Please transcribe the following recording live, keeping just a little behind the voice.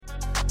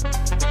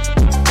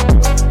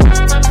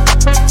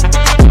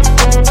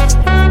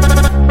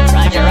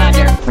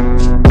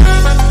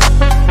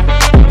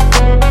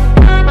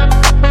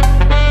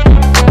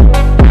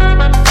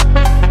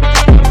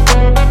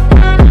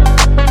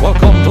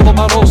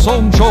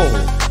awesome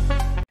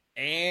show.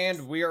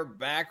 And we are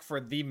back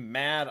for the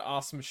Mad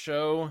Awesome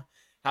Show.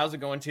 How's it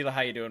going, Tila?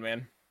 How you doing,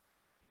 man?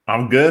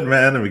 I'm good,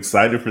 man. I'm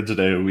excited for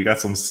today. We got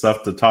some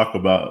stuff to talk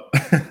about.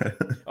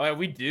 Oh, yeah,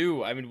 we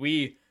do. I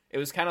mean, it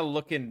was kind of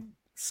looking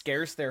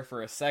scarce there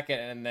for a second,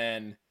 and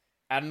then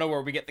out of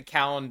nowhere we get the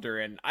calendar,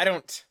 and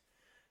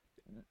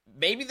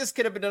maybe this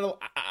could have been done.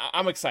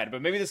 I'm excited,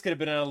 but maybe this could have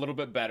been done a little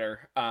bit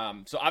better.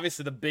 So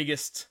obviously the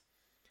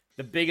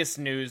biggest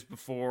news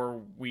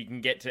before we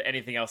can get to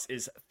anything else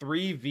is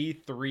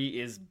 3v3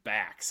 is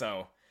back.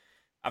 So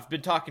I've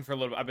been talking for a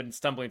little bit. I've been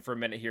stumbling for a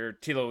minute here.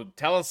 Tilo,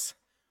 tell us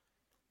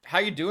how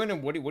you doing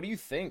and what do you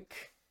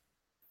think?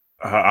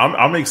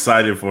 I'm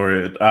excited for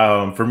it.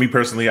 For me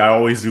personally, I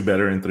always do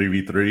better in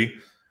 3v3.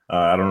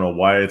 I don't know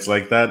why it's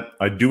like that.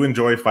 I do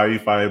enjoy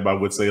 5v5. I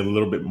would say a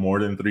little bit more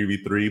than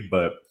 3v3,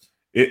 but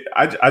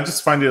I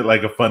just find it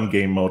like a fun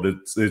game mode.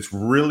 It's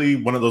really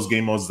one of those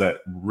game modes that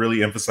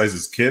really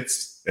emphasizes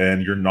kits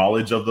and your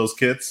knowledge of those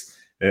kits.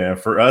 And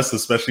for us,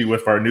 especially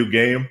with our new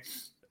game,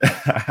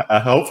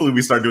 hopefully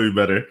we start doing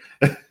better.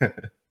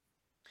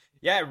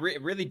 Yeah,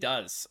 it really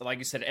does. Like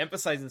you said, it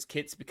emphasizes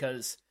kits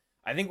because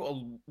I think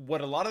what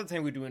a lot of the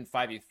time we do in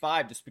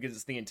 5v5, just because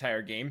it's the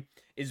entire game,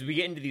 is we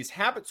get into these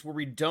habits where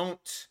we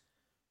don't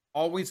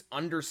always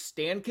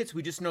understand kits.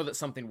 We just know that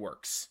something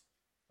works.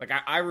 Like,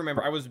 I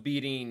remember I was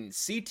beating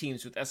C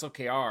teams with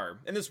SLKR,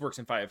 and this works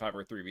in 5v5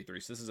 or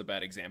 3v3, so this is a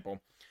bad example.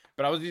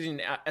 But I was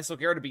using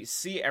SLKR to beat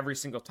C every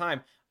single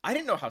time. I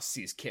didn't know how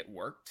C's kit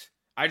worked.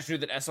 I just knew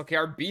that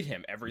SLKR beat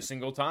him every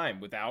single time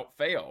without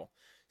fail.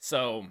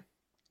 So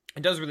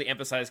it does really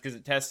emphasize because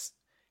it tests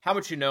how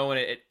much you know, and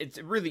it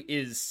really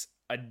is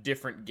a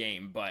different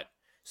game. But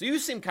so you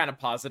seem kind of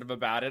positive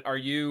about it. Are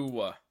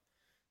you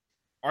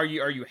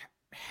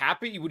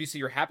happy? Would you say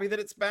you're happy that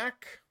it's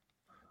back?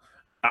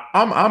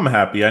 I'm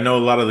happy. I know a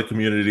lot of the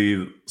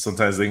community,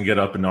 sometimes they can get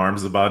up in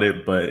arms about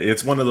it, but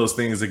it's one of those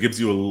things that gives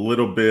you a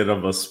little bit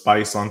of a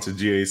spice onto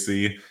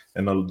GAC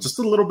and just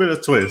a little bit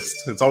of twist.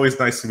 It's always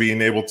nice to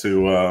being able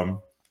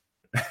to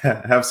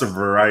have some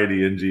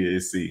variety in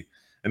GAC.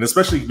 And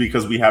especially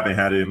because we haven't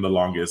had it in the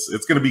longest.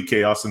 It's going to be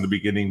chaos in the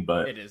beginning,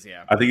 but it is,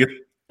 yeah. I think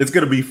it's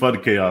going to be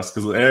fun chaos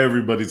because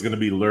everybody's going to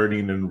be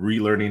learning and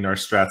relearning our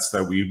strats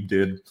that we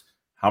did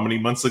how many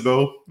months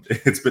ago?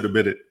 It's been a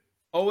minute.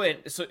 Oh, and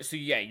so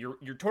yeah,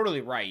 you're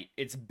totally right.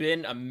 It's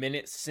been a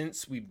minute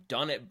since we've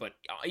done it, but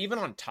even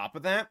on top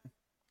of that,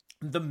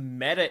 the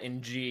meta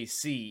in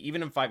GAC,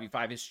 even in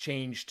 5v5, has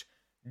changed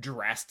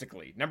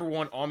drastically. Number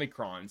one,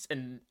 Omicrons,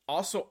 and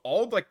also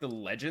all of, like, the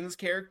Legends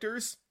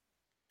characters.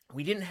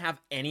 We didn't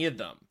have any of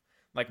them.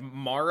 Like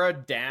Mara,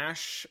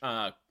 Dash,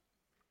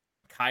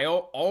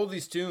 Kyle, all of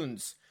these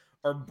tunes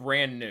are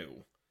brand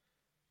new.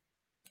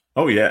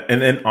 Oh, yeah.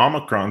 And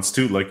Omicrons,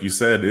 too, like you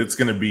said, it's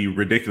going to be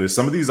ridiculous.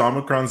 Some of these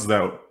Omicrons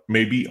that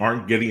maybe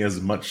aren't getting as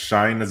much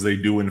shine as they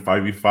do in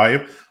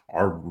 5v5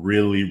 are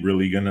really,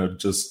 really going to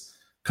just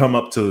come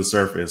up to the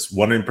surface.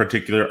 One in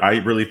particular I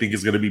really think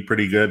is going to be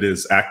pretty good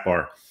is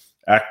Akbar.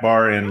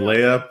 Akbar and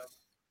Leia,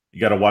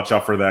 you got to watch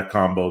out for that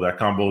combo. That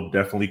combo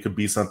definitely could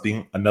be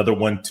something. Another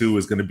one, too,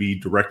 is going to be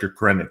Director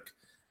Krennic.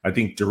 I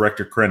think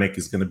Director Krennic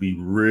is going to be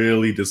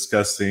really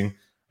disgusting.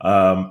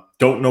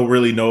 Don't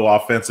really know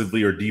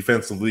offensively or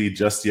defensively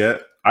just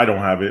yet. I don't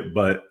have it,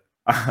 but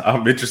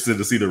I'm interested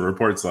to see the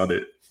reports on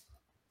it.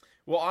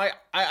 Well,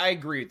 I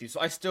agree with you. So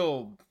I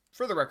still,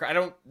 for the record, I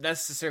don't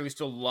necessarily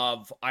still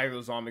love either of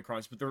those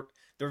Omicrons, but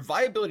their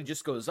viability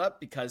just goes up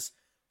because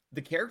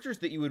the characters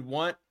that you would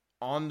want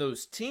on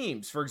those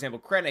teams, for example,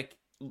 Krennic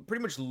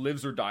pretty much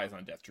lives or dies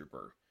on Death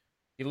Trooper.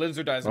 He lives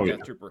or dies on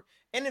Death Trooper.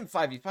 And in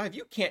 5v5,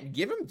 you can't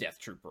give him Death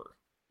Trooper.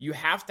 You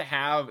have to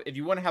have, if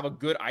you want to have a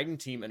good item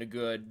team and a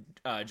good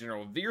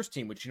General Veers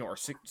team, which, you know,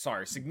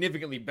 are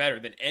significantly better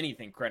than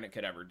anything Krennic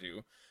could ever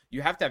do,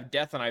 you have to have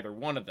death on either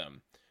one of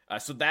them.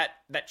 So that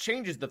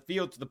changes the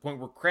field to the point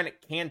where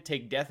Krennic can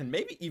take death and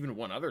maybe even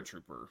one other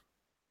trooper.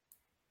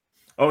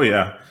 Oh,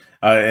 yeah.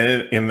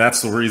 And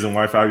that's the reason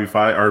why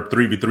 5v5 or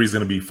 3v3 is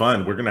going to be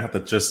fun. We're going to have to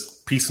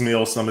just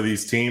piecemeal some of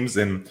these teams.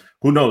 And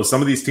who knows,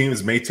 some of these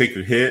teams may take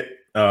a hit.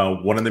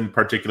 One of them in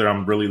particular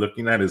I'm really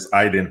looking at is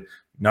Aiden.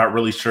 Not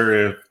really sure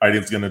if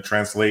Aiden's going to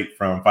translate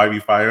from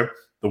 5v5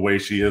 the way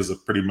she is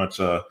pretty much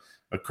a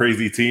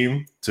crazy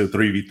team to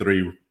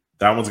 3v3.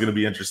 That one's going to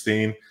be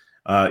interesting.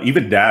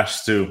 Even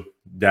Dash, too.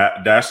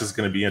 Dash is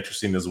going to be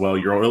interesting as well.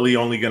 You're really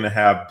only going to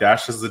have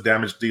Dash as the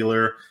damage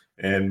dealer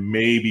and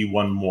maybe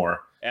one more.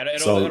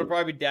 It'll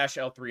probably be Dash,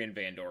 L3, and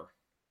Vandor.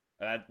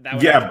 That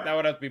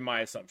would have to be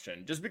my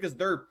assumption. Just because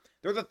they're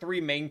the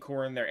three main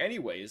core in there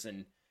anyways.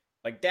 And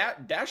like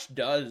Dash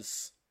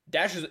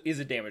is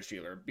a damage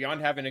dealer.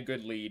 Beyond having a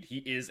good lead, he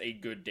is a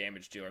good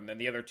damage dealer. And then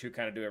the other two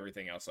kind of do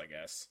everything else, I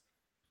guess.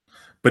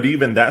 But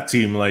even that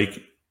team,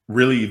 like,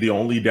 really the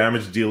only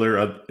damage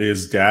dealer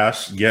is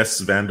Dash.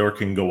 Yes, Vandor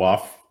can go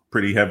off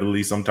pretty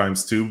heavily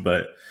sometimes too,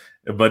 but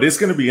it's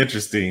going to be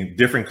interesting.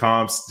 Different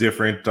comps,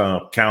 different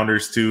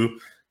counters too.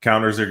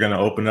 Counters are going to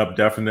open up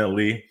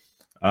definitely.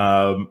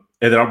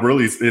 And I'm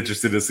really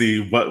interested to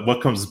see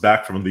what comes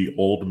back from the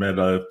old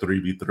meta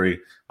 3v3.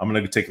 I'm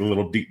going to take a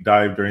little deep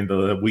dive during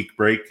the week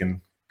break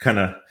and kind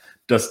of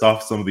dust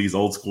off some of these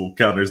old school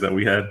counters that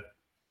we had.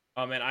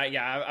 Oh man,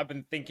 I've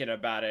been thinking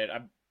about it.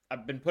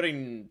 I've been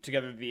putting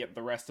together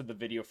the rest of the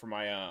video for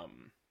my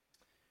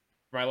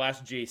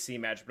last JC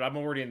match, but I'm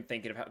already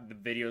thinking of the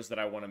videos that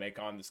I want to make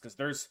on this because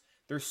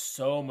there's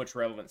so much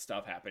relevant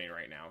stuff happening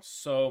right now.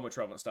 So much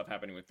relevant stuff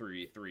happening with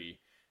 3v3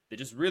 that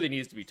just really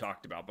needs to be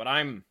talked about. But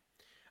I'm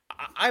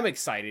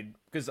excited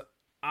because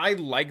I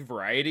like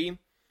variety,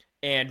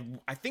 and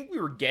I think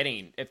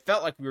it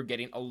felt like we were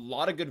getting a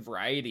lot of good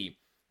variety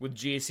with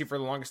GAC for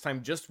the longest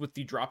time, just with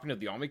the dropping of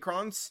the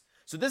Omicrons.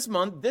 So this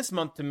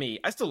month to me,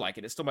 I still like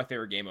it. It's still my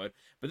favorite game mode,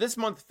 but this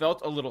month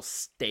felt a little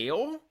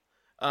stale,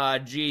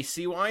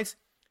 GAC wise,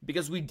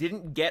 because we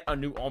didn't get a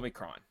new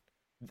Omicron.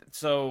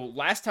 So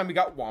last time we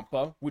got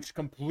Wampa, which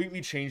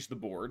completely changed the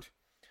board.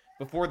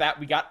 Before that,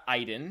 we got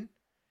Iden.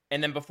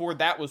 And then before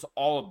that was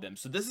all of them.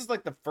 So this is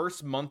like the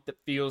first month that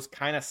feels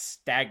kind of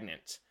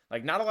stagnant.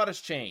 Like not a lot has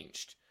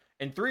changed.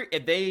 And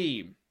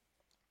they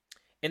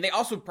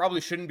also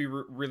probably shouldn't be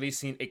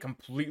releasing a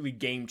completely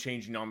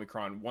game-changing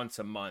Omicron once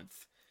a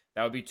month.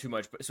 That would be too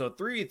much. But so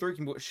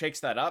 3v3 shakes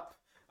that up.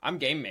 I'm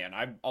game, man.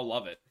 I'll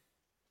love it.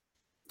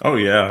 Oh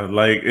yeah,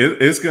 like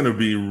it's going to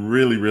be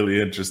really,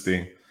 really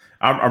interesting.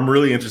 I'm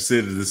really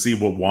interested to see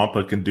what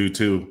Wampa can do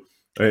too,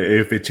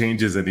 if it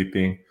changes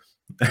anything.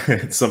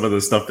 Some of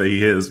the stuff that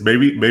he is.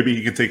 Maybe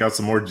he can take out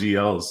some more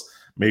GLs.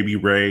 Maybe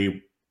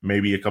Ray.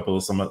 Maybe a couple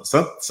of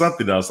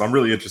something else. I'm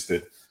really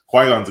interested.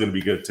 Qui-Gon's going to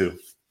be good too,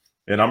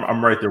 and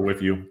I'm right there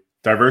with you.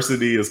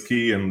 Diversity is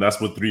key, and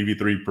that's what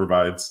 3v3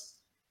 provides.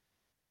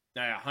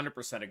 I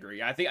 100%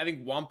 agree. I think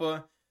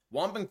Wampa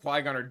and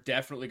Qui-Gon are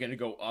definitely going to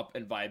go up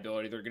in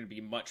viability. They're going to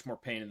be much more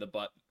pain in the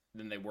butt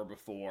than they were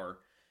before.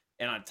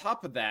 And on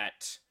top of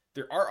that,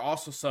 there are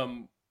also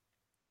some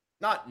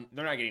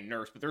they're not getting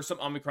nerfed, but there's some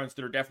Omicrons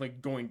that are definitely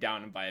going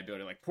down in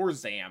viability. Like poor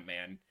Zam,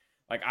 man.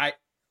 Like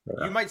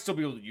you might still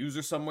be able to use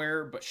her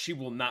somewhere, but she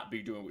will not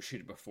be doing what she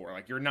did before.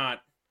 Like you're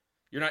not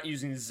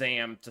using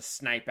Zam to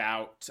snipe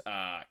out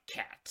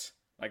Cat.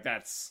 Like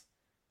that's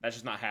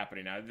just not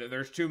happening now.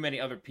 There's too many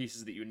other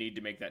pieces that you need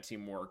to make that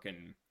team work,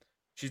 and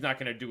she's not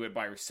going to do it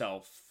by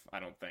herself, I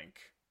don't think.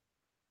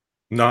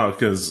 No,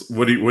 because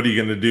what are you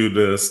going to do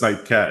to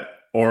snipe Cat?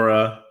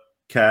 Aura,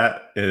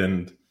 Cat,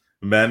 and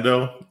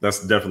Mando?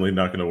 That's definitely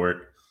not going to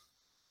work.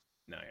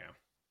 No, yeah.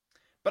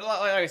 But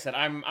like I said,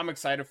 I'm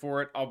excited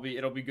for it.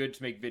 It'll be good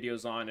to make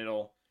videos on.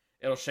 It'll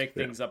shake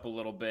things up a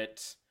little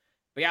bit.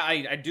 But yeah,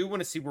 I do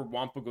want to see where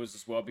Wampa goes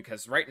as well,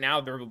 because right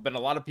now there have been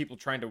a lot of people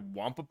trying to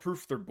Wampa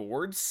proof their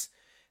boards.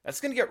 That's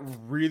going to get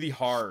really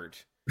hard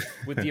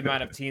with the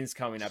amount of teams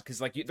coming up, because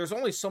like there's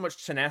only so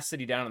much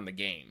tenacity down in the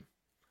game.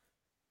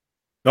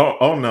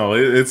 Oh no,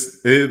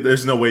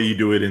 there's no way you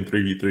do it in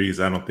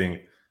 3v3s. I don't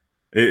think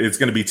it's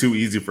going to be too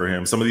easy for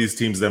him. Some of these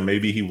teams that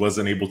maybe he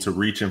wasn't able to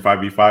reach in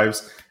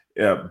 5v5s,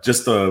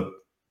 just the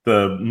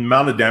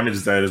amount of damage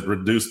that is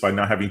reduced by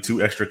not having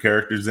 2 extra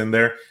characters in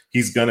there,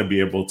 he's going to be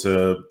able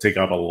to take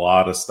out a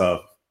lot of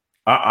stuff.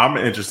 I'm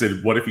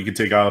interested. What if he could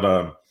take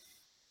out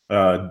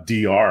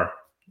DR?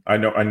 I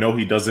know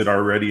he does it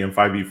already in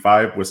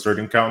 5v5 with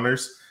certain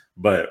counters,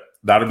 but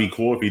that'd be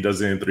cool if he does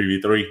it in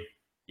 3v3.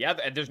 Yeah,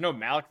 there's no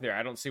Malik there.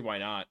 I don't see why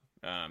not.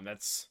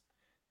 That's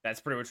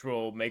pretty much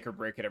will make or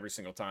break it every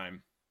single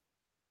time.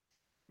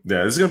 Yeah,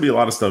 there's gonna be a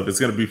lot of stuff. It's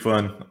gonna be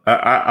fun.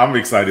 I'm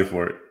excited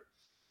for it.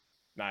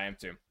 No, I am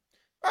too.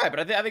 All right,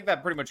 but I think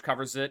that pretty much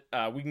covers it.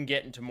 We can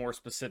get into more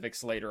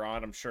specifics later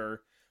on, I'm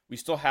sure. We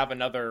still have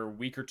another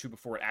week or two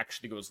before it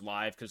actually goes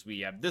live, because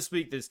we have this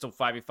week that's still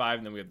 5v5,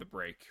 and then we have the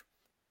break.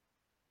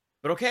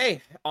 But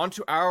okay, on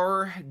to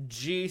our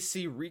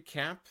GAC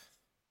recap.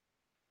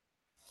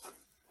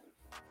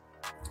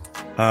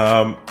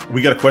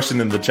 We got a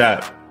question in the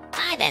chat.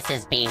 Hi, this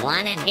is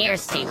B1, and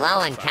here's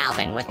CeeLo and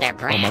Calvin with their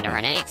brand or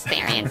an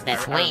experience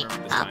this week.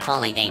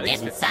 Hopefully they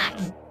didn't suck.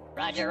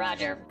 Roger,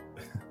 roger.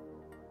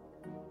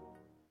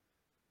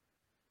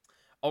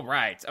 All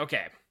right,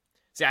 okay.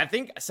 See, I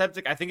think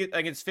Septic. I think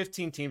it's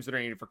 15 teams that are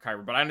needed for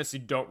Kyber, but I honestly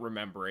don't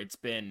remember. It's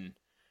been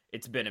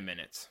a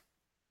minute.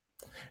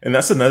 And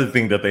that's another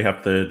thing that they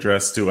have to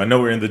address too. I know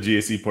we're in the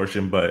GAC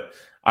portion, but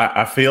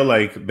I feel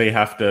like they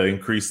have to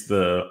increase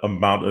the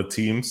amount of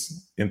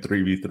teams in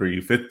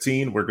 3v3.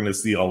 15, we're going to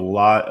see a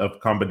lot of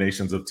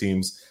combinations of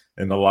teams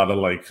and a lot of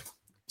like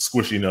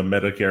squishing of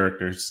meta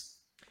characters.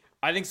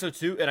 I think so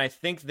too, and I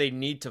think they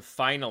need to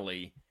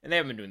finally, and they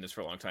haven't been doing this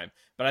for a long time,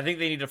 but I think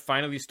they need to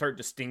finally start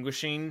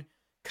distinguishing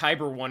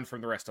Kyber 1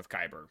 from the rest of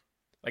Kyber.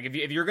 Like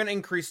if you're going to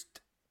increase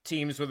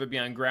teams, whether it be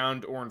on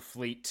ground or in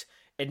fleet,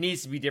 it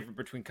needs to be different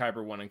between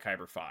Kyber 1 and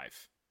Kyber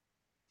 5.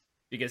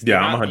 Because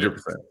I'm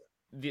 100%.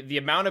 The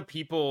amount of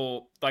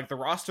people, like the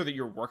roster that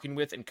you're working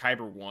with in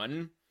Kyber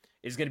 1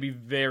 is going to be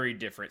very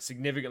different,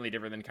 significantly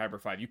different than Kyber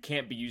 5. You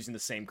can't be using the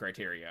same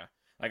criteria.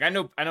 Like I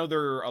know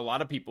there are a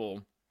lot of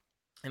people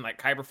in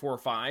like Kyber 4 or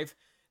 5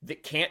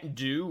 that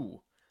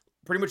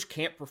pretty much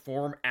can't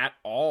perform at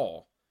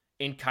all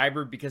in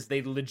Kyber because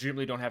they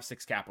legitimately don't have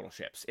 6 capital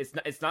ships.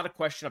 It's not a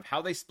question of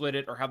how they split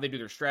it or how they do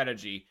their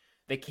strategy.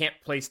 They can't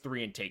place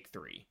 3 and take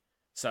 3.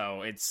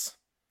 So it's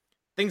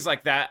things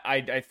like that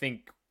I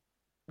think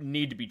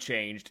need to be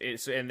changed.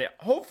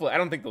 Hopefully, I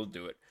don't think they'll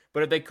do it,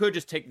 but if they could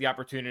just take the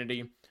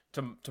opportunity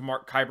to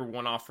mark Kyber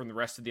 1 off from the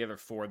rest of the other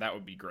 4, that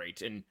would be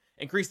great. And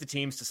increase the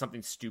teams to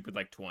something stupid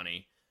like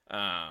 20.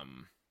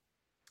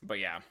 But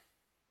yeah.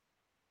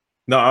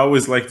 No, I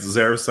always liked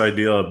Zareth's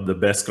idea of the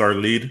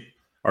Beskar lead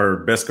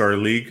or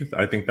Beskar League.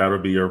 I think that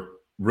would be a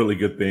really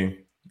good thing.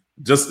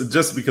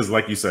 Just because,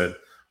 like you said,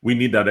 we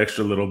need that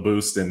extra little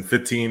boost, and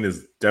 15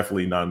 is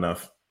definitely not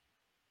enough.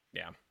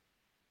 Yeah.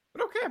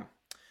 But okay.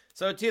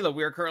 So, Tila,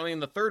 we are currently in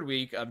the 3rd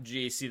week of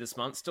GAC this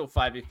month, still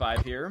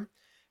 5v5 here.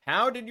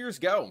 How did yours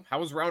go? How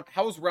was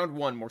round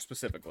 1 more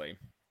specifically?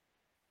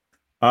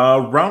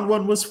 Round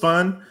 1 was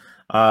fun.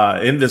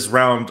 In this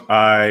round,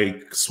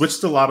 I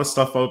switched a lot of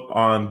stuff up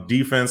on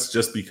defense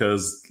just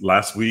because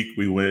last week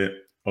we went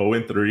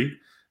 0-3.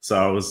 So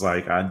I was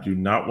like, I do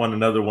not want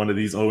another one of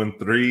these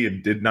 0-3.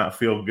 It did not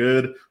feel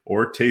good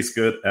or taste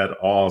good at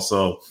all.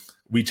 So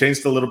we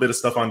changed a little bit of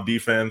stuff on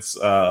defense,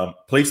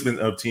 placement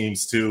of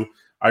teams too.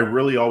 I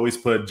really always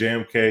put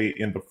JMK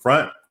in the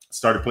front,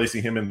 started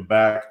placing him in the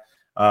back,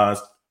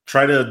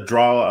 try to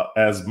draw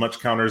as much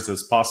counters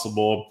as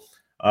possible.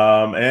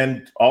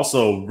 And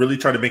also really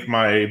try to make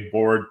my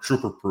board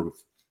trooper proof.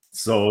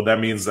 So that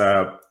means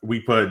that we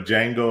put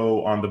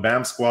Django on the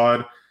BAM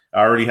squad. I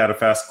already had a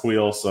fast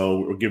Queel, so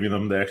we're giving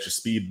them the extra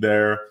speed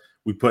there.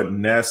 We put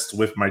Nest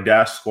with my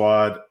dash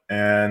squad.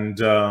 And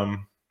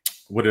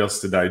what else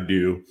did I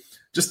do?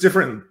 Just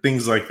different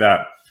things like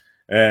that.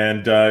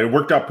 And it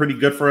worked out pretty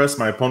good for us.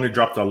 My opponent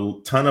dropped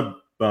a ton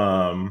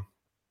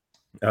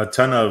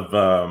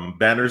of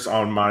banners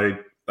on my.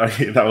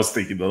 I was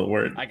thinking the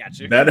word. I got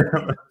you.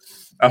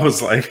 I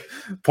was like,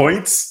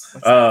 points?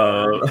 What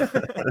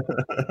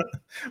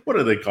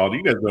are they called?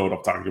 You guys know what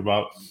I'm talking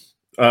about.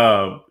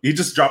 He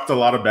just dropped a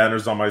lot of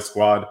banners on my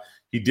squad.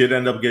 He did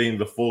end up getting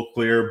the full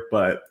clear,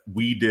 but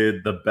we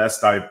did the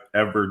best I've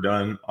ever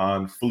done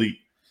on Fleet.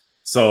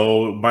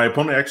 So my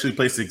opponent actually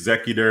placed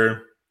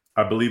Executor.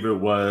 I believe it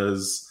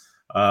was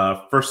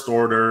First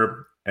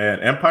Order and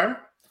Empire.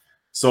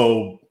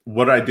 So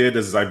what I did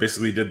is I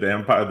basically did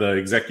the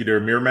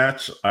Executor mirror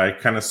match. I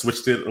kind of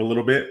switched it a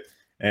little bit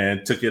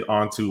and took it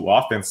onto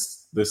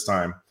offense this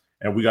time,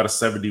 and we got a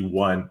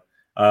 71.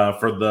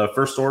 For the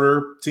First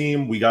Order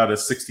team, we got a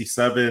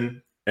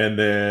 67, and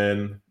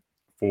then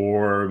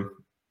for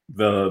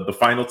the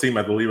final team,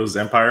 I believe it was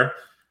Empire,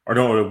 or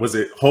no, was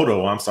it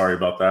Hodo? I'm sorry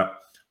about that.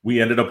 We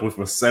ended up with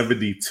a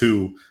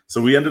 72. So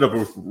we ended up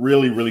with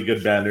really, really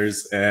good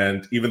banners,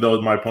 and even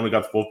though my opponent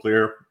got full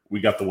clear,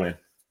 we got the win.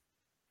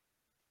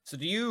 So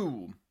do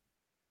you,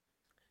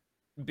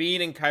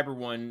 being in Kyber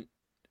 1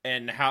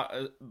 and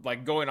how,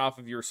 like going off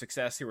of your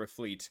success here with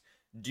Fleet,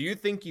 do you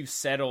think you've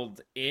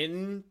settled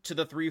into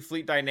the 3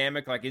 fleet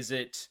dynamic? Like, is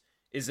it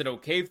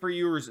okay for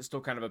you, or is it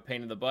still kind of a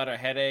pain in the butt, a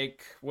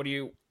headache?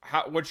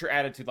 What's your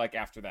attitude like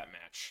after that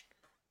match?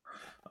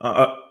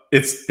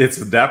 It's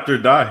adapt or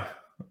die.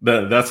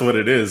 That's what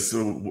it is.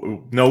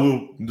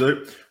 No,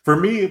 for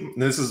me,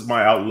 this is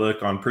my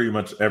outlook on pretty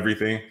much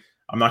everything.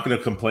 I'm not going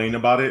to complain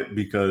about it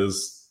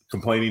because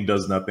complaining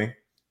does nothing.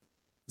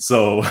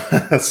 So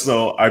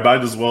I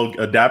might as well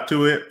adapt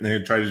to it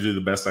and try to do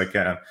the best I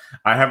can.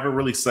 I haven't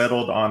really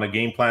settled on a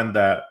game plan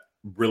that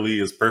really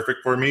is perfect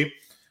for me,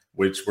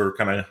 which we're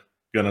kind of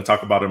going to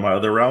talk about in my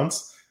other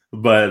rounds.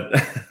 But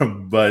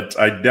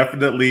I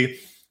definitely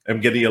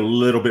am getting a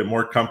little bit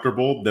more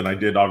comfortable than I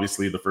did,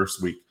 obviously, the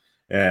first week.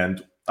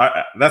 And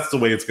that's the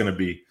way it's going to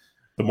be.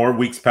 The more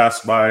weeks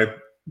pass by,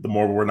 the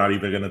more we're not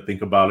even going to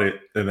think about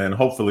it. And then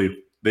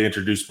hopefully they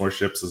introduce more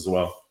ships as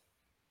well.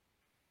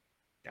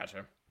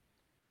 Gotcha.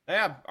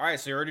 Yeah. All right.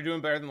 So you're already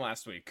doing better than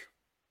last week.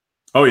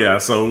 Oh yeah.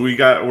 So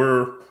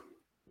we're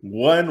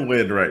 1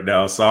 win right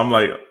now. So I'm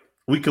like,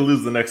 we could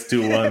lose the next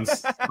 2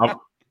 ones.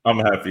 I'm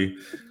happy.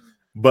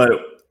 But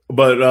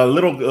a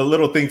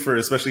little thing for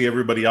especially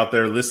everybody out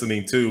there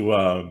listening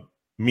to,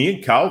 me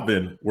and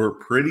Calvin were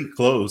pretty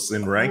close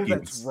in rankings.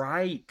 That's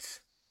right.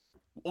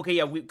 Okay.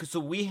 Yeah.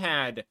 We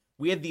had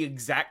the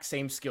exact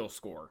same skill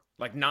score.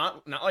 Like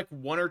not like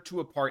 1 or 2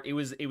 apart. It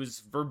was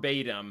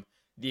verbatim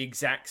the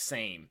exact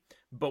same.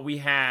 But we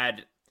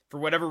had, for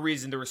whatever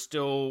reason, there was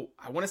still,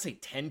 I want to say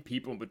 10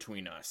 people in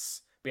between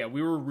us. But yeah,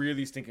 we were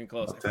really stinking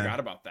close. I forgot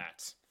about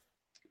that.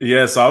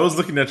 Yeah, so I was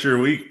looking at your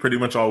week pretty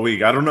much all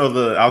week. I don't know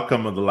the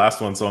outcome of the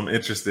last one, so I'm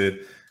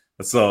interested.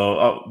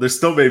 So there's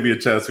still maybe a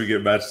chance we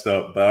get matched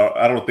up, but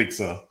I don't think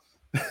so.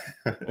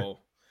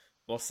 Well,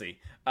 we'll see.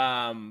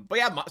 But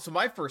yeah, so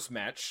my first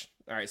match.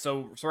 All right,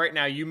 so right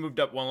now you moved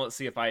up 1. Let's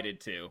see if I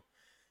did too.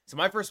 So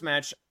my first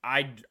match,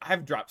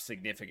 I've dropped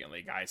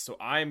significantly, guys. So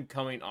I'm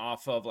coming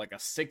off of like a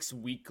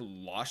 6-week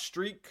loss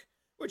streak,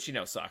 which,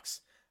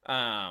 sucks.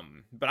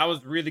 But I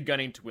was really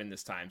gunning to win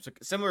this time. So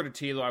similar to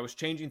Tilo, I was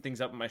changing things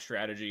up in my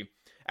strategy.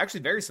 Actually,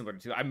 very similar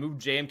to Tilo. I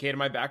moved JMK to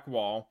my back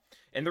wall.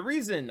 And the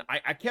reason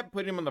I kept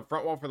putting him on the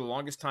front wall for the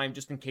longest time,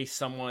 just in case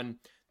someone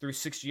threw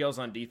 6 GLs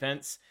on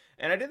defense.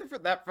 And I did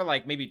that for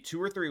like maybe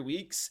 2 or 3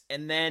 weeks.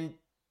 And then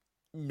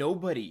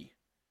nobody,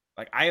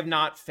 like I have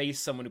not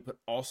faced someone who put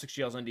all 6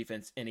 GLs on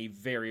defense in a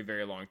very,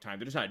 very long time.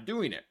 They're just not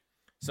doing it.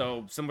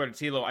 So similar to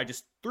Tilo, I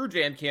just threw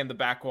JMK on the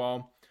back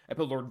wall. I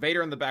put Lord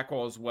Vader on the back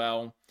wall as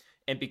well.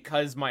 And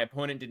because my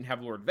opponent didn't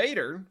have Lord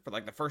Vader for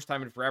like the first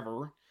time in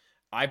forever,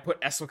 I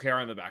put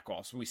SWGOH on the back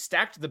wall. So we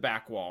stacked the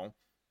back wall.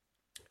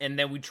 And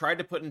then we tried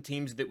to put in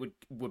teams that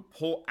would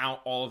pull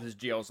out all of his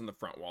GLs on the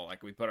front wall.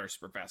 Like we put our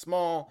super fast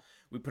maul,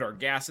 we put our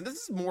gas, and this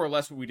is more or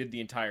less what we did the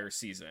entire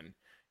season.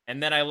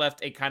 And then I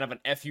left a kind of an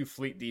FU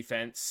fleet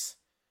defense.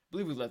 I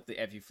believe we left the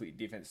FU fleet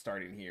defense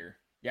starting here.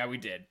 Yeah, we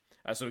did.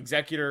 So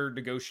Executor,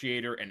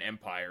 Negotiator, and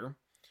Empire.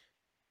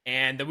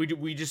 And then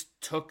we just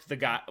took the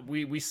guy,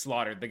 we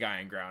slaughtered the guy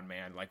in ground,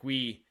 man. Like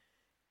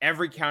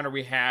every counter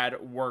we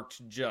had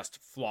worked just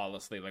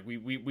flawlessly. Like we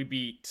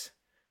beat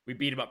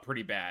him up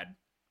pretty bad.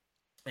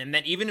 And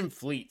then even in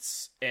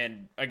fleets,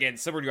 and again,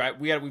 similar to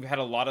we've had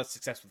a lot of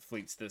success with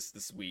fleets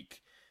this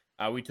week.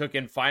 We took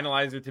in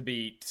Finalizer to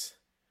beat.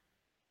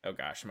 Oh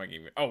gosh,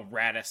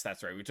 Radis.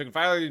 That's right. We took in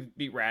Finalizer to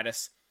beat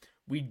Radis.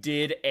 We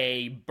did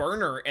a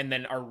burner, and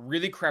then our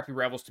really crappy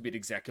Rebels to beat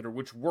Executor,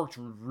 which worked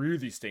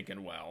really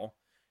stinking well.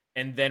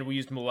 And then we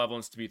used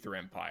Malevolence to beat their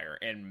Empire,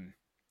 and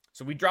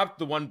so we dropped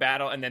the one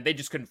battle, and then they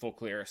just couldn't full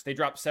clear us. They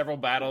dropped several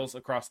battles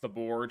across the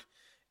board,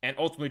 and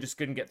ultimately just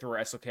couldn't get through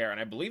our SOKR.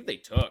 And I believe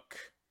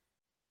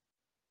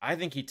I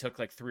think he took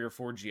like 3 or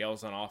 4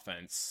 GLs on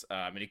offense,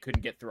 and he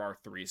couldn't get through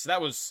R3. So that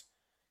was,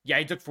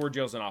 he took 4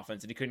 GLs on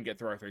offense, and he couldn't get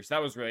through R3. So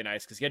that was really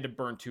nice, because he had to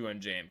burn 2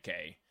 on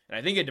JMK. And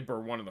I think he had to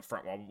burn 1 on the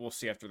front wall, but we'll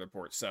see after the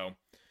report. So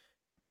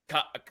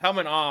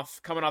coming off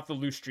the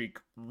loose streak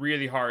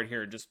really hard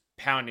here, just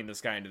pounding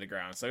this guy into the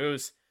ground. So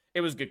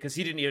it was good, because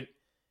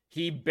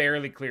he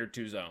barely cleared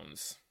 2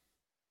 zones.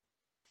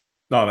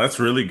 No, that's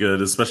really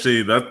good.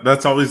 Especially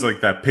that's always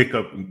like that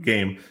pickup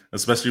game,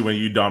 especially when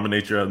you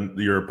dominate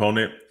your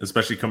opponent,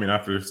 especially coming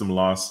after some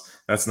loss.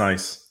 That's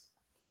nice.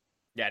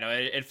 Yeah, no,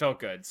 it felt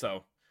good.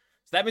 So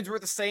that means we're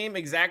at the same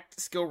exact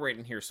skill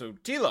rating here. So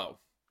Tilo,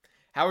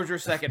 how was your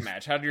second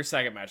match? How did your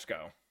second match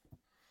go?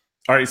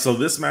 All right, so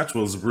this match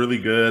was really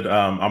good.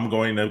 I'm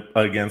going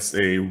against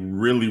a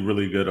really,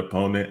 really good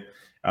opponent.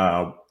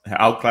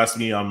 Outclassed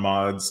me on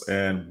mods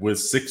and with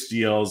 6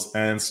 GLs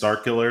and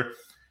Starkiller.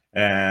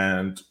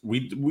 And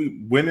we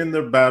went in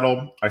the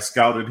battle. I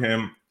scouted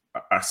him.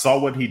 I saw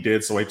what he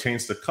did, so I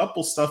changed a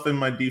couple stuff in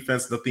my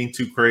defense, nothing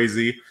too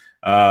crazy.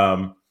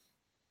 But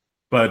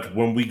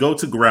when we go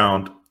to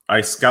ground, I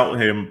scout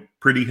him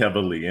pretty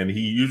heavily, and he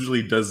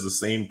usually does the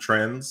same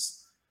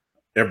trends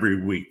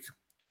every week.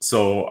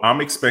 So I'm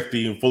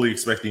fully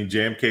expecting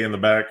JMK in the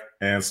back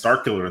and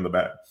Starkiller in the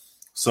back.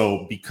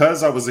 So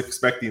because I was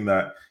expecting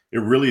that, it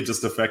really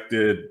just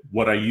affected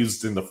what I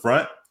used in the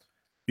front.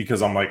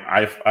 Because I'm like,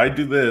 if I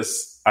do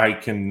this, I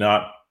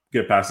cannot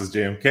get past his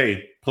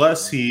JMK.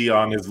 Plus, he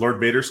on his Lord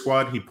Vader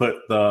squad, he put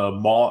the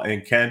Maul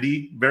and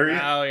Candy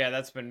variant. Oh yeah,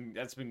 that's been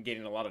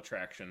gaining a lot of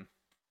traction.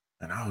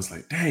 And I was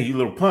like, dang, you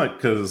little punk,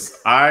 because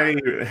I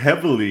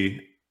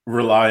heavily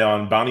rely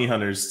on bounty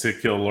hunters to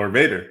kill Lord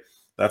Vader.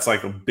 That's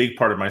like a big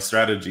part of my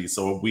strategy.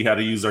 So we had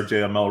to use our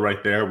JML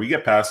right there. We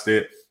get past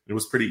it. It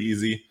was pretty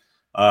easy.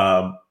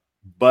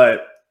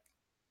 But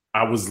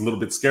I was a little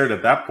bit scared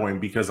at that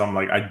point, because I'm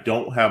like, I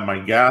don't have my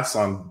gas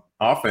on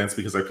offense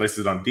because I placed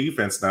it on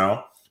defense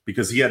now,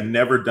 because he had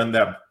never done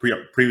that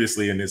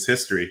previously in his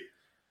history.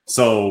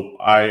 So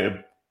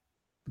I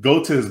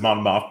go to his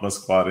Mon Mothma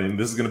squad, and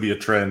this is going to be a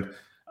trend.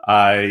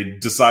 I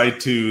decide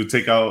to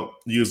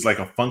use like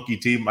a funky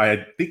team.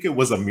 I think it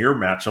was a mirror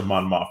match of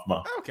Mon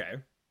Mothma. Okay.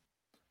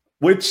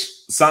 Which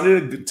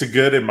sounded too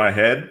good in my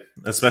head,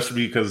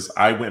 especially because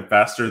I went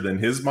faster than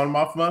his Mon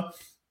Mothma.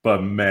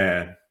 But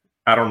man,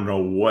 I don't know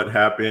what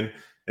happened.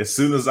 As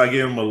soon as I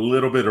gave him a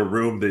little bit of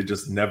room, they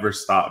just never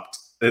stopped.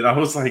 And I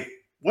was like,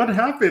 what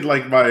happened?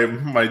 Like my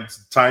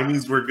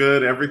timings were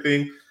good,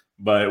 everything.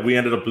 But we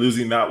ended up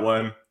losing that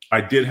one.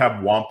 I did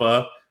have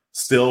Wampa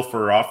still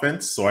for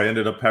offense, so I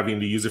ended up having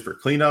to use it for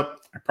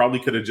cleanup. I probably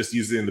could have just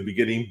used it in the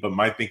beginning, but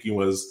my thinking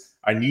was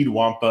I need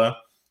Wampa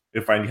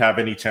if I have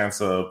any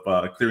chance of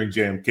clearing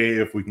JMK,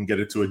 if we can get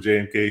it to a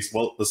JMK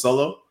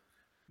solo.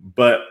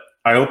 But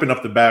I opened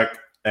up the back,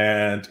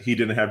 and he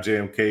didn't have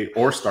JMK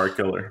or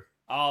Starkiller.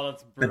 Oh,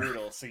 that's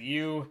brutal. So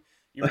you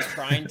were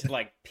trying to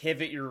like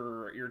pivot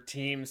your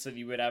team so that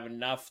you would have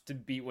enough to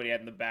beat what he had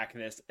in the back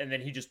of this, and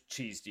then he just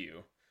cheesed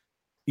you.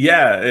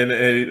 Yeah,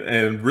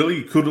 and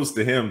really kudos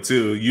to him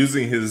too,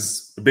 using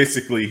his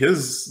history,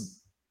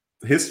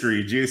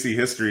 GAC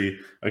history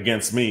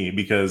against me,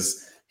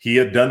 because he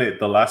had done it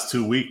the last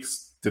 2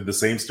 weeks, did the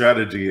same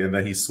strategy, and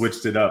then he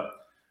switched it up.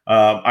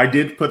 I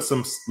did put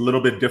some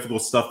little bit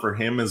difficult stuff for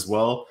him as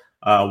well.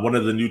 One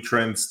of the new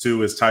trends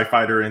too is TIE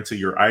Fighter into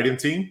your item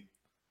team.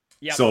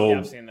 Yeah,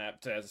 I've seen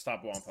that to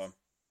stop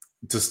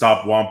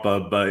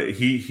Wampa. But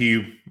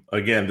he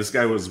again, this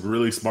guy was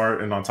really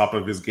smart and on top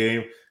of his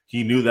game.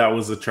 He knew that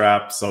was a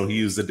trap, so he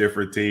used a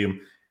different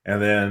team.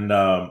 And then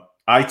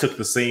I took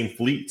the same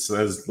fleets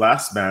as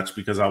last match,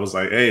 because I was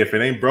like, hey, if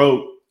it ain't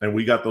broke, and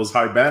we got those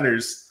high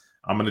banners,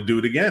 I'm going to do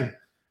it again.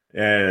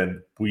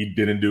 And we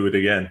didn't do it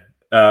again.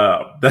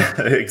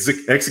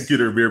 The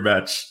Executor mirror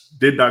match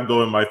did not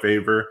go in my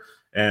favor,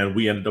 and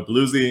we ended up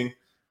losing.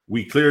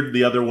 We cleared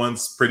the other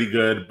ones pretty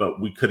good, but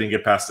we couldn't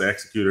get past the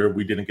Executor.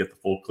 We didn't get the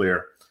full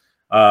clear.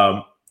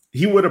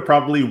 He would have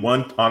probably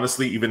won,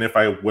 honestly, even if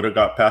I would have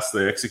got past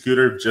the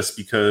Executor, just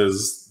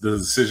because the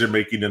decision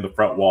making in the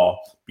front wall,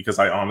 because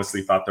I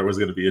honestly thought there was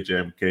going to be a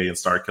JMK and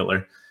Star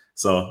Killer.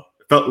 So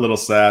it felt a little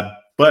sad,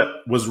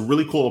 but was a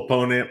really cool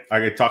opponent.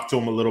 I talked to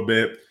him a little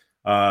bit.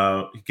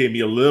 He gave me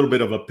a little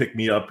bit of a pick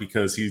me up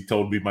because he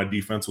told me my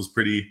defense was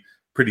pretty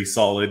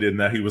solid and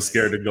that he was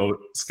scared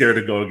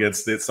to go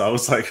against it. So I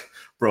was like,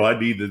 bro, I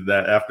needed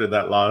that after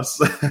that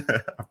loss.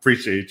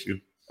 Appreciate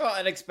you. Well,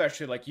 and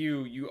especially like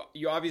you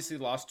obviously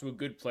lost to a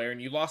good player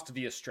and you lost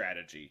via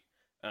strategy.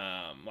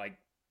 Like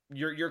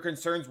your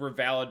concerns were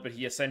valid, but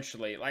he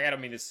essentially, like, I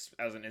don't mean this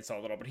as an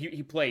insult at all, but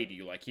he played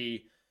you. Like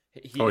he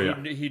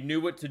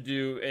knew what to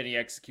do and he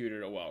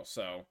executed it well.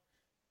 So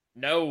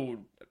no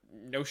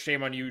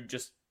shame on you.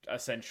 Just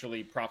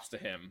essentially props to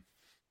him.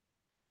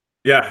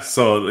 Yeah,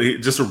 so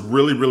just a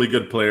really, really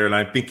good player, and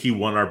I think he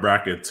won our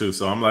bracket too.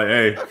 So I'm like,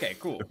 hey, okay,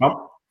 cool.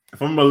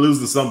 If I'm gonna lose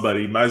to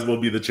somebody, might as well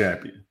be the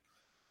champion.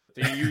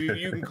 So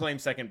you can claim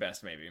second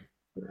best, maybe.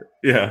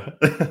 Yeah.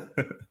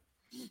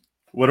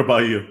 What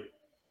about you?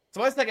 So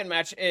my second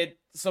match,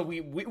 so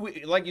we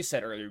like you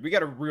said earlier, we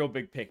got a real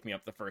big pick me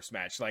up the first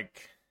match.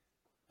 Like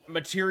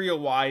material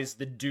wise,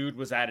 the dude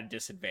was at a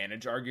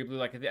disadvantage, arguably.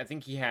 Like I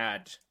think he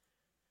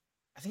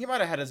might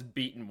have had us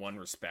beat in one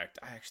respect.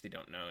 I actually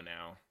don't know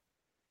now.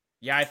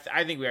 Yeah,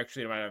 I think we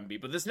actually might have him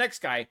beat. But this next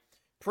guy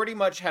pretty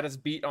much had us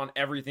beat on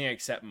everything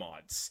except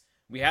mods.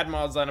 We had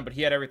mods on him, but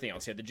he had everything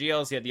else. He had the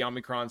GLs, he had the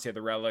Omicrons, he had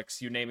the Relics,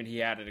 you name it, he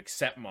had it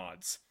except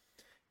mods.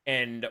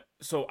 And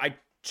so I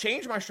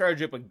changed my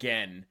strategy up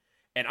again,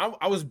 and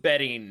I was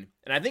betting,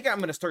 and I think I'm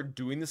going to start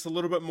doing this a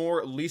little bit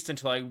more, at least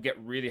until I get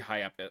really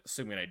high up,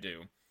 assuming I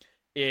do,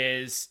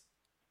 is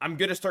I'm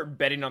going to start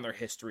betting on their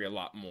history a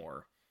lot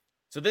more.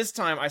 So this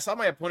time, I saw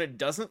my opponent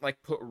doesn't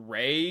like put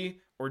Ray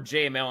or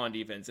JML on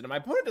defense. And if my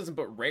opponent doesn't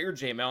put Ray or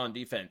JML on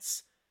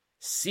defense,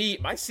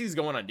 my C's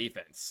going on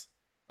defense.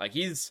 Like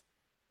he's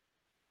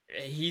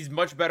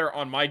much better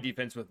on my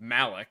defense with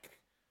Malik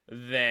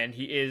than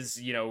he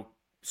is,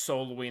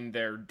 soloing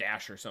their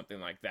dash or something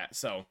like that.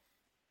 So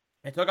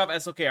I took off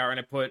SLKR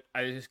and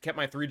I just kept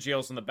my 3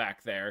 jails in the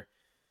back there.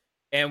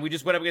 And we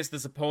just went up against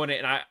this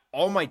opponent, and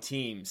all my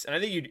teams, and I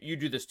think you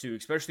do this too,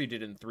 especially you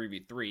did in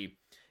 3v3,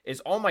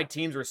 is all my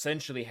teams are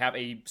essentially have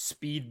a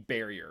speed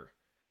barrier.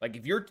 Like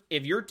if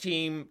your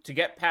team, to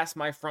get past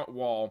my front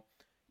wall,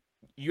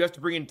 you have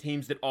to bring in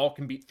teams that all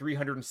can beat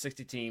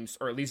 360 teams,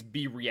 or at least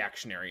be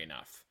reactionary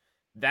enough.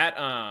 That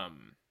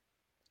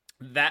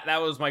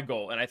was my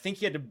goal. And I think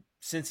he had to,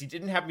 since he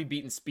didn't have me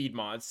beat in speed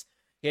mods,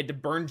 he had to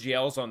burn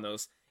GLs on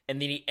those,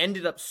 and then he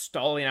ended up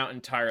stalling out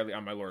entirely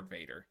on my Lord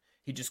Vader.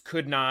 He just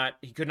could not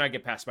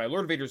get past my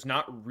Lord Vader's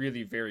not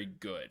really very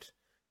good.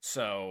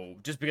 So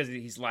just because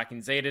he's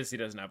lacking Zetas, he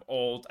doesn't have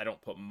ult. I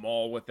don't put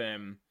Maul with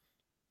him.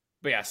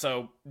 But yeah,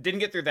 so didn't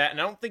get through that. And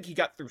I don't think he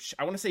got through,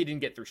 I want to say he didn't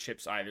get through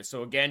ships either.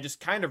 So again, just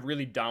kind of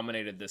really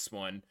dominated this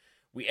one.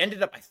 We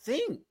ended up,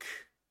 we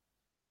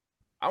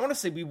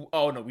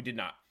did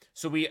not.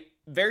 So we,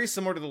 very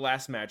similar to the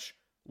last match,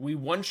 we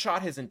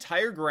one-shot his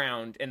entire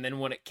ground. And then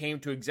when it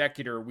came to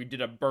Executor, we did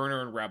a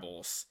burner and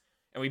Rebels.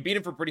 And we beat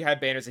him for pretty high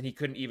banners, and he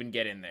couldn't even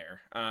get in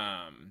there.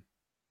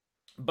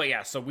 But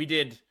yeah, so we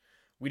did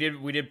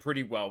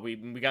pretty well. We're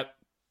now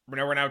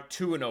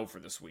 2-0 for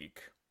this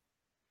week.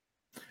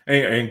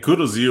 Hey, and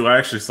kudos to you. I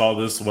actually saw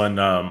this one.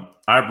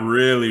 I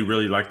really,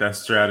 really like that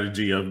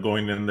strategy of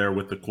going in there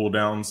with the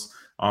cooldowns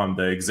on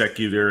the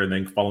Executor and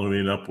then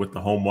following it up with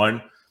the home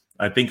one.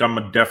 I think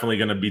I'm definitely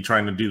going to be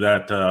trying to do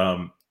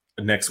that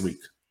next week.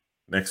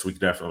 Next week,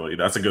 definitely.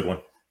 That's a good one.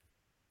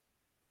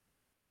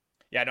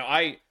 Yeah, no,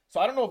 So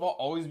I don't know if I'll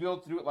always be able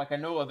to do it. Like, I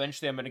know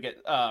eventually I'm going to get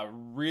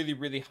really,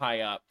 really high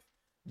up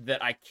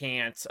that I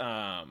can't.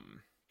 I'm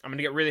going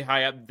to get really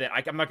high up that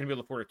I'm not going to be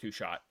able to afford a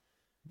 2-shot.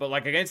 But,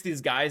 like, against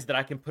these guys that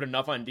I can put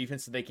enough on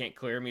defense that they can't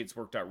clear me, it's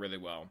worked out really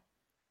well.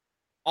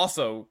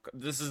 Also,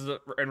 this is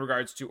in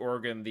regards to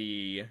Oregon,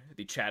 the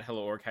chat.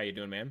 Hello, Org. How you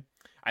doing, man?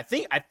 I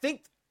think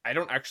I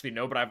don't actually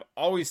know, but I've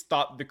always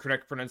thought the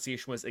correct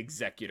pronunciation was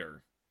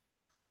Executor.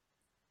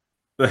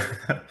 I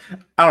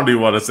don't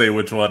even want to say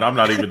which one. I'm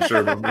not even sure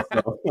about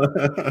myself.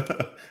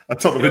 I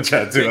told him in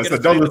chat too. I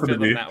said, "Don't listen to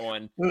me." That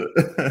one.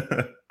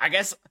 I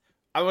guess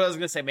I was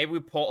gonna say maybe we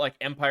pull like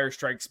Empire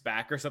Strikes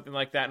Back or something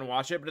like that and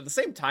watch it. But at the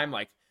same time,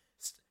 like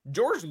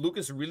George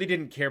Lucas really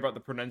didn't care about the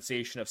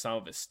pronunciation of some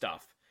of his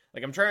stuff.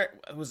 Like I'm trying.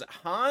 Was it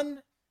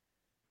Han?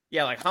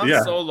 Yeah, like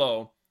Han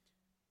Solo.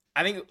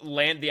 I think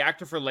the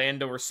actor for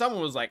Lando or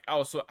someone was like,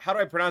 "Oh, so how do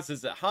I pronounce this?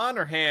 Is it Han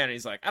or Han?" And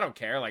he's like, "I don't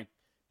care." Like.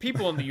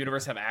 People in the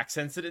universe have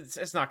accents.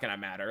 It's not gonna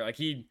matter. Like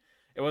it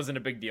wasn't a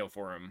big deal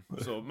for him.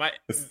 So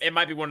it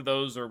might be one of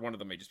those, or one of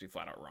them may just be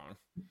flat out wrong.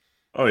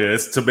 Oh yeah,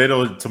 it's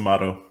tomato.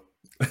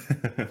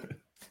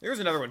 There was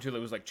another one too that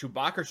was like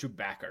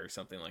Chewbacca or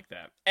something like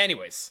that.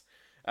 Anyways,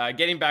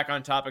 Getting back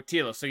on topic,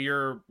 Tilo. So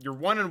you're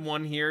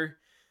 1-1 here.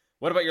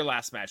 What about your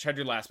last match? How'd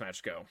your last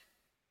match go?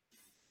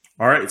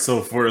 All right,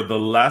 so for the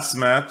last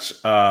match,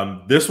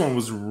 this one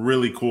was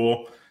really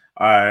cool.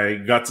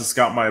 I got to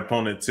scout my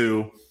opponent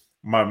too.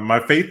 My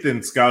faith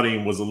in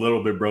scouting was a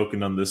little bit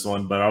broken on this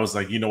one, but I was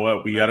like, you know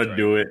what, we got to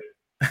do it.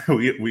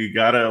 we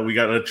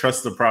gotta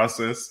trust the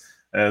process,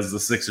 as the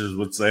Sixers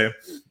would say,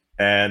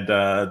 and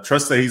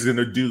trust that he's going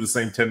to do the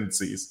same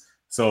tendencies.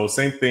 So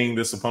same thing.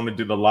 This opponent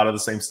did a lot of the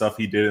same stuff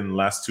he did in the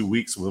last 2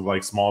 weeks with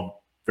like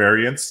small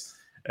variants,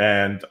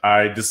 and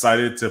I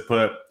decided to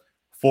put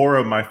 4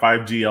 of my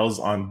 5 GLs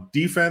on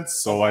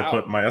defense. So I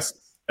put my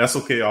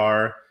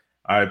SLKR,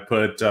 I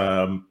put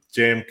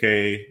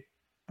JMK,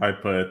 I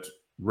put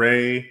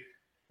Ray,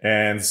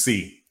 and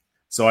C.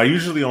 So I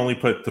usually only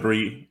put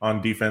 3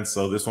 on defense.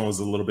 So this one was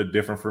a little bit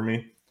different for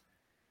me.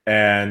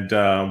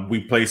 And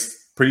we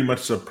placed pretty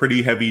much a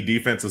pretty heavy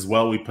defense as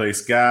well. We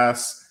placed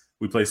Gas,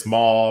 we placed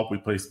Maul, we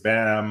placed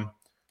Bam,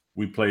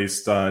 we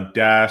placed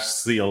Dash,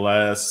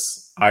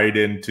 CLS,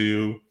 Iden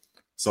too.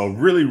 So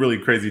really, really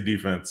crazy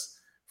defense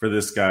for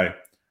this guy,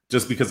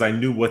 just because I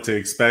knew what to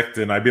expect.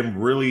 And I've been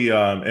really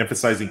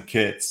emphasizing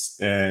kits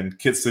and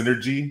kit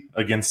synergy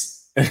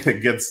against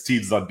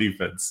teams on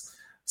defense.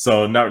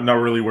 So not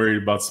really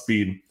worried about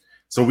speed.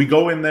 So we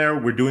go in there,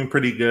 we're doing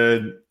pretty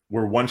good.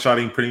 We're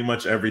one-shotting pretty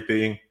much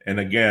everything. And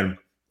again,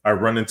 I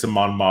run into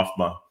Mon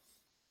Mothma.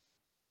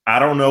 I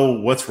don't know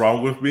what's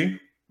wrong with me,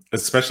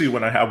 especially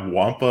when I have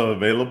Wampa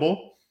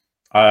available.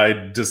 I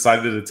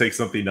decided to take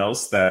something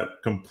else that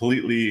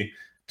completely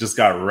just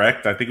got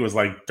wrecked. I think it was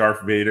like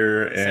Darth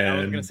Vader and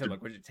I was gonna say,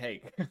 like, what did you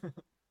take?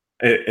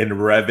 and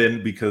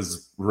Revan,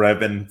 because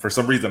Revan, for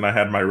some reason, I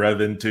had my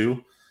Revan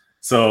too.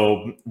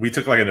 So we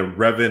took like a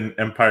Revan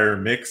Empire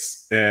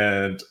mix,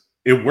 and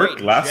it worked.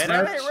 Wait, last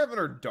Jedi match. Revan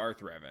or Darth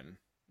Revan?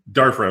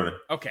 Darth Revan.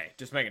 Okay,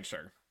 just making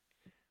sure.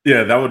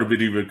 Yeah, that would have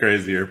been even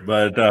crazier.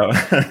 But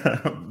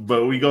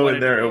but we go in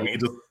there and we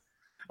just,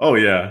 oh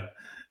yeah.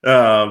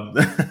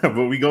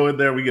 But we go in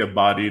there, we get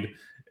bodied,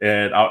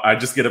 and I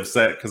just get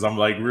upset because I'm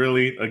like,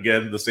 really?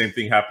 Again, the same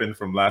thing happened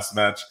from last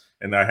match,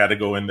 and I had to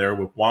go in there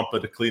with Wampa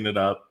to clean it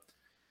up.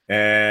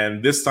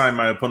 And this time,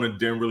 my opponent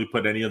didn't really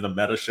put any of the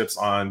meta ships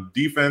on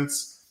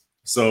defense,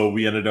 so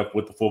we ended up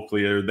with the full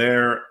clear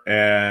there.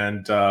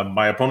 And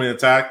my opponent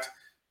attacked.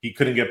 He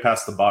couldn't get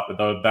past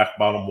the back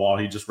bottom wall.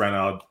 He just ran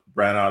out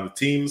of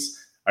teams.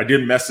 I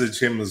did message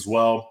him as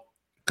well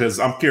because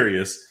I'm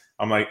curious.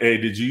 I'm like, hey,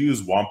 did you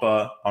use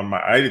Wampa on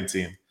my Iden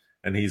team?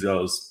 And he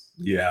goes,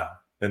 yeah.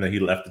 And then he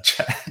left the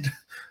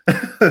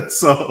chat.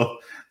 So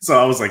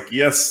I was like,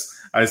 yes.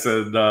 I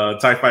said,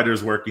 TIE Fighter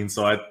is working.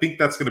 So I think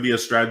that's going to be a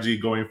strategy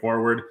going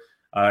forward.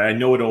 I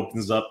know it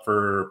opens up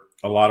for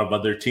a lot of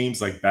other teams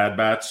like Bad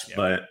Batch,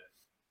 but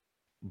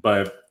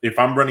if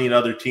I'm running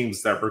other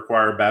teams that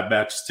require Bad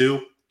Batch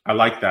too, I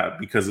like that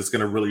because it's going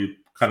to really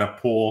kind of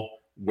pull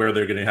where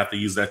they're going to have to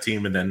use that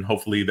team. And then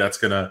hopefully that's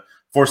going to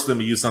force them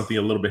to use something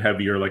a little bit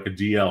heavier like a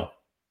GL.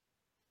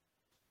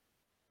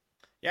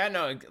 Yeah,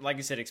 no, like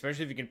you said,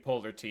 especially if you can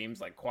pull their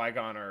teams like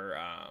Qui-Gon or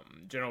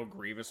General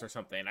Grievous or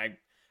something.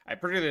 I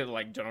particularly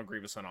like General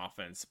Grievous on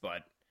offense,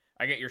 but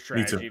I get your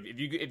strategy.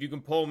 If you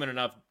can pull them in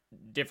enough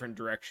different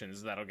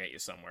directions, that'll get you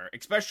somewhere.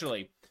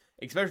 Especially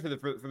for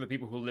the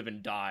people who live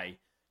and die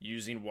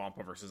using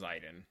Wampa versus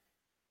Iden.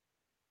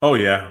 Oh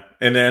yeah,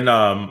 and then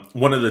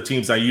one of the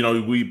teams that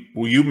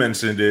you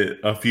mentioned it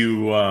a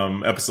few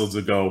episodes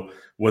ago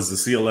was the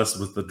CLS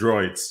with the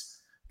droids.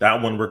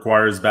 That one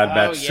requires Bad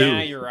Batch too. Oh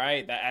yeah, you're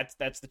right.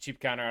 That's the cheap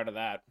counter out of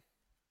that.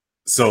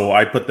 So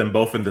I put them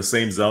both in the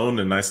same zone,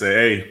 and I say,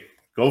 hey,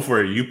 go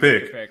for it. You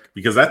pick.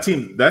 Because that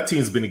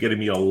team's been getting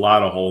me a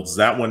lot of holds.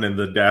 That one and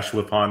the dash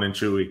with Han and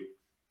Chewie.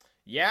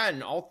 Yeah,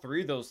 and all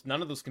 3 of those,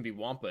 none of those can be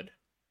wamped.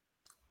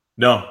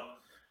 No.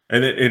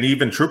 And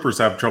even troopers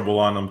have trouble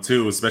on them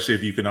too, especially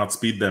if you can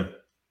outspeed them.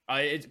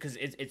 Because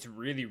it's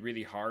really,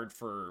 really hard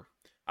for...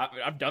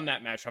 I've done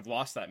that match. I've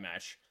lost that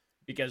match.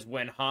 Because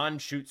when Han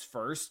shoots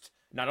first,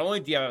 not only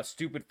do you have a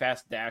stupid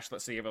fast dash,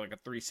 let's say you have like a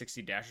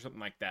 360 dash or something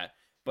like that,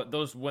 but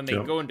those, when they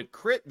go into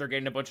crit, they're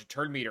getting a bunch of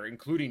turn meter,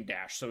 including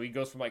dash. So he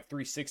goes from like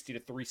 360 to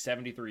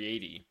 370,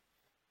 380.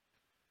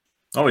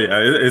 Oh, yeah.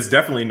 It's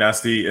definitely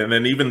nasty. And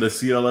then even the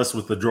CLS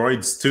with the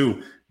droids,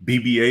 too.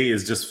 BBA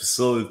is just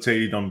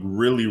facilitating them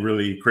really,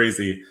 really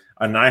crazy.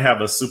 And I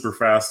have a super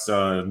fast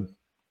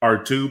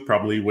R2,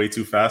 probably way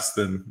too fast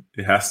than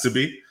it has to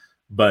be.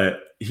 But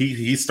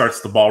he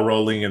starts the ball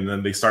rolling, and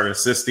then they start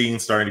assisting,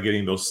 starting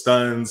getting those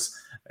stuns.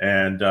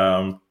 And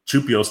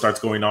Chupio starts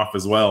going off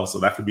as well. So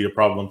that could be a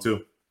problem,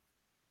 too.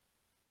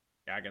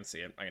 Yeah, I can see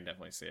it. I can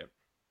definitely see it.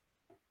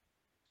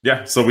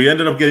 Yeah, so we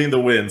ended up getting the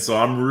win. So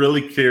I'm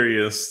really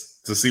curious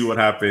to see what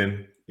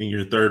happened in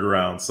your third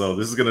round. So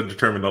this is going to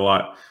determine a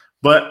lot.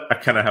 But I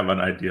kind of have an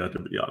idea, to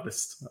be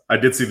honest. I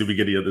did see the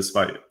beginning of this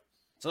fight.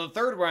 So the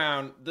third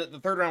round,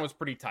 the third round was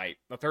pretty tight.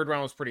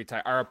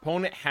 Our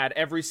opponent had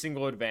every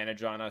single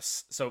advantage on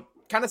us. So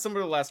kind of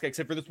similar to the last guy,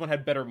 except for this one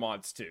had better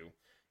mods too.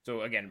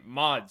 So again,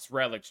 mods,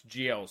 relics,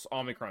 GLs,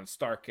 Omicron,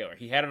 Starkiller.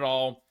 He had it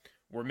all.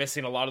 We're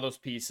missing a lot of those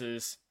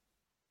pieces.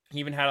 He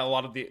even had a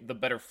lot of the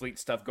better fleet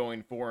stuff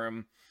going for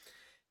him.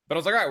 But I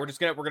was like, all right,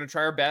 we're gonna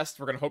try our best.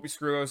 We're gonna hope he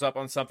screws us up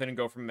on something and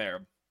go from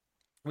there.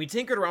 We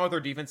tinkered around with our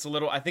defense a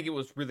little. I think it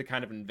was really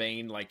kind of in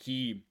vain. Like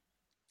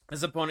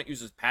his opponent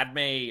uses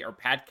Padme or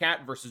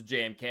Padcat versus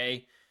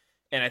JMK.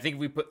 And I think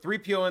if we put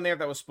 3PO in there,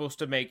 that was supposed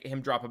to make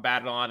him drop a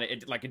battle on it.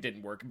 It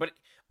didn't work. But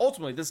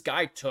ultimately, this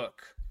guy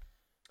took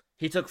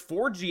 4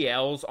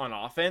 GLs on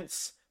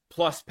offense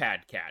plus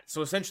Padcat.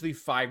 So essentially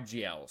 5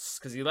 GLs.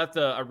 Because he left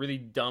a really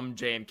dumb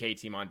JMK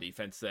team on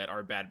defense that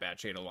our Bad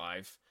Batch ate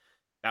alive.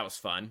 That was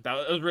fun.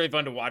 It was really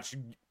fun to watch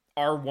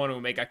R1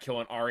 Omega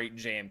kill an R8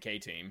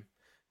 JMK team.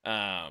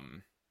 But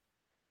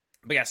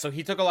yeah, so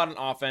he took a lot on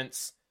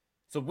offense.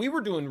 So we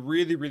were doing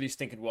really, really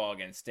stinking well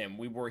against him.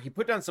 He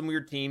put down some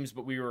weird teams,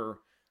 but we were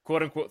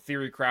quote unquote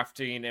theory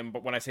crafting.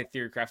 But when I say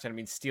theory crafting, I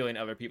mean stealing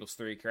other people's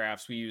theory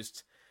crafts. We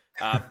used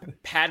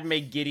Padme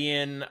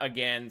Gideon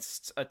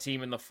against a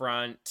team in the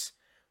front.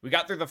 We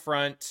got through the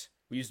front.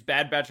 We used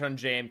Bad Batch on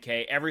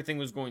JMK. Everything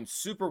was going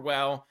super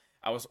well.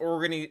 I was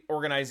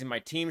organizing my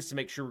teams to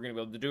make sure we're going to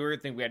be able to do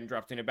everything. We hadn't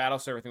dropped into battle,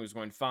 so everything was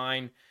going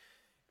fine.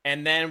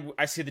 And then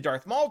I see the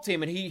Darth Maul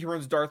team, and he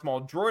runs Darth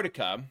Maul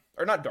Droideka.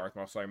 Or not Darth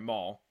Maul, sorry,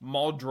 Maul.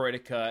 Maul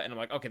Droideka. And I'm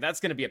like, okay,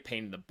 that's going to be a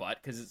pain in the butt,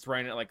 because it's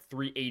running at like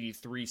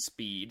 383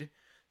 speed.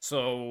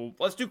 So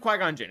let's do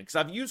Qui-Gon Jinn, because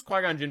I've used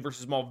Qui-Gon Jinn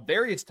versus Maul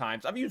various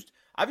times. I've used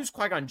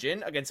Qui-Gon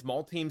Jinn against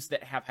Maul teams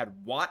that have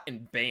had Watt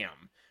and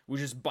Bam,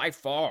 which is by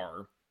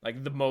far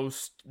like the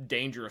most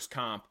dangerous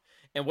comp.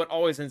 And what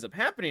always ends up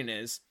happening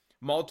is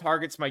Maul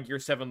targets my Gear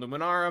 7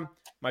 Luminara,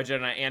 my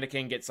Jedi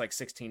Anakin gets like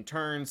 16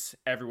 turns,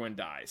 everyone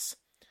dies.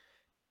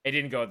 It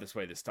didn't go this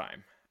way this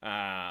time.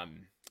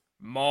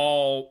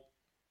 Maul,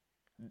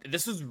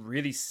 this was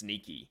really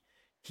sneaky.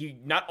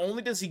 Not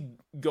only does he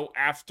go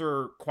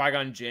after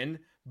Qui-Gon Jinn,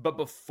 but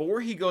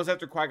before he goes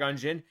after Qui-Gon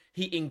Jinn,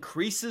 he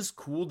increases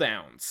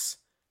cooldowns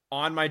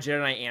on my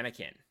Jedi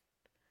Anakin.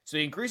 So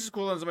he increases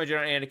cooldowns on my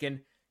Jedi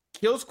Anakin,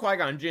 kills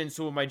Qui-Gon Jinn,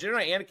 so when my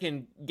Jedi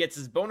Anakin gets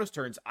his bonus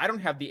turns, I don't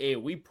have the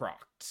AoE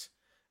procced.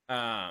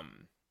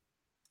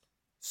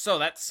 So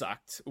that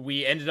sucked.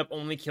 We ended up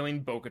only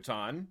killing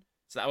Bo-Katan.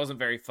 So that wasn't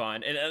very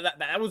fun. And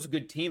that was a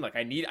good team. Like,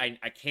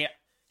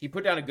 he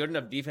put down a good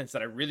enough defense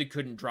that I really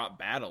couldn't drop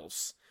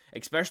battles.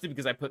 Especially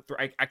because I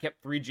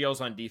kept 3 GLs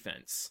on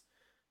defense.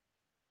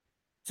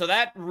 So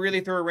that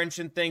really threw a wrench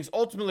in things.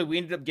 Ultimately, we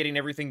ended up getting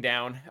everything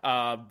down.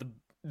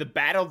 The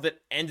battle that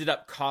ended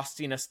up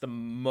costing us the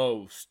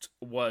most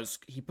was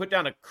he put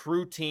down a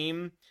crew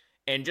team.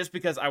 And just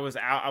because I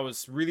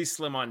was really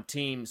slim on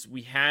teams,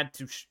 we had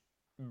to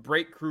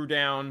break crew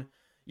down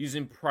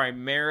using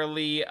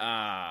primarily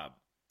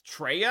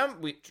Treya.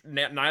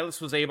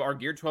 Our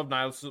Gear 12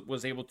 Nihilus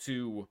was able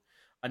to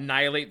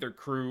annihilate their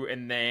crew,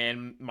 and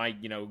then my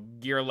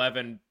Gear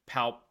 11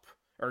 Palp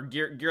or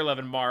Gear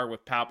 11 Mar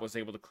with Palp was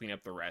able to clean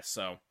up the rest.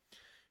 So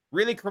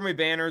really crummy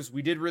banners.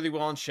 We did really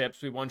well on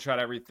ships. We one-shot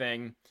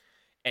everything,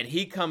 and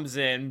he comes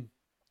in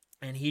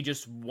and he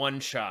just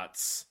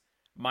one-shots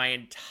my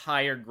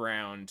entire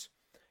ground,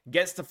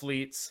 gets to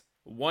fleets,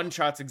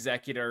 one-shots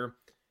Executor,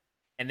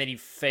 and then he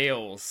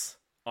fails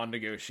on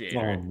Negotiator.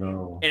 Oh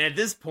no. And at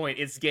this point,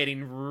 it's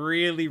getting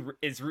really,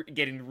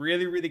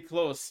 really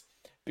close,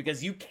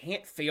 because you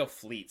can't fail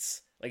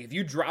fleets. Like, if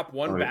you drop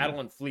one battle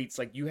in fleets,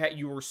 like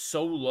you were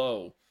so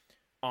low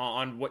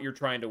on what you're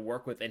trying to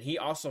work with. And he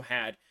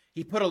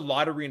put a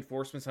lot of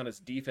reinforcements on his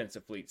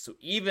defensive fleets. So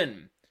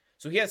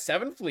he has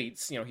 7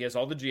 fleets, he has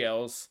all the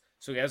GLs.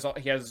 So he has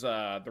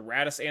the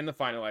Radis and the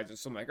Finalizer.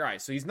 So I'm like, all right,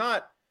 so he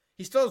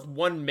still has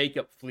 1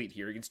 makeup fleet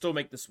here. He can still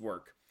make this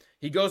work.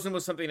 He goes in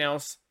with something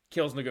else,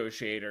 kills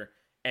Negotiator,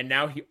 and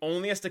now he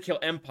only has to kill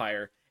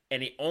Empire,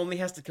 and he only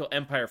has to kill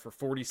Empire for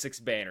 46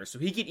 banners. So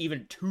he could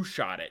even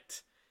 2-shot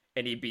it,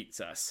 and he beats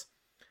us.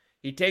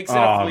 He takes in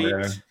a fleet,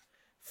 man.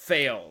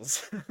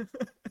 Fails.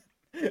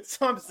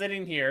 So I'm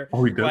sitting here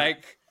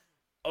like,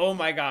 oh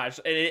my gosh.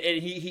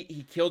 And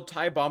he killed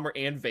TIE Bomber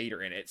and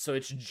Vader in it. So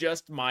it's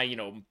just my,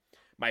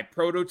 my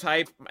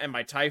prototype and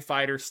my TIE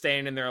fighter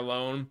staying in there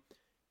alone.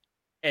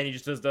 And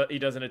he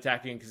doesn't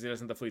attack again because he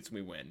doesn't have the fleets and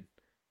we win.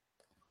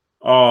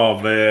 Oh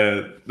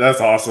man,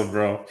 that's awesome,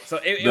 bro. So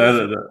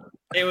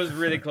it was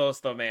really close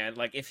though, man.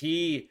 Like,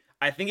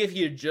 I think if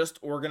he had just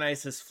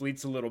organized his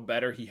fleets a little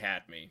better, he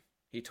had me.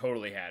 He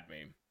totally had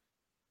me.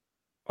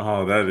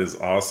 Oh, that is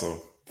awesome.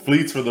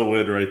 Fleets for the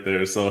win right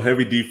there. So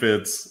heavy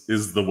defense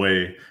is the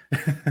way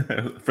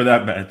for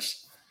that match.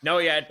 No,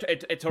 yeah,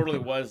 it totally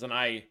was. And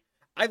I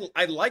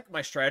like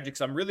my strategy because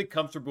I'm really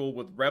comfortable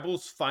with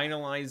Rebels,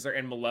 Finalizer,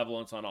 and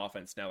Malevolence on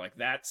offense now. Like,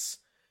 that's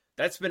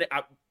been...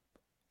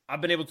 I've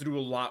been able to do a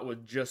lot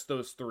with just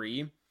those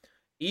 3.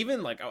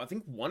 Even, like, I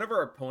think one of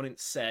our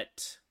opponents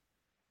set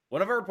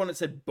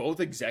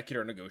both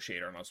Executor and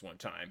Negotiator on us one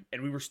time,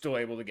 and we were still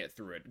able to get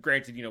through it.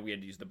 Granted, we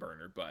had to use the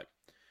burner, but...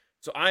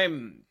 So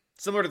I'm...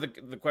 Similar to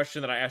the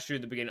question that I asked you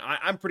in the beginning,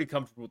 I'm pretty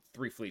comfortable with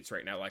 3 fleets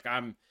right now. Like,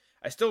 I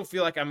still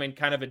feel like I'm in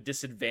kind of a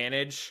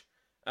disadvantage,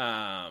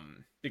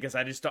 because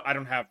I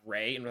don't have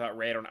Rey, and without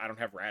Rey, I don't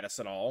have Radis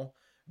at all.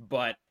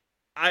 But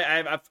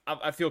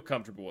I feel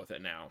comfortable with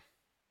it now.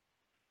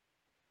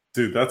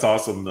 Dude, that's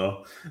awesome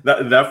though.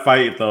 That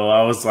fight though,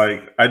 I was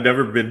like, I've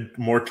never been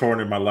more torn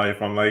in my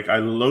life. I'm like, I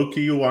low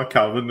key want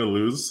Calvin to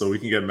lose so we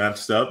can get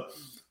matched up,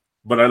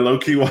 but I low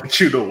key want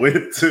you to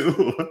win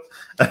too.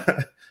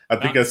 I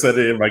think I said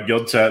it in my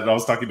guild chat, and I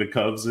was talking to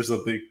Cubs or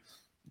something.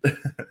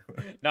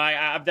 No,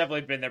 I've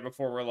definitely been there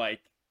before. Where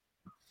like,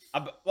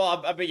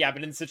 I've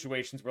been in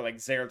situations where like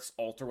Xerath's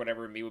ult or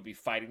whatever, and me would be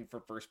fighting for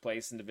first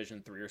place in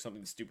Division 3 or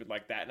something stupid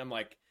like that, and I'm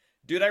like,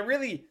 dude, I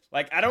really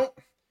like, I don't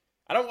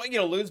want you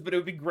to lose, but it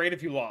would be great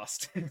if you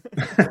lost. Like,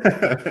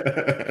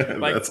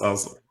 that's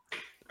awesome.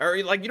 Or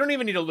like, you don't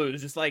even need to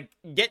lose. Just like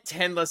get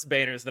 10 less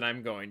banners than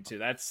I'm going to.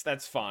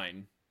 That's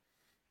fine.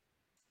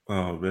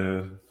 Oh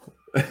man,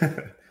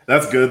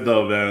 that's good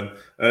though, man.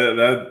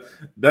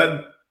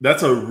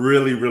 That's a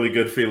really really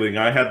good feeling.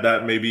 I had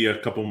that maybe a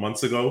couple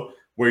months ago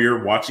where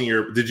you're watching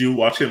Did you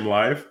watch him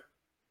live?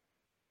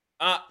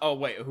 Oh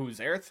wait, who's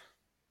Aerith?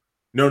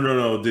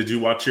 No. Did you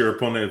watch your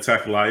opponent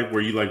attack live?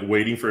 Were you like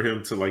waiting for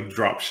him to like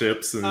drop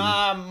ships and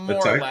more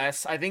attack? or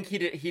less. I think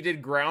he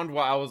did ground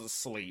while I was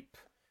asleep.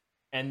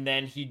 And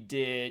then he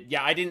did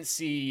I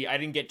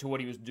didn't get to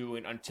what he was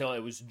doing until it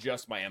was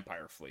just my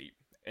Empire fleet.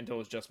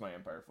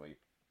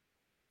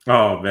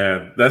 Oh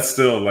man, that's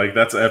still like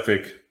that's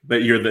epic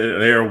that you're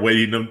there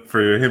waiting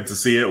for him to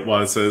see it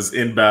while it says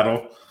in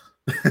battle.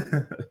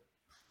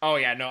 Oh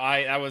yeah, no,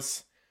 I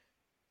was.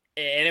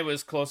 And it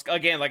was close.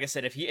 Again, like I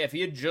said, if he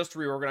had just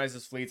reorganized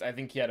his fleets, I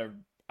think he had a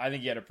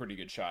pretty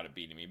good shot at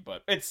beating me.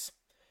 But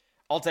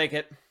I'll take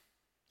it.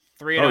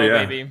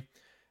 3-0, baby.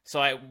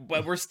 So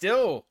but we're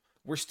 4-5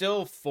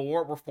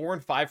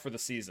 for the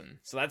season.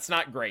 So that's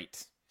not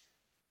great.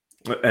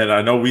 And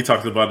I know we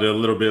talked about it a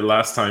little bit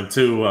last time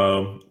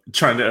too.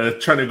 Trying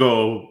to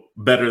go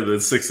better than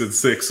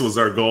 6-6 was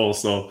our goal.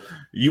 So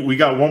we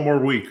got one more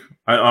week.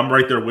 I'm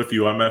right there with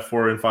you. I'm at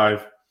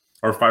 4-5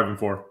 or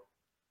 5-4.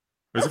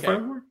 Is it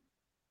 5-4?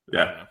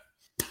 Yeah.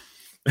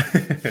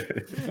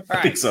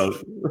 I think so.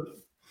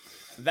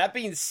 That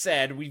being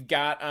said, we've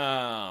got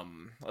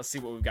let's see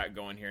what we've got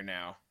going here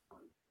now.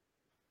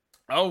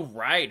 Oh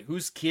right,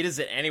 whose kid is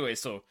it anyway?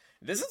 So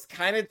this is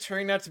kind of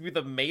turning out to be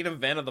the main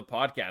event of the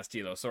podcast,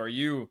 Tilo. So are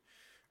you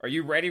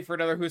ready for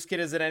another whose kid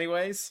is it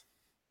anyways?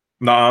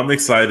 No, I'm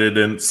excited,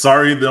 and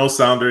sorry no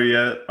sounder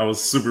yet. I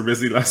was super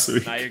busy last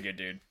week. Nah, you're good,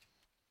 dude.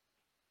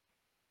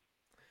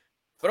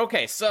 But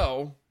okay,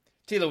 so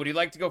Tilo, would you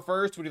like to go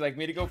first? Would you like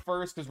me to go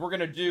first? Because we're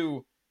gonna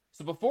do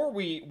before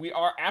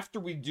after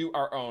we do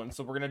our own.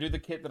 So we're gonna do the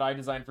kit that I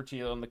designed for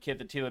Tilo and the kit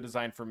that Tilo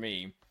designed for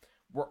me.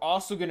 We're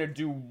also gonna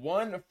do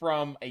one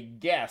from a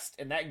guest,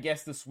 and that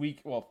guest this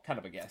week, well, kind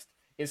of a guest,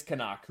 is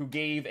Kanak, who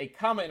gave a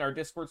comment in our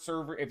Discord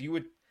server. If you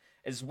would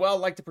as well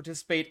like to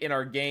participate in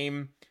our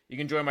game, you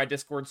can join my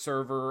Discord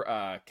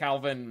server.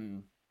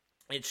 Calvin,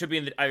 it should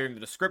be either in the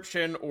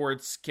description or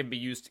it can be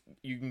used.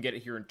 You can get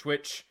it here in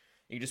Twitch.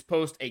 You just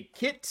post a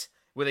kit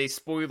with a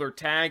spoiler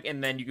tag,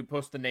 and then you can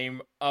post the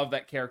name of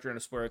that character and a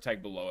spoiler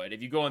tag below it.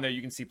 If you go in there,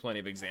 you can see plenty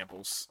of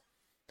examples.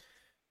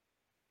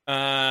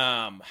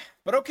 But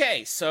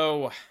okay,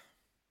 so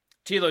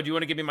Tilo, do you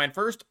want to give me mine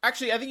first?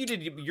 Actually, I think you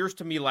did yours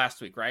to me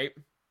last week, right?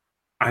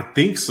 I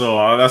think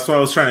so. That's what I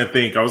was trying to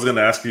think. I was going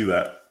to ask you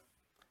that.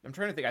 I'm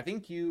trying to think. I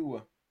think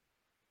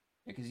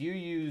because you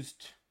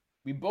used.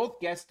 We both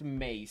guessed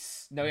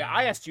Mace. No, yeah,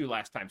 I asked you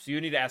last time, so you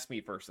need to ask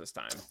me first this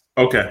time.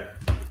 Okay,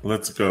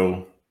 let's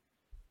go.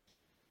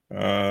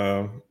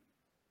 I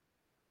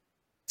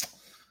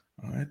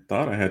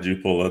thought I had you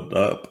pull it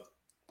up.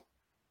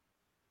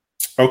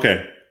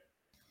 Okay.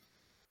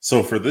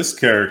 So for this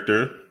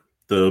character,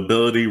 the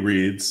ability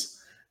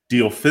reads,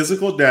 deal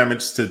physical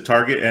damage to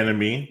target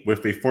enemy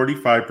with a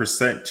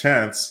 45%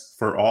 chance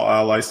for all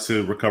allies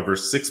to recover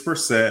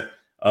 6%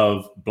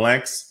 of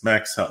blank's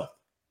max health.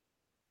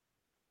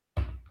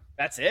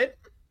 That's it?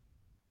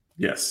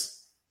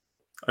 Yes.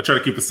 I try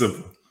to keep it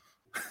simple.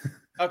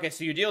 Okay,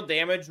 so you deal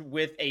damage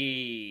with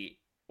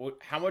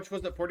how much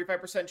was it?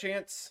 45%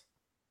 chance?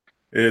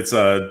 It's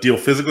deal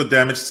physical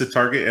damage to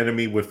target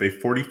enemy with a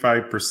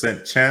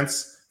 45%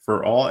 chance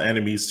for all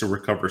enemies to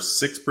recover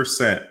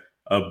 6%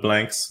 of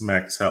blank's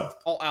max health.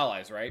 All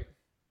allies, right?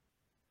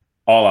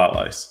 All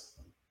allies.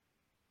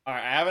 All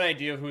right, I have an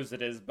idea of whose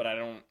it is, but I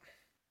don't.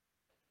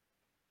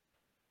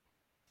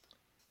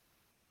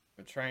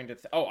 I'm trying to.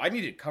 I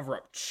need to cover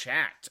up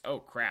chat. Oh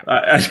crap!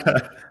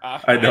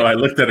 I know. I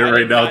looked at it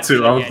right now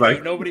too. I was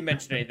like, nobody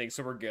mentioned anything,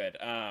 so we're good.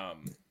 I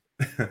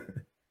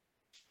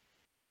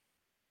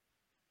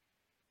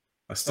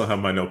still have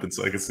mine open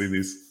so I can see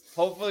these.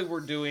 Hopefully,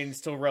 we're doing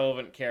still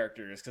relevant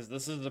characters because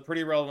this is a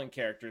pretty relevant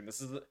character.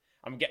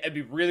 It'd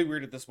be really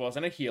weird if this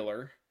wasn't a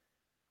healer.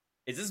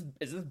 Is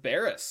this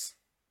Barris?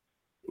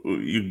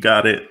 You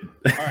got it.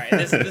 All right,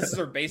 this is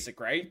her basic,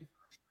 right?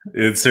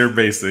 It's her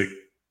basic.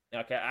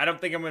 Okay, I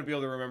don't think I'm going to be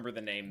able to remember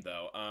the name,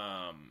 though.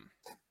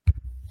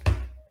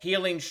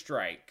 Healing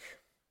Strike.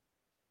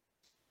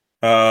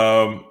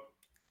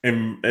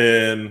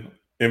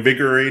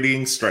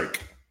 Invigorating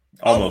Strike.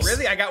 Almost. Oh,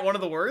 really? I got one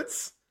of the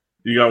words?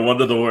 You got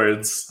one of the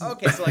words.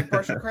 Okay, so like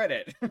partial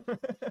credit.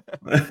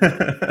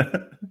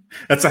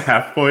 That's a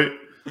half point.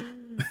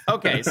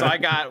 Okay, so I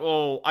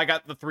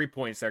got the 3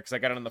 points there because I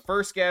got it on the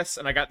first guess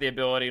and I got the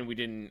ability,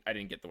 and I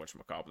didn't get the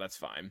whatchamacallit, but that's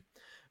fine.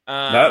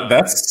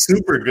 That's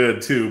super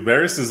good too.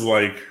 Varys is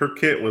like, her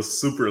kit was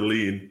super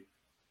lean.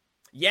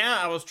 Yeah,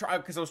 I was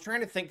trying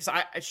to think,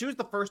 because she was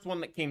the first one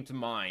that came to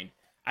mind.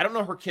 I don't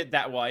know her kit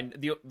that well.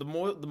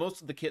 The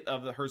most of the kit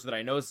of hers that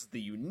I know is the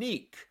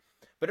unique,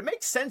 but it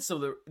makes sense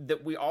so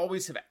that we've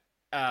always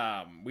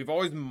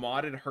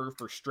modded her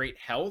for straight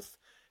health,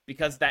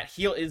 because that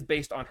heal is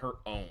based on her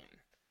own.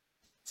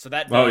 So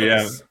that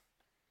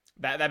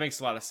that makes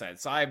a lot of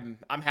sense. So I'm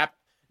happy.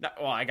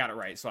 Well, I got it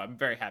right, so I'm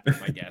very happy with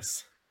my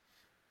guess.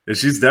 And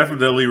she's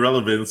definitely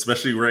relevant,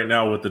 especially right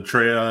now with the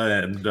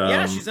Treya and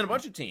yeah, she's in a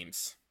bunch of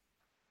teams.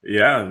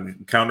 Yeah,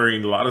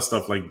 countering a lot of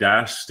stuff like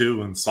dash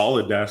too, and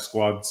solid dash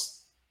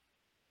squads.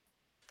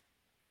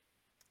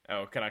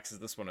 Oh, Canucks,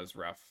 this one is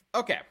rough.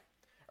 Okay,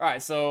 all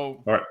right.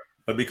 So all right,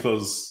 let me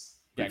close.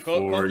 Yeah,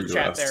 close the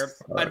chat there.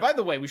 Right. And by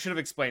the way, we should have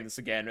explained this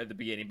again at the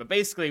beginning, but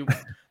basically,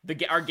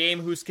 our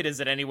game Whose Kit Is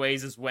It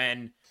Anyways is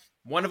when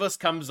one of us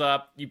comes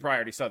up. You probably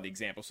already saw the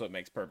example, so it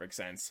makes perfect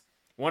sense.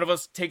 One of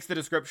us takes the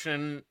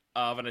description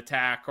of an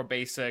attack or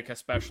basic,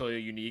 especially a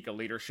unique, a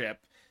leadership,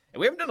 and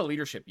we haven't done a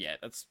leadership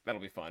yet.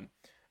 That'll be fun.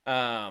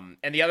 And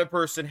the other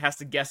person has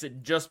to guess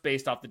it just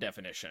based off the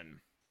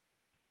definition.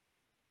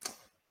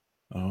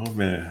 Oh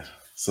man!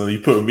 So you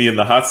put me in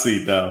the hot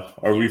seat now.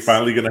 Are we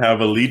finally going to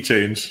have a lead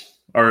change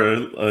or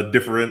a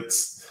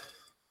difference?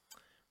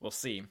 We'll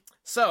see.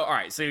 So, all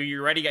right. So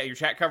you ready? Got your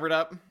chat covered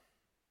up?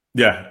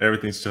 Yeah,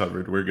 everything's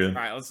covered. We're good.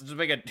 All right. Let's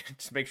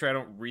just make sure I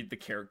don't read the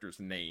character's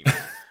name.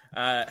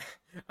 I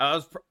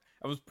was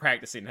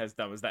practicing as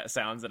dumb as that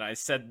sounds, and I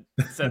said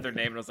their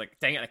name, and I was like,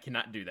 dang it, I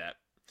cannot do that.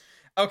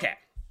 Okay.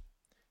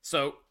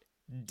 So,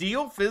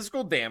 deal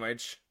physical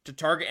damage to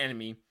target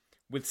enemy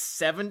with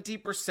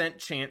 70%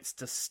 chance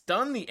to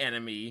stun the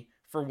enemy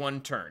for 1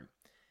 turn.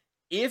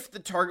 If the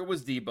target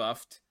was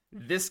debuffed,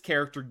 this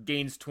character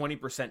gains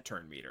 20%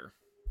 turn meter.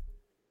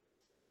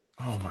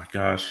 Oh my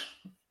gosh.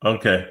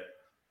 Okay.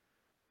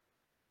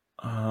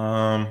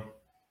 So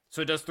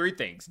it does 3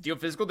 things. Deal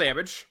physical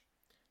damage,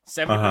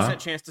 70%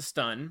 chance to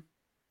stun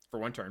for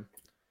 1 turn.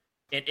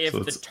 And if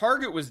the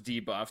target was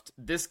debuffed,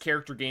 this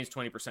character gains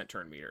 20%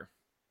 turn meter.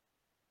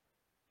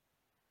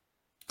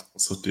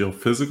 So deal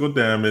physical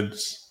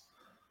damage,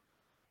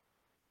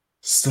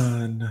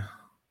 stun,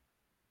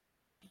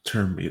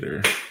 turn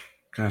meter.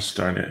 Gosh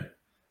darn it.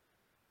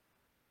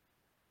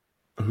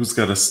 Who's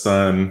got a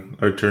stun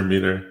or turn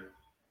meter?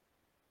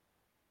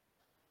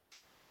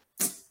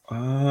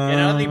 And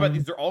I think about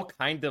these, they're all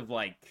kind of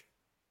like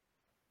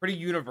pretty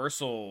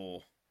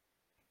universal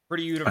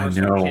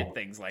kit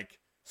things, like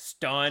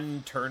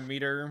stun, turn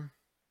meter.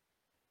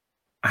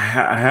 I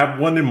have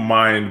one in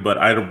mind, but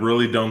I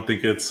really don't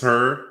think it's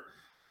her.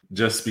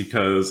 Just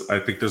because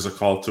I think there's a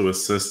call to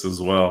assist as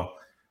well.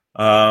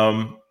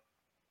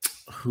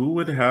 Who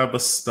would have a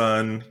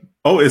stun?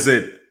 Oh, is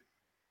it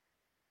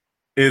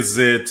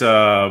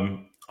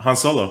Han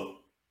Solo? Is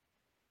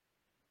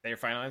that your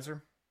final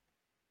answer?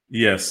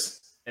 Yes.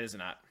 It is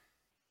not.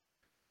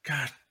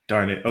 God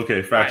darn it.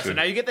 Okay, faction. Right, so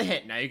now you get the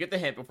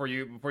hint. Before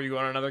you go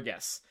on another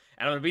guess.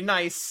 And I'm gonna be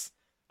nice.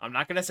 I'm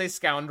not gonna say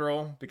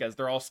scoundrel because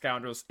they're all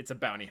scoundrels. It's a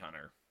bounty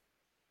hunter.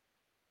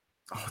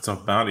 Oh, it's a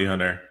bounty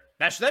hunter.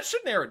 That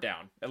should narrow it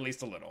down at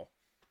least a little.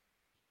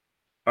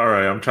 All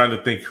right, I'm trying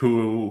to think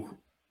who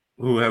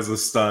has a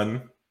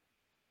stun.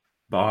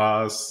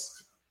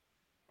 Boss,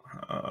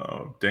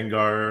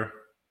 Dengar.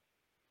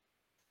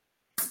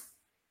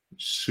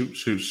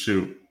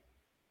 Shoot.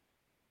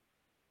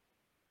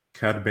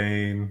 Cad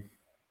Bane.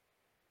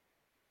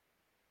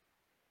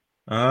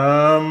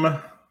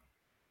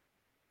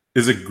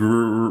 Is it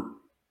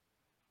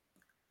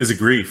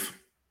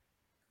Grief?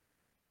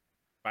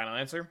 Final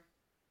answer?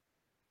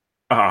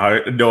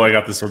 No, I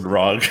got this one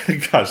wrong.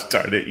 Gosh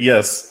darn it.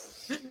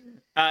 Yes.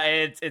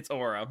 It's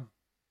Aura.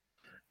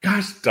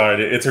 Gosh darn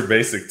it. It's her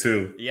basic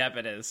too. Yep,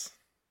 it is.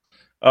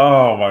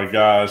 Oh my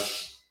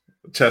gosh.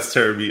 Chest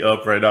tearing me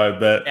up right now, I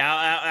bet.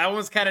 Yeah, that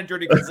one's kind of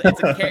dirty because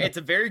it's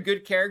a very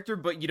good character,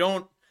 but you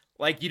don't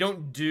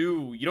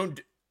do kind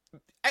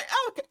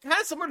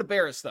of similar to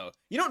Barris though.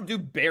 You don't do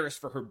Barris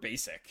for her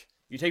basic.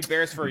 You take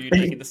Barris for her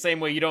unique. In the same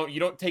way you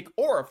don't take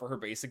Aura for her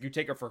basic. You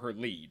take her for her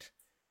lead.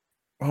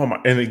 Oh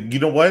my! And you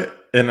know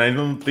what? And I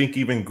don't think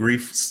even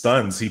Grief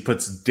stuns. He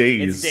puts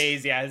days. It's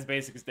days, yeah. His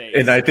basic is days.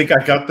 And I think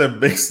I got them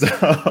mixed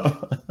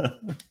up.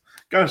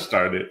 Gosh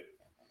darn it!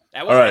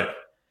 All right.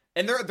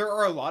 And there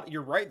are a lot.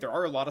 You're right. There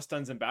are a lot of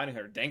stuns in Bounty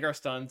Hunter. Dengar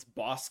stuns,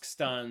 Bosk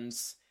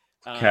stuns,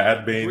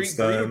 Cad Bane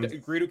stuns.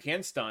 Greedo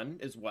can stun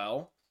as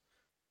well.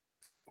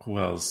 Who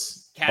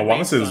else? Cad I want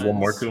to say Bane there's one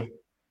more too.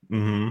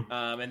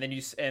 Mm-hmm.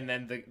 And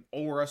then the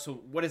Aura. So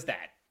what is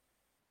that?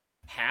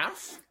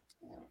 Half?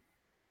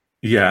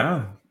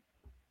 Yeah.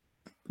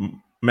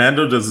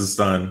 Mando does a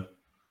stun.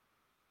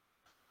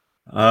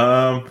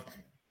 Yeah,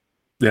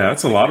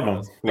 that's a lot of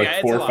them.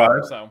 Like 4 or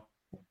 5. So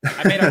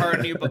I made it hard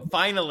on you, but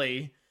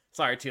finally,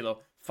 sorry, Tilo.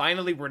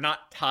 Finally, we're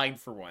not tied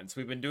for once.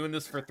 We've been doing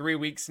this for 3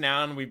 weeks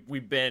now, and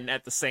we've been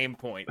at the same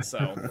point.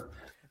 So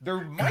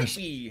There might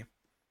be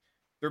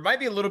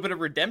a little bit of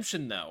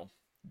redemption though,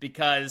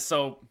 because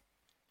so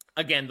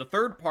again, the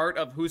third part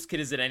of whose kid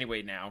is it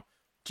anyway now.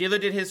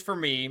 Tila did his for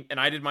me, and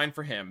I did mine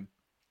for him.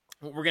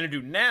 What we're gonna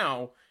do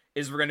now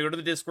is we're gonna go to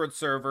the Discord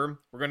server.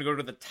 We're gonna go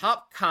to the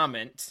top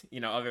comment,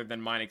 other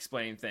than mine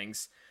explaining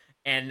things,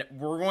 and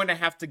we're going to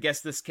have to guess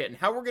this kit. And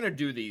how we're gonna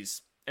do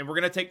these, and we're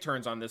gonna take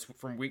turns on this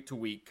from week to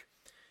week,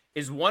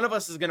 is one of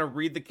us is gonna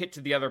read the kit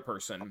to the other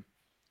person,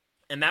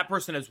 and that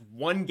person has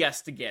one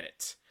guess to get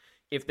it.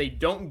 If they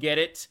don't get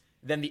it,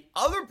 then the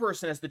other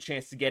person has the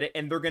chance to get it,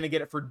 and they're gonna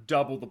get it for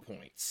double the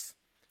points.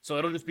 So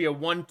it'll just be a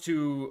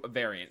 1-2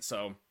 variant.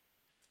 So,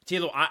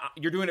 Tilo,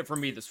 you're doing it for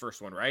me this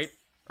first one, right?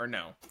 Or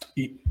no?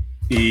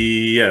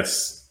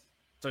 Yes.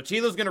 So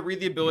Tilo's going to read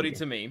the ability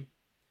to me.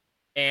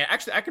 And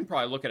actually, I can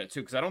probably look at it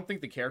too, because I don't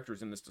think the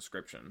character's in this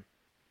description.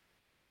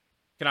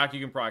 Kanaki, you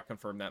can probably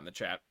confirm that in the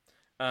chat.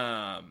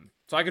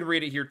 So I can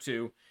read it here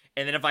too.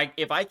 And then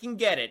if I can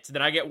get it,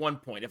 then I get 1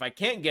 point. If I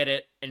can't get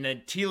it, and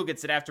then Tilo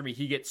gets it after me,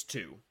 he gets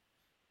 2.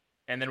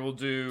 And then we'll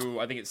do,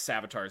 I think it's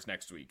Savitar's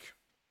next week.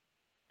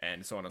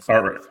 And so on and so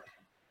forth. All right.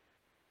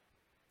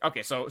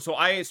 Okay, so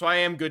I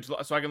am good,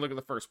 so I can look at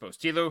the first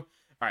post. Tilo, all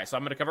right, so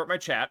I'm going to cover up my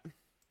chat.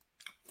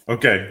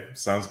 Okay,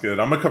 sounds good.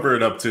 I'm gonna cover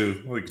it up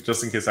too,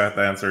 just in case I have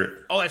to answer it.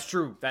 Oh, that's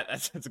true.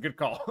 That's a good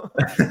call. All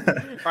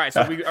right,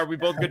 so are we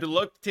both good to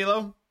look,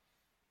 Tilo?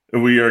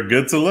 We are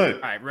good to look.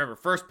 All right, remember,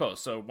 first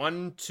post. So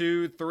 1,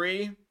 2,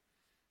 3.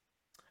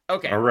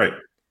 Okay. All right.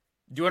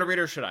 Do you want to read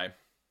it or should I?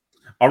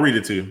 I'll read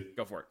it to you.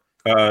 Go for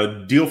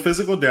it. Deal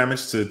physical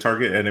damage to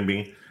target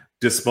enemy.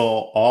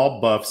 Dispel all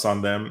buffs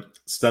on them.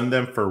 Stun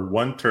them for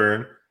 1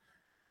 turn.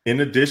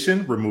 In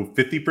addition, remove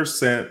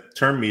 50%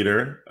 turn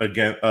meter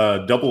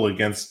double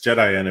against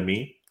Jedi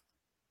enemy.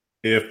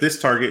 If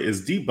this target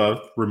is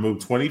debuffed, remove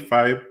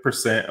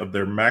 25% of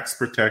their max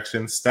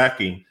protection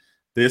stacking.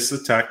 This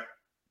attack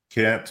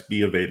can't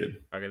be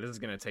evaded. Okay, this is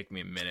gonna take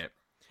me a minute.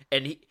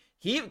 And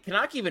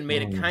Kanaki even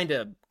made it kind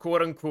of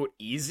quote unquote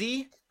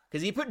easy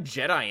because he put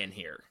Jedi in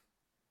here.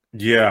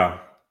 Yeah.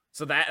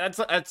 So that's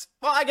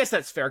well, I guess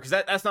that's fair because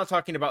that's not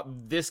talking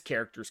about this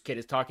character's kit.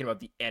 It's talking about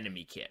the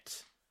enemy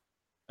kit.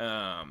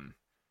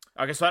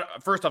 Okay, so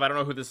first off, I don't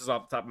know who this is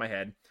off the top of my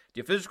head.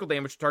 Deal physical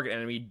damage to target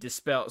enemy.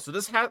 Dispel. So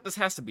this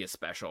has to be a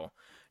special.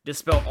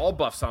 Dispel all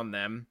buffs on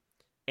them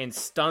and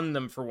stun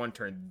them for 1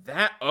 turn.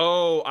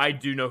 I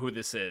do know who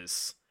this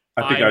is.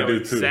 I think I do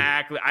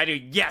exactly. I do.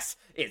 Yes,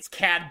 it's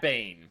Cad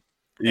Bane.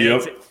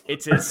 Yep.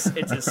 It's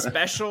a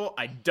special.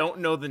 I don't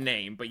know the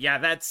name, but yeah,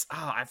 that's.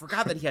 I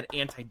forgot that he had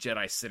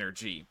anti-Jedi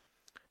synergy.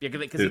 Yeah,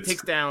 because he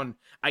takes down.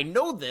 I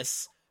know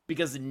this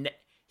because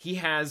he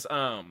has.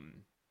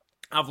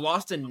 I've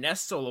lost a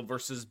Nest solo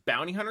versus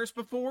bounty hunters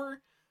before,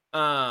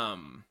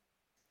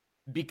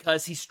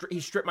 because he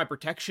stripped my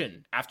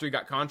protection after he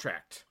got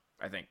contract.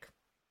 I think.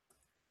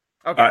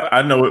 Okay,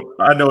 I know it.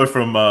 I know it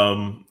from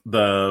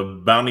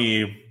the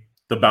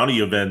bounty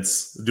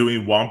events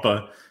doing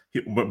Wampa.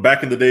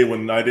 Back in the day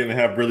when I didn't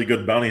have really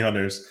good bounty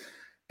hunters,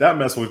 that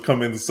mess would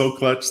come in so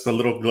clutch. The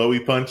little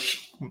glowy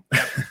punch.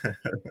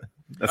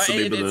 That's the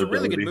name of the it's a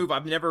really ability. good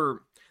move.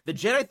 The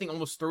Jedi thing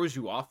almost throws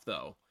you off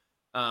though,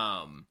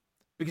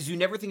 because you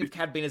never think of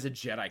Cad Bane as a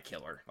Jedi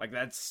killer. Like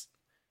that's,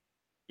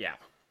 yeah.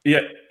 Yeah,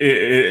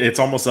 it's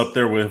almost up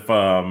there with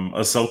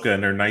Ahsoka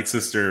and her Night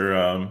Sister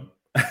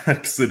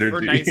synergy.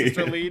 Her Night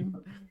Sister lead.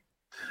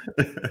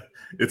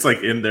 It's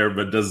like in there,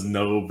 but does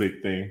no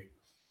big thing.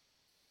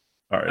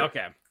 All right.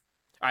 Okay.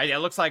 All right. Yeah, it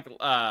looks like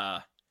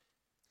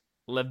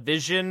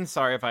Levision.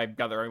 Sorry if I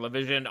got that wrong.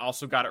 Levision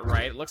also got it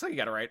right. It looks like you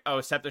got it right. Oh,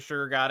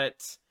 Septasure got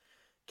it.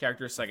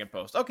 Character second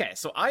post. Okay,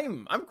 so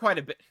I'm quite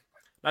a bit.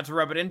 Not to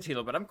rub it in,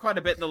 Tilo, but I'm quite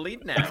a bit in the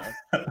lead now.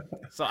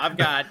 So I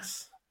got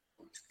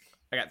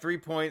 3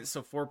 points,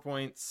 so 4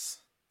 points.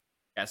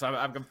 Yeah, so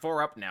I'm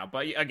 4 up now.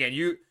 But again,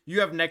 you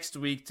have next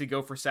week to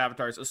go for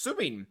Savitar's,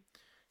 assuming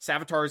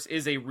Savitar's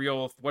is a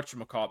real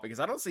whatchamacallit, because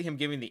I don't see him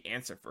giving the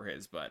answer for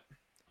his, but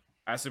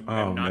I assume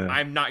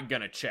I'm not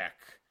gonna check.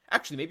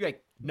 Actually, maybe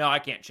I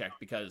can't check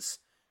because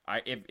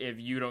if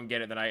you don't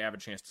get it, then I have a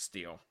chance to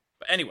steal.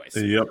 But anyways.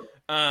 Yep.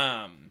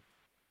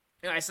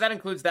 Anyway, so that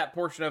includes that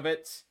portion of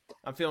it.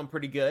 I'm feeling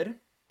pretty good.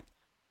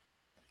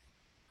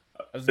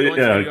 I was going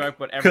to Ewok,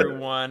 but every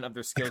one of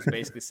their skills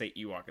basically say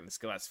Ewok in the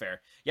skill. That's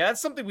fair. Yeah,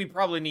 that's something we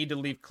probably need to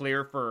leave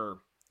clear for,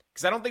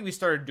 because I don't think we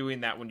started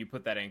doing that when you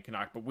put that in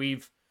Canuck, but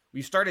we've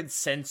started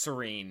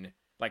censoring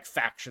like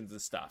factions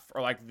and stuff,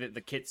 or like the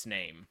kit's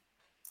name.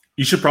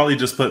 You should probably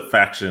just put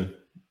faction,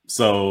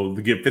 so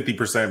to give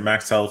 50%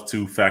 max health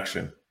to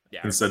faction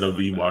instead of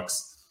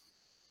Ewoks.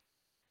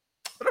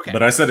 Okay.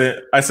 But I said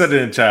it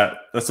in chat.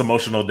 That's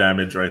emotional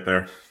damage right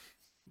there.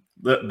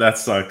 That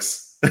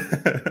sucks.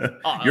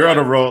 You're on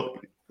a roll.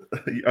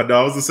 I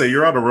was gonna say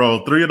you're on a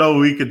roll. 3-0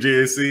 week at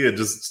JAC and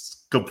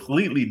just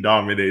completely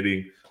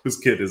dominating. Whose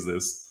kid is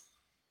this?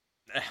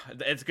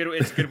 It's good.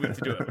 It's a good week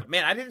to do it. But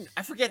man,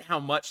 I forget how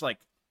much like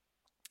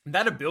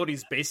that ability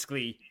is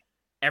basically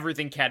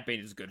everything Cad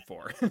Bane is good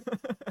for.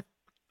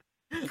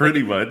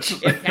 Pretty much.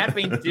 If Cad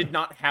Bane did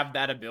not have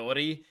that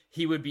ability,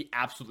 he would be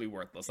absolutely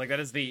worthless. Like, that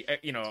is the,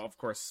 of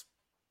course,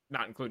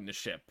 not including the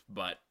ship,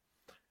 but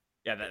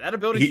yeah, that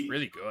ability is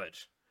really good.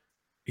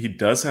 He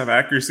does have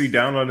accuracy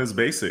down on his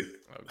basic.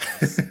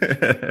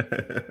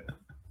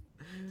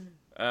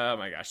 Oh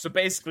my gosh. So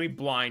basically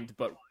blind,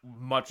 but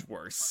much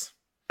worse.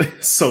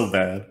 So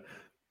bad.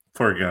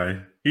 Poor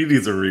guy. He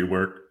needs a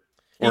rework.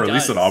 Or at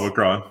least an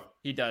Omicron.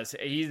 He does.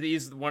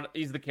 He's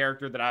the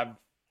character that I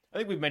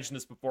think we've mentioned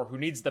this before, who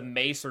needs the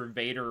Mace or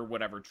Vader or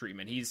whatever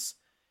treatment. He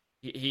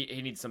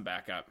needs some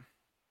backup.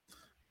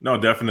 No,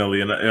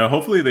 definitely. And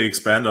hopefully they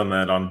expand on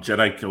that on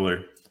Jedi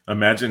Killer.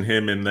 Imagine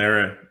him in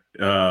there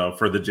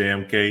for the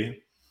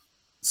JMK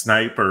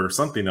snipe or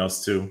something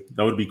else too.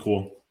 That would be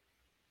cool.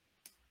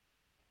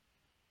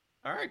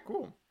 All right,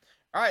 cool.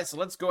 All right, so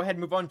let's go ahead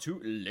and move on to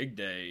Leg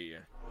Day.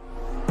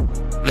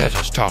 Let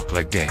us talk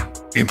Leg Day.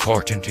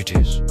 Important it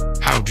is.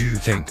 How do you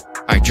think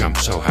I jump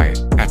so high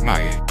at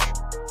my age?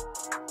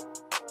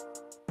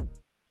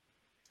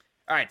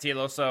 All right,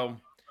 Tilo, so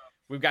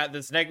we've got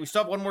this we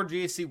still have one more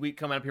GAC week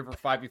coming up here for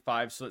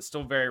 5v5, so it's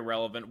still very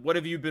relevant. What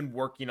have you been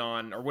working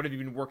on, or what have you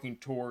been working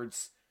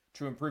towards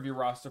to improve your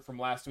roster from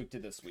last week to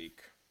this week?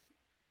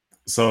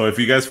 So if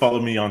you guys follow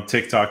me on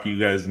TikTok, you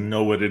guys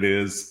know what it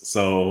is.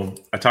 So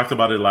I talked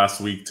about it last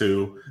week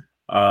too.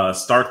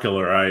 Star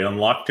Killer, I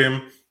unlocked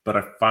him, but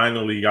I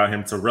finally got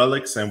him to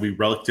relics, and we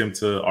relicked him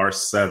to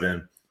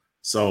R7.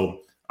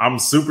 So I'm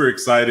super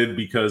excited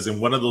because in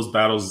one of those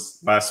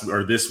battles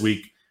this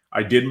week,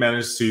 I did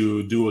manage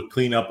to do a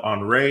cleanup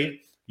on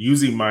Rey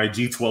using my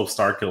G12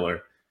 Star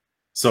Killer.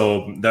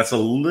 So that's a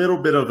little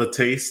bit of a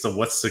taste of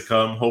what's to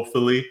come,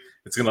 hopefully.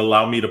 It's going to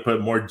allow me to put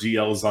more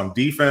GLs on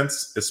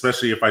defense,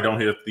 especially if I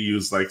don't have to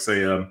use, like,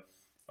 say, a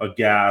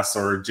gas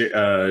or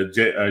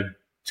a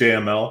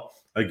JML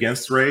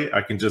against Rey.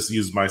 I can just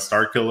use my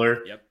Star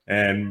Killer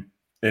and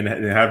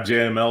have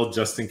JML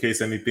just in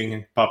case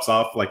anything pops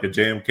off, like a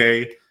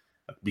JMK.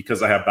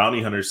 Because I have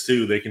bounty hunters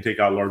too, they can take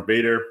out Lord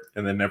Vader,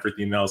 and then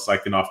everything else I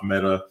can off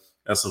meta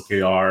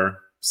SOKR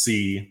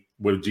C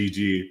with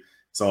GG.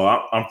 So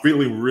I'm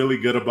feeling really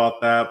good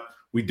about that.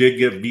 We did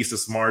give Visa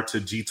Smart to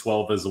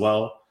G12 as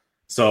well.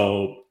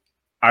 So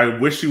I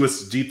wish she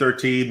was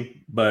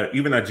G13, but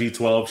even at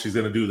G12, she's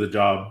going to do the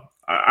job.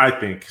 I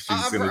think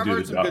she's going to do the job. I've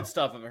heard some good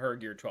stuff of her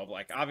Gear 12.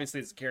 Like, obviously,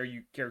 it's a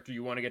character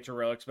you want to get to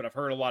relics, but I've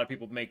heard a lot of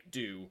people make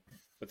do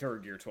with her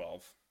Gear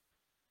 12.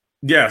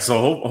 Yeah,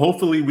 so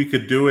hopefully we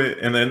could do it.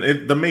 And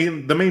then the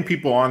main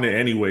people on it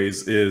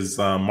anyways is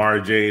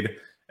Mara Jade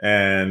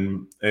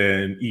and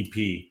EP.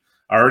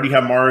 I already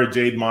have Mara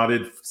Jade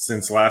modded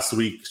since last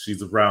week.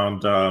 She's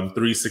around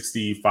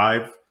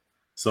 365.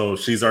 So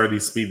she's already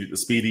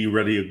speedy,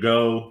 ready to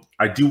go.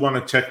 I do want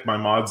to check my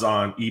mods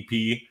on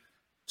EP,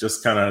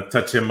 just kind of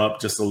touch him up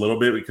just a little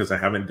bit because I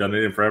haven't done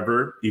it in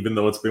forever, even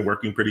though it's been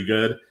working pretty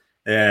good.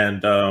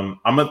 And I'm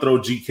going to throw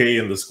GK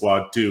in the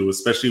squad too,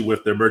 especially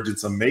with the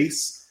emergence of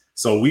Mace.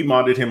 So we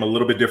modded him a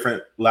little bit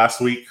different last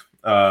week.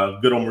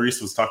 Good old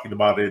Maurice was talking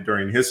about it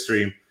during his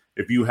stream.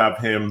 If you have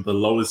him the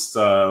lowest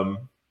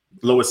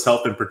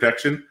health and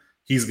protection,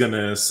 he's going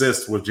to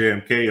assist with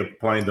JMK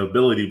applying the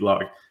ability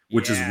block,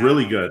 which is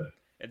really good.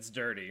 It's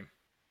dirty.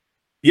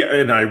 Yeah,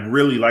 and I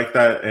really like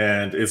that.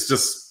 And it's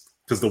just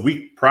because the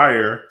week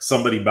prior,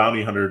 somebody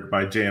bounty hunted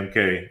my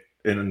JMK,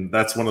 and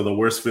that's one of the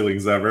worst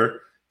feelings ever.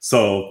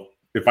 So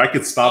if I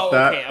could stop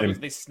that. Okay.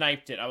 They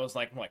sniped it. I'm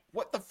like,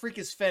 what the freak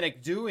is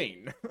Fennec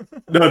doing?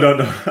 No.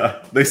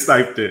 They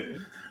sniped it.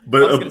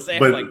 But, I was going to say,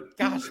 I'm like,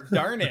 gosh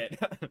darn it.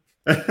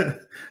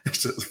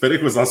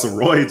 Fennec was also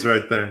roids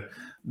right there.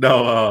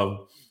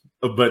 No,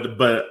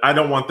 but I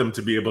don't want them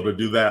to be able to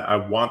do that.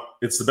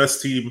 It's the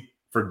best team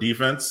for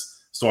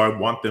defense, so I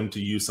want them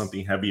to use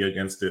something heavy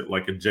against it,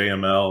 like a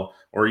JML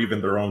or even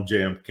their own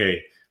JMK.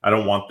 I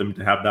don't want them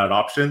to have that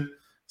option.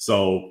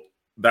 So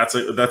that's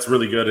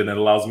really good, and it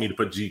allows me to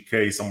put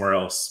GK somewhere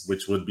else,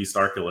 which would be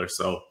Star Killer.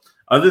 So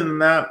other than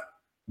that,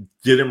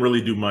 didn't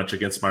really do much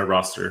against my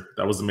roster.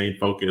 That was the main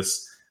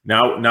focus.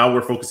 Now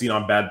we're focusing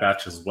on Bad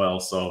Batch as well.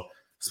 So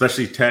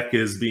especially Tech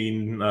is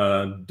being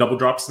double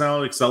drops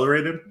now,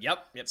 accelerated.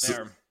 Yep,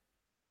 there.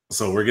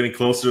 So we're getting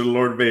closer to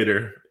Lord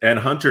Vader. And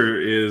Hunter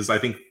is, I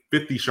think,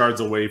 50 shards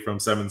away from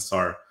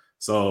 7-star.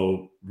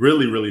 So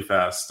really, really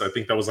fast. I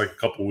think that was like a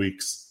couple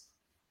weeks.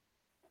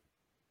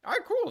 All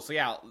right, cool. So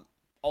yeah,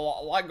 a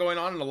lot going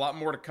on and a lot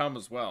more to come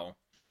as well.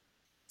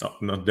 Oh,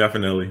 no,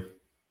 definitely.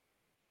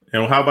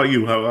 And how about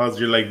you? How's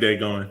your leg day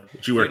going?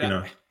 What you working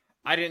on?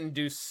 I didn't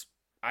do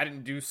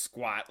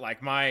squat.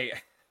 Like my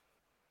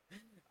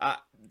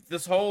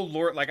this whole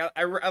Lord, like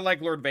I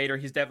like Lord Vader.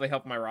 He's definitely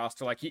helped my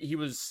roster. Like he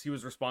was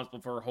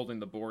responsible for holding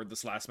the board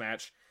this last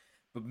match.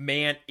 But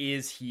man,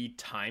 is he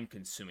time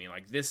consuming.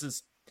 Like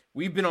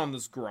we've been on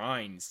this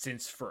grind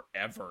since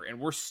forever and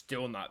we're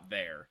still not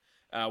there.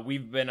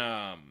 We've been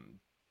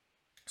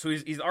so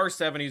he's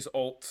R7, he's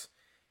ult,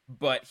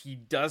 but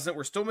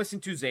we're still missing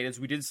 2 Zetas.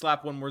 We did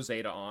slap 1 more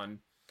Zeta on.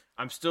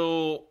 I'm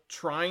still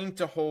trying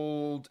to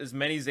hold as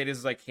many Zetas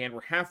as I can.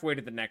 We're halfway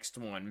to the next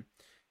one.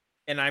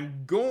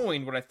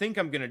 And what I think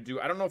I'm going to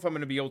do, I don't know if I'm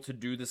going to be able to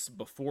do this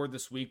before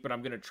this week, but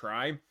I'm going to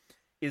try,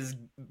 is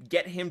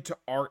get him to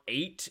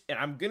R8, and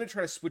I'm going to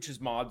try to switch his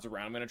mods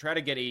around. I'm going to try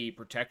to get a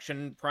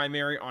protection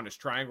primary on his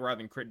triangle rather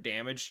than crit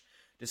damage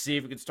to see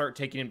if we can start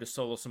taking him to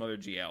solo some other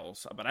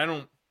GLs. But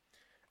I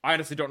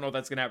honestly don't know if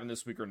that's going to happen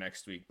this week or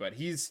next week, but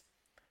he's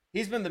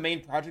been the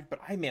main project, but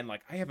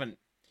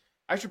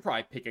I should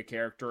probably pick a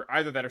character,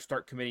 either that or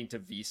start committing to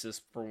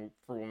Visas for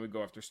when we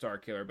go after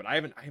Starkiller, but I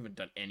haven't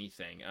done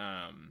anything.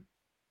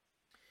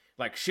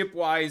 Like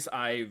ship-wise,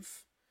 I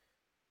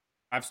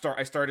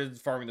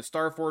started farming the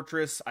Star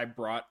Fortress. I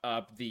brought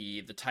up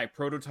the TIE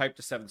prototype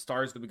to 7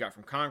 stars that we got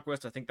from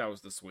Conquest. I think that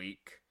was this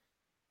week.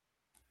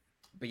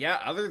 But yeah,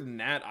 other than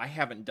that, I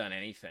haven't done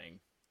anything.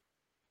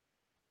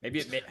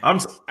 I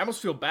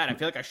almost feel bad. I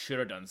feel like I should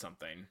have done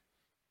something.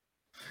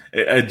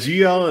 A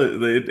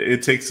GL,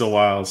 it takes a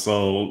while.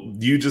 So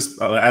you just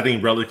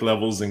adding relic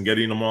levels and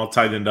getting them all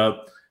tightened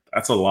up,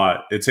 that's a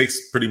lot. It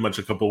takes pretty much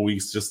a couple of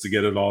weeks just to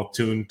get it all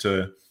tuned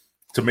to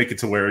make it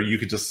to where you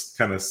could just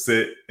kind of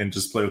sit and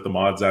just play with the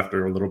mods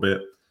after a little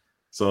bit.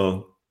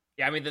 So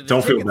yeah, I mean,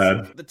 don't feel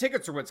bad. The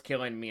tickets are what's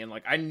killing me, and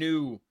like I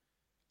knew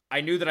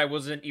that I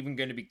wasn't even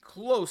going to be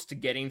close to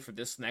getting for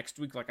this next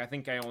week. Like I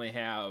think I only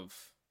have,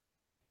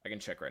 I can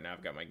check right now.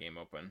 I've got my game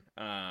open.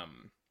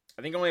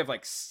 I think I only have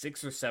like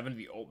 6 or 7 of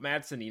the ult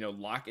mats, and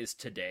lock is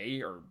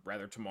today, or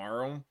rather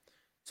tomorrow.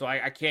 So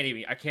I can't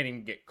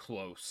even get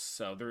close.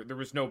 So there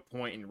was no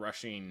point in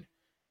rushing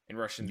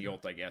the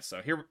ult, I guess.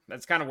 So here,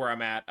 that's kind of where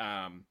I'm at.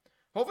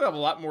 Hopefully I'll have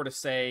a lot more to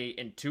say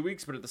in 2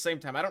 weeks, but at the same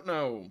time, I don't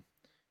know.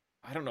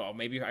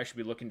 Maybe I should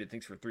be looking to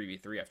things for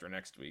 3v3 after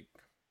next week.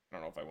 I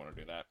don't know if I want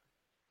to do that.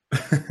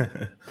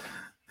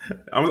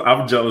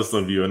 I'm jealous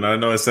of you, and I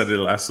know I said it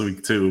last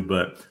week too,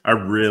 but I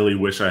really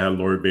wish I had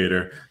Lord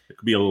Vader. It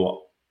could be a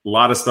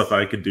lot of stuff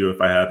I could do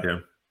if I had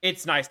him.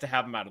 It's nice to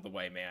have him out of the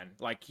way, man.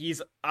 Like he's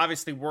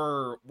obviously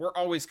we're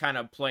always kind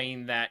of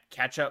playing that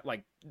catch up,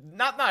 like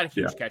not a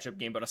huge catch up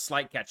game, but a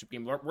slight catch up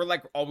game. We're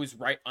like always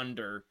right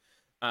under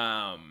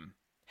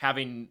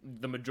having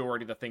the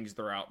majority of the things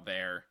that are out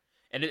there,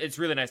 and it's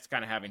really nice to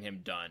kind of having him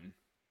done.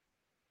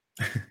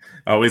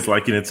 I always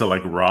liken it to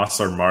like Ross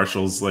or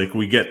Marshalls. Like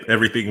we get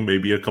everything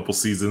maybe a couple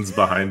seasons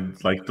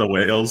behind like the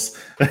whales.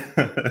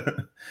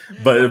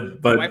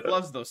 but my wife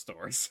loves those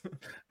stores.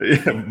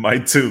 Yeah,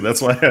 mine too.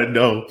 That's why I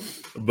know.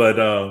 But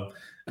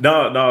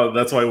no,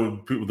 that's why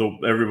when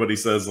everybody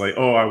says like,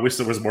 "Oh, I wish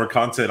there was more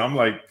content." I'm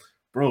like,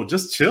 bro,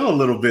 just chill a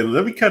little bit.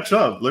 Let me catch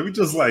up. Let me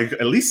just like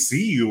at least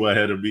see you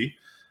ahead of me.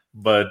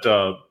 But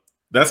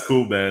that's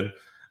cool, man.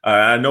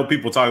 I know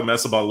people talk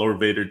mess about Lord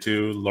Vader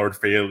too, Lord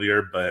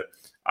Failure, but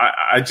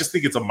I just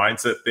think it's a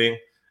mindset thing.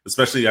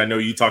 Especially, I know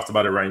you talked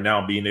about it right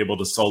now, being able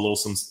to solo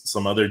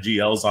some other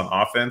GLs on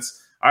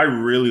offense. I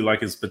really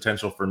like his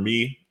potential for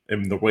me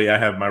and the way I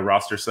have my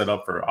roster set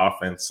up for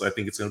offense. I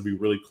think it's going to be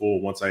really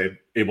cool once I'm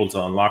able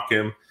to unlock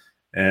him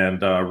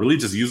and really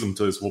just use him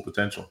to his full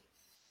potential.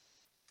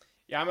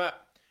 Yeah,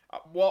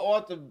 we'll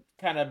have to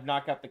kind of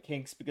knock out the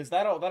kinks because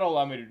that'll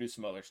allow me to do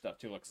some other stuff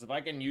too. Because if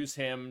I can use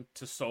him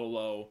to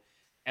solo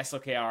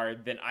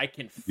SLKR, then I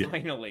can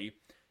finally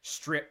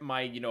strip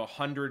my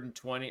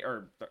 120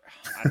 or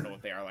I don't know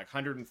what they are, like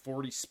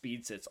 140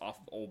 speed sets off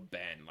of old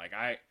Ben. Like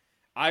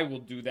I will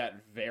do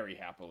that very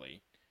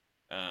happily.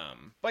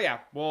 But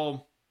yeah,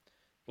 we'll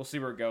see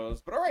where it goes.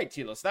 But all right,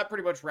 Tilo, so that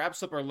pretty much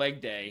wraps up our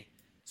leg day.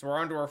 So we're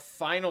on to our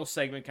final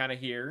segment kind of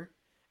here.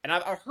 And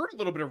I've heard a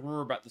little bit of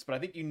rumor about this, but I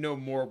think you know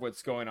more of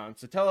what's going on.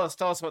 So tell us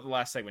about the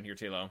last segment here,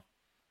 Tilo.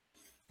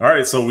 All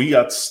right, so we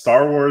got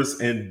Star Wars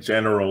in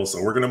general.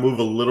 So we're going to move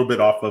a little bit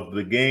off of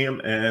the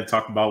game and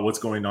talk about what's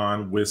going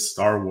on with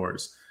Star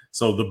Wars.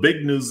 So the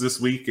big news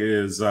this week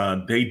is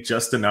they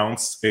just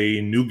announced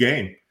a new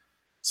game.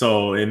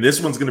 So, and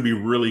this one's going to be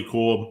really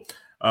cool.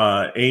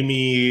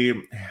 Amy,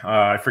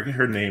 I forget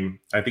her name.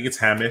 I think it's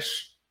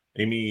Hamish,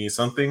 Amy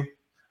something.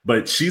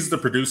 But she's the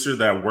producer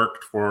that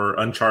worked for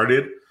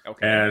Uncharted.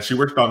 Okay. And she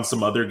worked on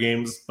some other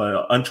games,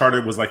 but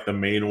Uncharted was like the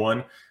main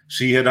one.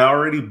 She had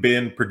already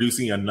been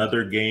producing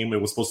another game.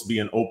 It was supposed to be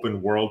an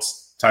open world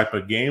type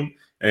of game.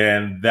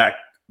 And that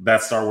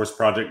Star Wars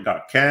project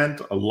got canned.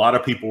 A lot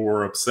of people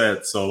were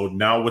upset. So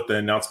now with the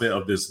announcement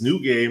of this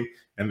new game,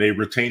 and they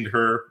retained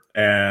her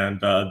and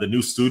the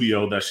new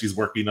studio that she's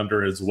working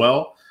under as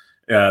well.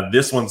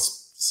 This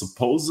one's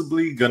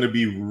supposedly going to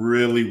be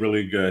really,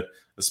 really good,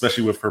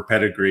 especially with her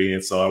pedigree.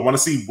 And so I want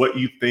to see what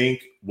you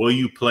think. Will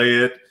you play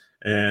it?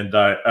 And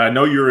I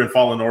know you're in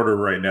Fallen Order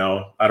right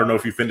now. I don't know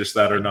if you finished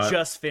that or not. I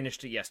just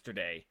finished it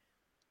yesterday.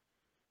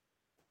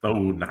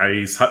 Oh,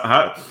 nice.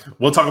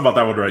 We'll talk about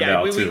that one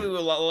now, too.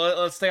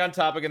 Let's stay on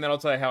topic, and then I'll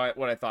tell you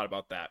what I thought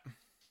about that.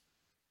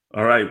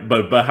 All right,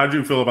 but how do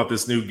you feel about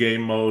this new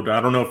game mode? I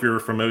don't know if you're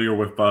familiar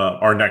with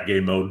Arnak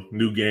game mode,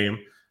 new game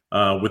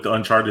with the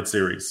Uncharted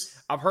series.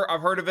 I've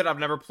heard of it. I've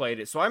never played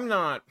it, so I'm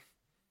not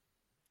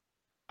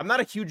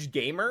a huge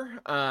gamer.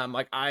 That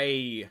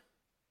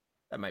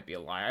might be a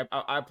lie.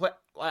 I don't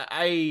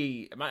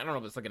know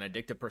if it's like an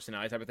addictive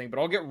personality type of thing, but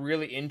I'll get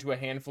really into a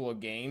handful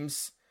of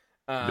games.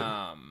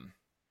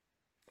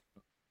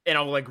 and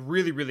I'll like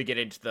really really get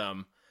into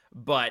them,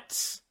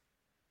 but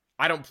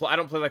I don't play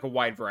like a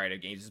wide variety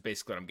of games. Is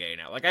basically what I'm getting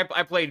at. Like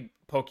I played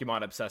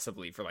Pokemon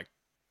obsessively for like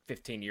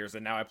 15 years,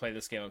 and now I play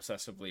this game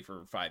obsessively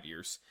for 5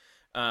 years.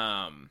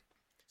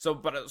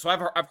 So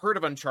I've heard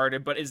of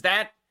Uncharted, but is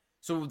that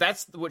so?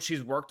 That's what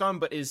she's worked on,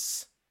 but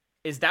is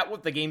that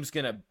what the game's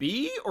gonna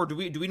be, or do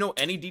we know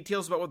any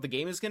details about what the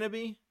game is gonna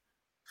be?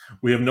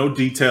 We have no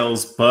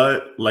details,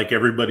 but like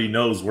everybody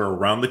knows, we're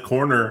around the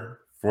corner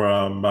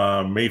from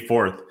May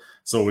 4th.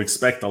 So we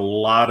expect a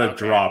lot of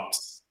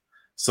drops.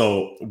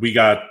 So we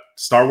got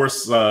Star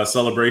Wars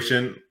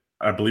Celebration.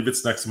 I believe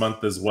it's next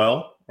month as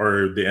well,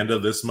 or the end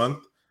of this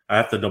month. I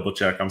have to double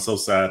check. I'm so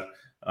sad.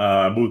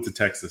 I moved to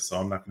Texas, so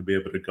I'm not going to be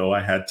able to go.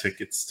 I had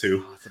tickets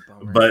too,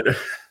 but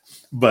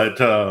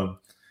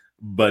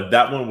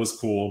that one was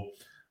cool.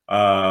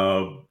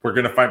 We're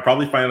gonna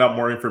probably find out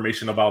more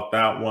information about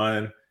that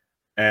one.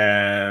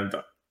 And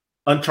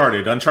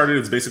Uncharted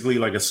is basically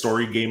like a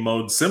story game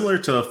mode similar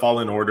to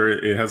Fallen Order.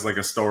 It has like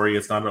a story.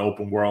 It's not an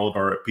open world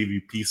or a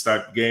PvP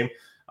type game,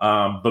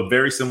 but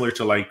very similar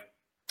to like,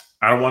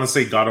 I don't want to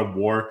say God of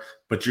War,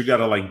 but you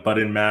gotta like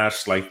button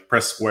mash, like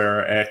press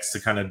square X to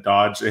kind of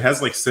dodge. It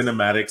has like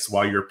cinematics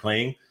while you're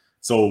playing.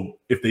 So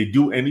if they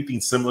do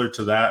anything similar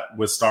to that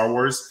with Star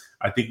Wars,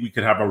 I think we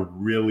could have a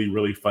really,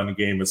 really fun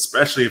game,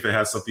 especially if it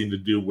has something to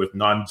do with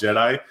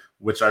non-Jedi,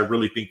 which I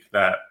really think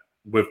that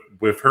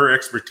with her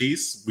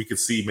expertise, we could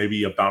see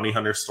maybe a bounty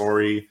hunter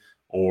story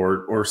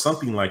or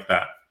something like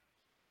that.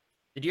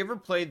 Did you ever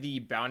play the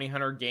bounty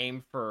hunter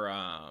game for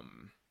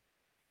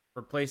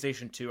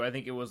PlayStation 2? I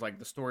think it was like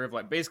the story of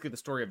like basically the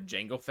story of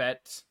Jango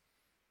Fett.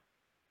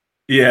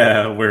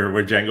 Yeah, where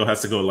Jango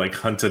has to go like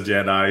hunt a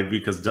Jedi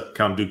because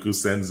Count Dooku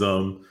sends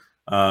him.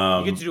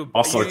 You get to do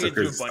all sorts of a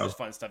bunch stuff. of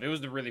fun stuff. It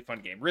was a really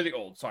fun game. Really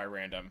old. Sorry,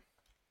 random.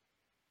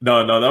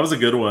 No, that was a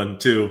good one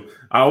too.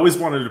 I always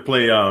wanted to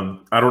play.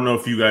 I don't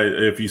know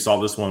if you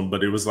saw this one,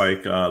 but it was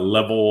like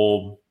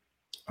level.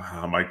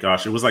 Oh my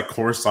gosh, it was like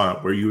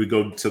Coruscant, where you would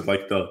go to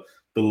like the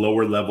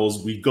lower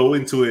levels. We go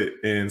into it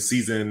in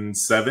season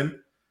 7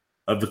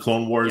 of the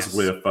Clone Wars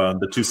with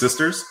the two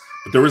sisters.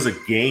 But there was a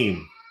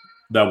game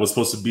that was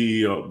supposed to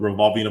be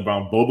revolving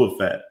around Boba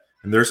Fett,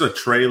 and there's a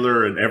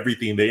trailer and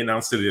everything. They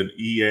announced it at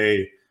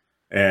EA,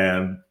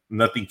 and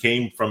nothing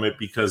came from it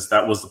because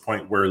that was the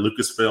point where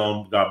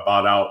Lucasfilm got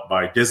bought out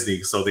by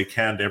Disney, so they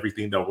canned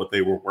everything that what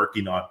they were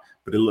working on.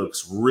 But it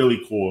looks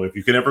really cool. If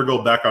you can ever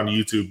go back on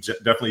YouTube,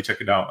 definitely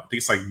check it out. I think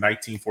it's like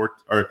 1914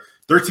 or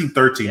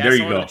 1313. Yeah, there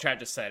you go. In the chat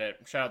just said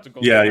it. Shout out to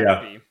Gold. Yeah,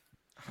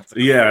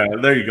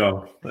 there you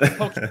go.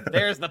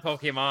 There's the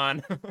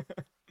Pokemon.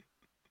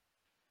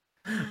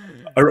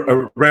 I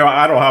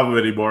don't have them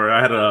anymore.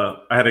 I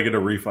had to get a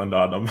refund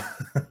on them.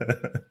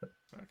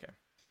 Okay.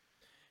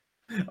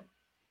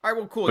 All right,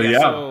 well, cool. But yeah.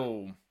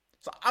 yeah.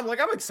 So I'm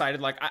excited.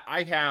 Like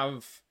I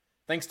have,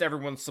 thanks to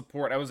everyone's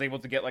support, I was able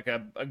to get like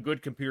a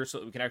good computer so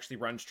that we can actually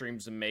run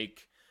streams and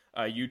make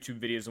YouTube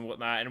videos and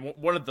whatnot. And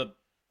one of the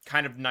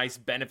kind of nice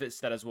benefits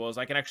to that as well is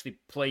I can actually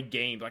play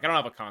games. Like I don't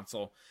have a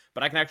console,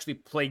 but I can actually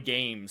play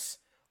games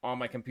on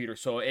my computer.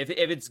 So if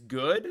it's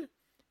good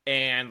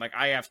and like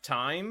I have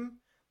time,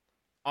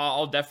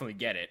 I'll definitely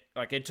get it.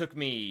 Like it took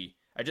me,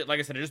 I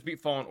just beat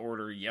Fallen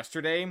Order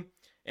yesterday,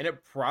 and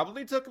it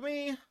probably took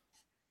me,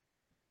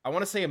 I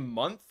want to say a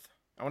month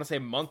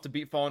to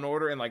beat Fallen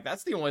Order, and like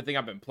that's the only thing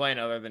I've been playing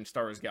other than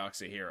Star Wars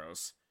Galaxy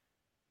Heroes.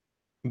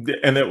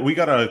 And then we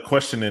got a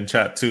question in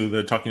chat too.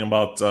 They're talking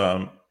about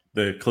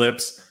the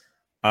clips.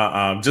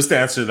 Just to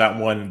answer that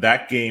one,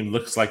 that game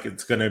looks like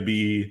it's going to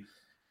be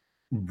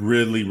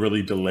really,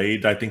 really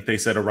delayed. I think they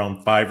said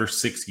around 5 or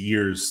 6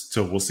 years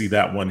till we'll see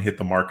that one hit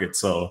the market.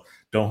 So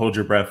don't hold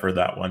your breath for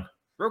that one.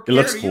 Bro, it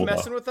looks are cool. You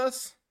messing with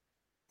us?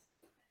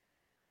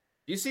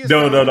 Do you see us?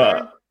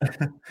 No.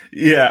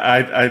 Yeah,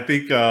 I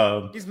think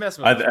he's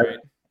messing with us, right?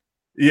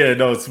 Yeah,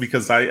 no, it's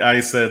because I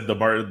said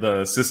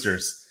the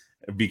sisters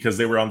because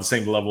they were on the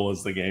same level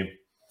as the game.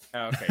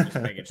 Oh, okay, just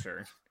making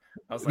sure.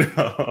 I was like,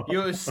 no.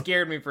 You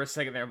scared me for a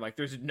second there. I'm like,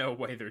 there's no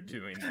way they're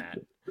doing that.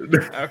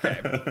 Okay.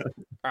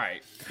 All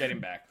right, getting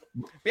back.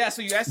 But yeah,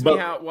 so you asked me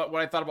what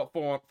I thought about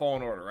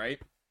Fallen Order, right?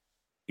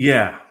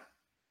 Yeah.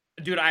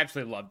 Dude, I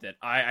absolutely loved it.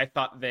 I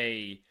thought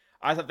they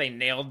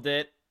nailed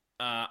it.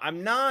 I'm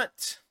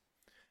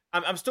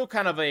still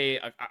kind of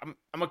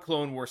I'm a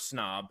Clone Wars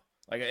snob.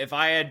 Like if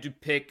I had to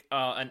pick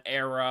an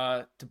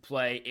era to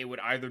play, it would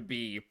either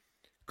be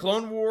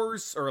Clone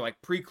Wars or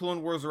like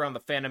pre-Clone Wars around the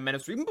Phantom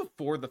Menace, or even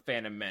before the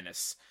Phantom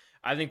Menace.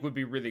 I think would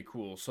be really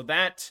cool. So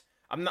that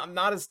I'm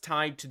not as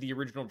tied to the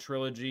original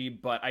trilogy,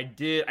 but I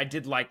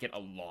did like it a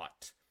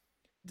lot.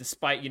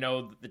 Despite,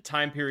 the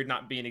time period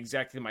not being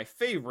exactly my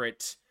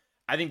favorite,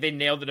 I think they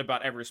nailed it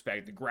about every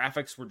respect. The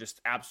graphics were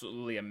just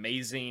absolutely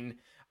amazing.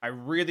 I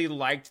really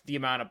liked the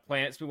amount of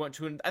planets we went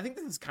to, and I think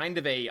this is kind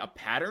of a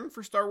pattern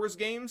for Star Wars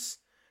games,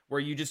 where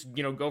you just,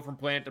 go from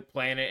planet to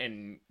planet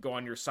and go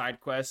on your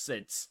side quests.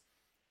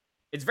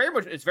 It's very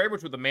much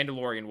what The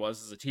Mandalorian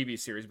was as a TV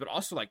series, but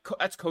also like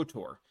that's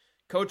KOTOR.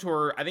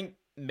 KOTOR, I think,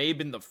 may have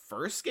been the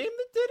first game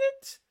that did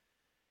it.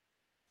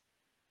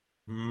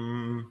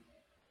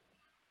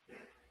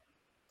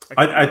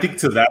 I think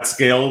to that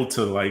scale,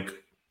 to like,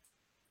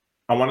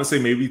 I want to say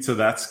maybe to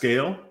that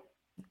scale,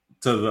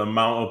 to the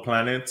amount of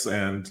planets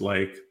and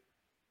like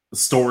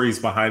stories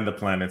behind the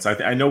planets.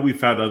 I know we've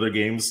had other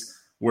games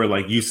where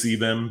like you see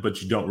them,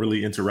 but you don't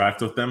really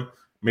interact with them.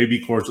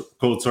 Maybe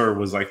KOTOR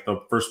was like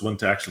the first one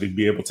to actually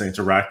be able to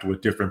interact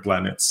with different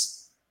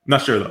planets.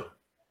 Not sure though.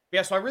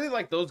 Yeah, so I really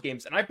like those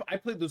games, and I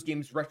played those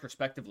games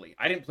retrospectively.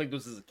 I didn't play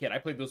those as a kid. I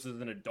played those as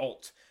an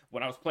adult.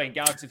 When I was playing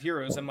Galaxy of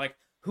Heroes, I'm like,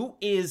 who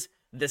is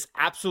this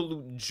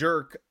absolute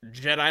jerk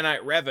Jedi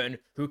Knight Revan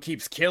who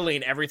keeps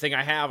killing everything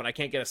I have, and I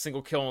can't get a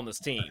single kill on this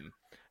team?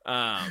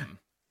 And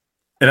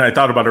I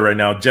thought about it right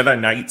now. Jedi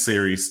Knight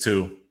series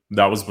too.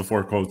 That was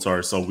before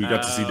KOTOR, so we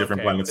got to see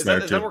different planets there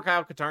too. Is that where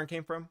Kyle Katarn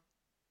came from?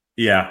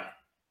 Yeah.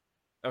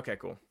 Okay,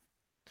 cool.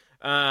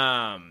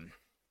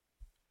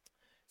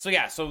 So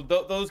yeah, so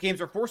those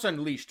games are Force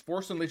Unleashed.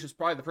 Force Unleashed is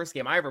probably the first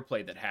game I ever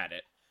played that had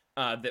it.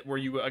 That where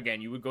you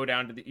would go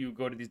down to you would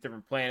go to these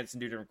different planets and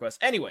do different quests.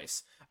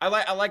 Anyways, I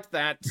liked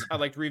that. I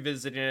liked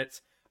revisiting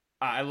it.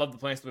 I love the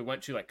planets that we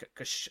went to. Like,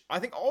 I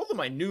think all of them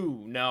I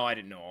knew. No, I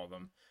didn't know all of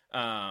them.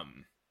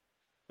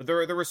 But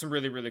there were some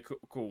really really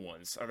cool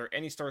ones. Are there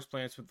any Star Wars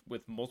planets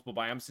with multiple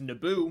biomes?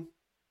 Naboo,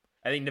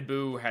 I think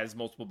Naboo has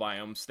multiple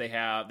biomes. They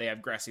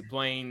have grassy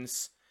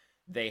plains.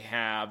 They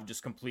have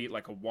just complete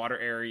like a water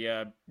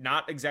area,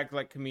 not exactly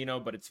like Camino,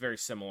 but it's very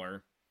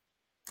similar.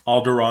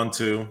 Alderaan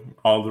too.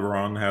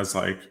 Alderaan has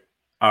like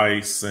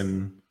ice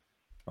and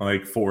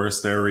like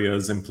forest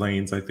areas and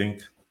plains, I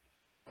think.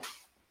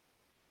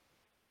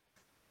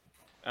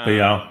 But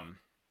yeah.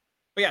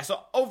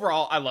 So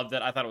overall, I loved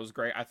it. I thought it was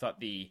great. I thought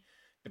the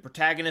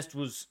protagonist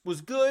was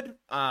good.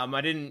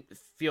 I didn't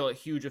feel a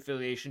huge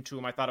affiliation to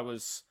him. I thought it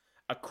was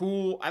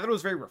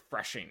very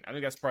refreshing. I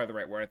think that's probably the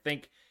right word. I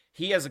think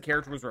he as a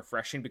character was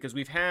refreshing because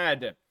we've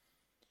had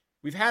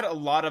a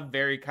lot of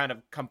very kind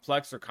of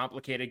complex or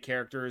complicated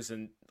characters,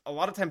 and a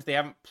lot of times they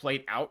haven't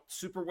played out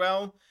super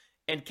well.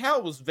 And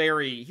Cal was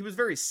very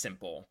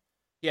simple.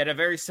 He had a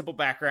very simple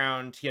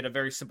background. He had a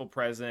very simple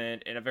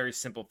present and a very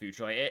simple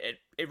future. Like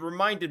it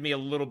reminded me a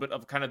little bit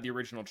of kind of the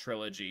original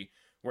trilogy,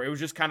 where it was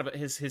just kind of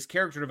his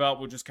character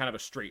development was just kind of a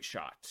straight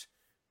shot.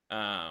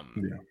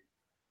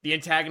 The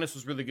antagonist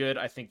was really good.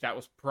 I think that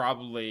was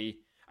probably.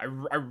 I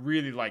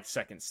really liked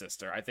Second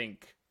Sister. I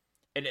think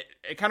it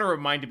kind of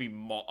reminded me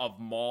of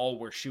Maul,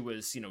 where she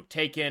was,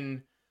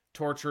 taken,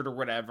 tortured, or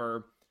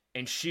whatever,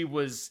 and she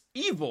was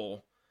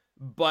evil,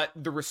 but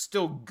there was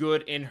still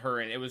good in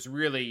her, and it was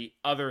really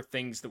other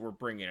things that were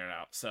bringing it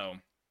out. So,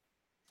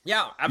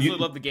 yeah,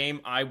 absolutely love the game.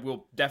 I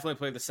will definitely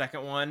play the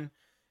second one,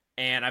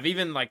 and I've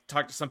even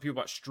talked to some people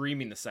about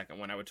streaming the second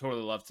one. I would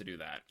totally love to do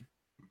that.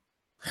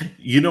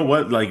 You know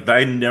what? Like,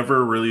 I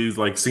never really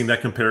seen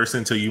that comparison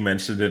until you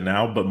mentioned it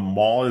now. But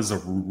Maul is a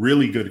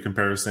really good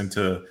comparison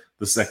to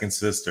the Second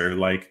Sister.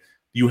 Like,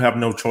 you have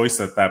no choice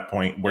at that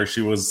point, where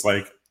she was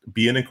like,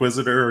 be an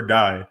Inquisitor or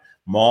die.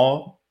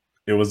 Maul,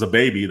 it was a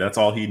baby. That's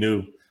all he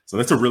knew. So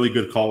that's a really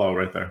good call out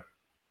right there.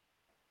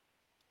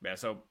 Yeah.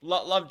 So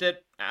loved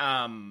it.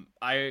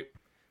 I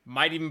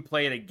might even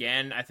play it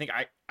again. I think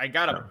I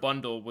got a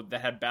bundle that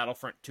had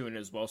Battlefront 2 in it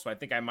as well. So I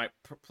think I might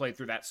play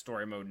through that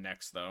story mode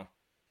next, though.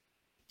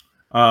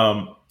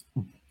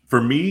 For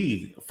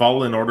me,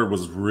 Fallen Order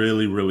was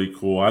really, really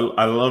cool.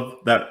 I love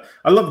that.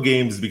 I love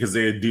games because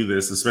they do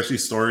this, especially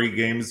story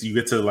games. You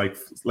get to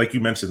like you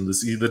mentioned, to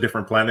see the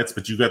different planets,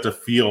 but you got to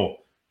feel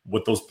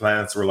what those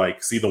planets were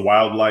like. See the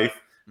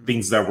wildlife,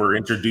 things that were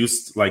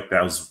introduced, like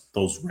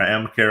those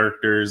ram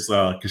characters,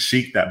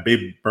 Kashyyyk, that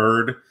big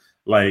bird,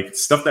 like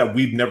stuff that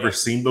we've never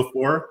seen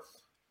before.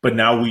 But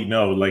now we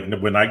know. Like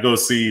when I go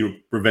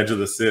see Revenge of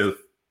the Sith,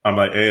 I'm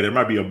like, hey, there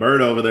might be a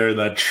bird over there in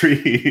that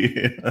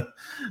tree.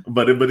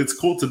 but it's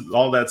cool to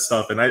all that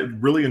stuff. And I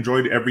really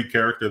enjoyed every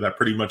character that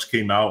pretty much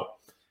came out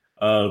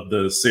of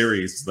the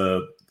series.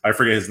 I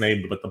forget his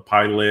name, but the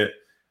pilot.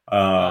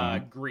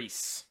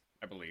 Grease,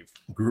 I believe.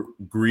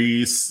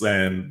 Grease,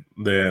 and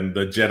then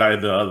the Jedi,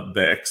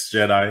 the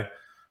ex-Jedi.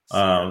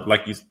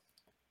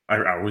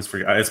 I always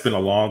forget. It's been a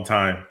long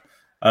time.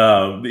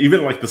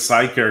 Even like the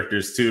side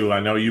characters too. I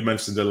know you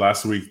mentioned it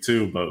last week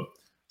too, but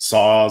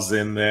Saw's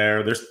in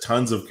there. There's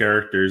tons of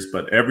characters,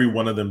 but every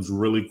one of them's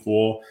really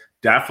cool.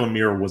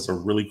 Dathomir was a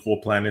really cool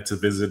planet to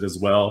visit as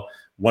well.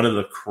 One of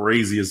the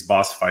craziest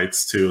boss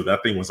fights too.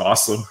 That thing was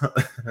awesome.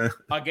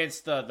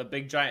 Against the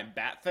big giant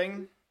bat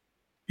thing?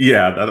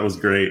 Yeah, that was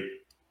great.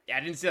 Yeah, I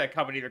didn't see that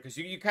coming either, because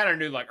you kind of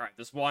knew, all right,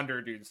 this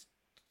Wanderer dude's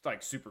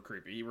super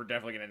creepy. You were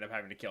definitely going to end up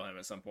having to kill him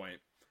at some point.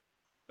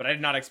 But I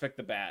did not expect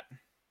the bat.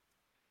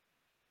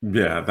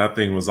 Yeah, that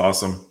thing was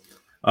awesome.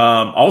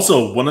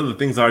 Also, one of the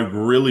things I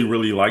really,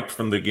 really liked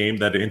from the game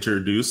that it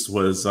introduced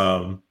was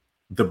the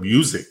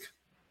music,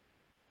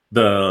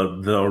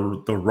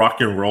 the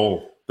rock and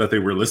roll that they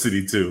were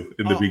listening to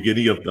in the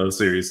beginning of the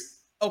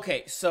series.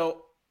 Okay,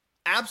 so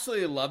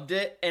absolutely loved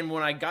it. And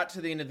when I got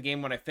to the end of the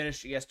game, when I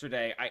finished it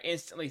yesterday, I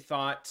instantly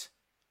thought,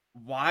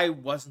 why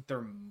wasn't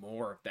there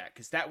more of that?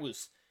 Because that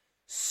was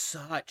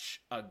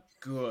such a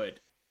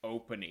good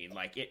opening.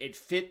 Like it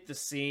fit the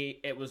scene.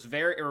 It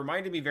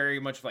reminded me very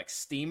much of like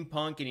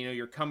steampunk, and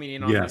you're coming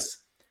in on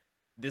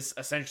this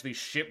essentially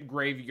ship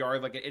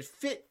graveyard. Like it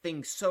fit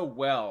things so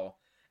well.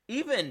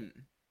 Even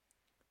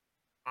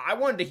I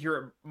wanted to hear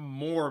it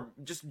more,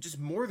 just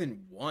more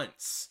than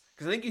once,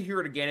 because I think you hear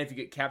it again if you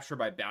get captured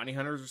by bounty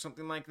hunters or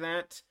something like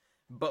that.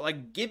 But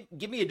like, give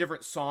me a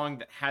different song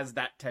that has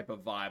that type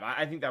of vibe.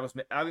 I think that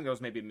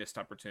was maybe a missed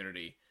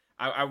opportunity.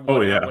 I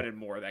wanted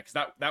more of that,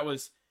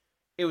 because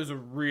it was a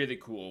really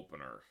cool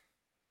opener.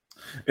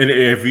 And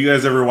if you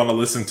guys ever want to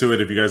listen to it,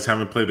 if you guys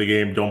haven't played the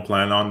game, don't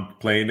plan on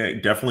playing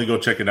it, definitely go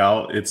check it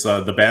out. It's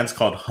the band's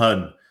called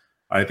Hun.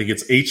 I think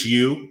it's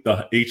HU,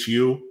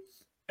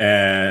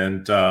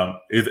 and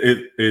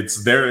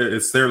it's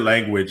their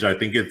language. I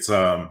think it's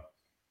oh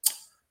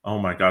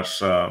my gosh,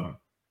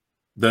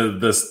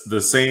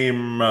 the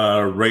same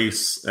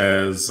race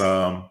as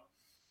oh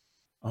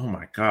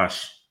my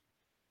gosh,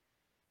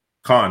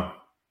 Khan.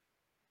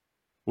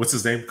 What's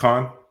his name?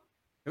 Khan?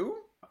 Who?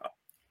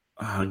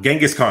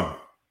 Genghis Khan.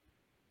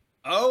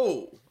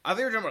 Oh, I think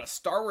you were talking about a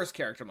Star Wars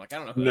character. I'm like, I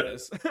don't know who that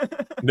is.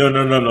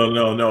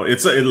 No.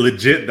 It's a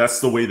legit. That's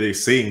the way they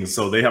sing.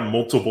 So they have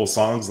multiple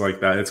songs like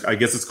that. I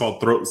guess it's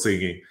called throat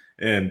singing.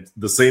 And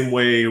the same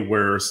way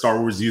where Star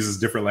Wars uses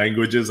different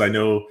languages, I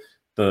know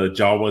the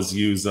Jawas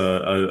use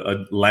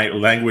a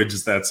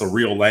language that's a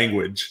real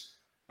language.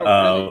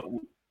 Oh, really?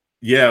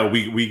 Yeah,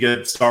 we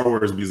get Star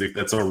Wars music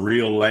that's a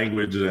real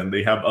language, and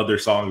they have other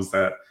songs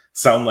that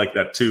sound like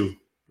that too.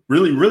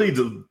 Really, really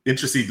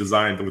interesting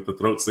designed with the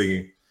throat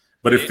singing,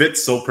 but it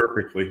fits so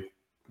perfectly.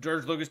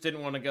 George Lucas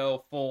didn't want to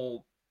go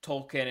full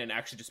Tolkien and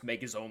actually just make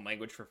his own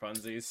language for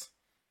funsies.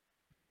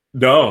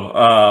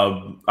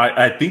 No,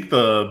 I think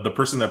the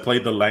person that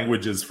played the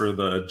languages for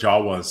the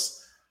Jawas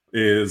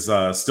is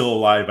still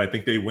alive. I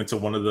think they went to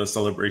one of the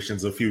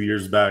celebrations a few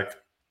years back.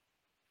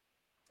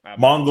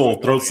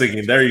 Mongol throat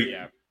singing.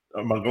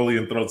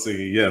 Mongolian throat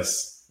singing.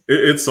 Yes,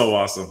 it's so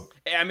awesome.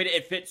 I mean,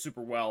 it fits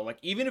super well. Like,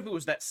 even if it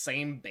was that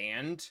same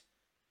band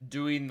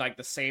doing like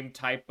the same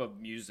type of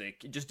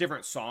music, just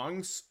different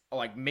songs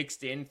like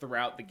mixed in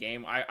throughout the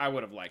game, I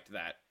would have liked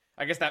that.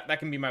 I guess that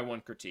can be my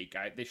one critique.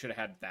 They should have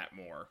had that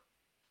more.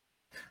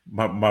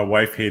 My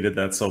wife hated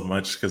that so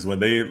much because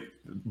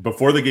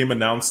before the game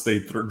announced they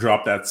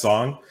dropped that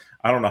song,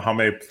 I don't know how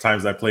many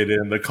times I played it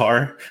in the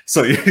car.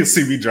 So you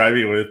see me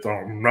driving with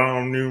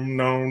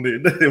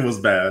it was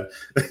bad.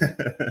 Oh,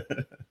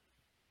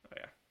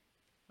 yeah,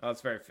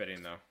 that's very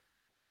fitting though.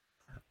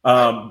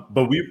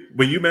 But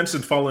you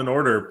mentioned Fallen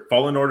Order,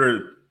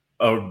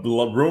 a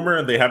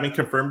rumor, they haven't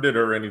confirmed it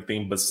or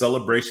anything, but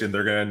Celebration,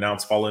 they're going to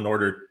announce Fallen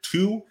Order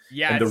 2.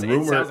 Yeah, and it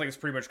sounds like it's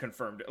pretty much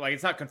confirmed. Like,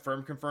 it's not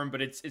confirmed,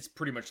 but it's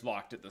pretty much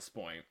locked at this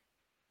point.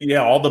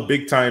 Yeah, all the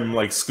big time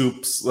like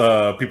scoops,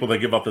 people that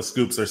give out the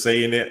scoops are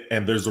saying it,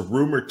 and there's a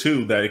rumor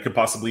too that it could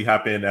possibly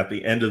happen at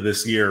the end of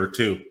this year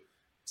too.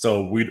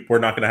 So we're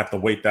not going to have to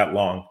wait that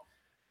long.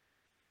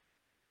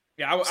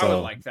 Yeah, I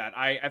would like that.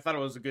 I thought it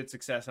was a good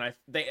success, and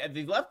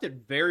they left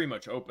it very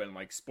much open.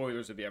 Like,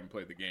 spoilers if you haven't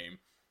played the game.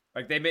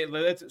 Like, they made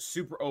it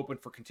super open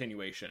for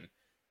continuation,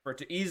 for it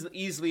to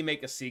easily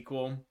make a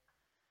sequel.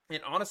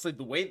 And honestly,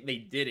 the way they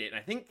did it, and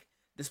I think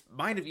this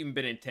might have even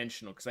been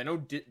intentional, because I know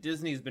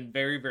Disney's been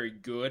very, very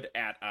good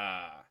at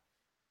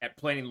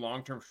planning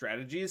long-term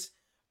strategies.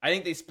 I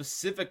think they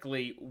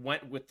specifically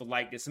went with the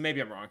likeness, and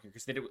maybe I'm wrong here,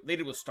 because they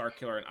did with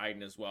Starkiller and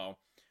Iden as well.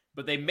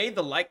 But they made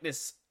the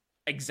likeness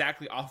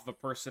exactly off of a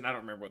person. I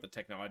don't remember what the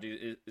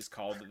technology is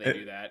called that they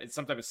do that. It's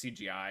some type of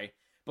CGI.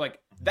 But like,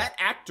 that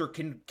actor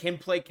can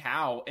play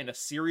Cal in a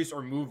series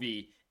or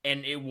movie,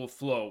 and it will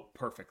flow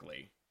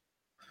perfectly.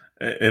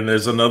 And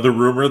there's another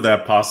rumor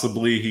that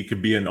possibly he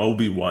could be an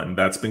Obi-Wan.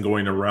 That's been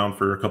going around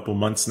for a couple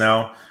months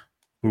now.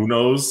 Who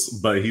knows?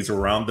 But he's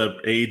around the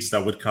age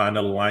that would kind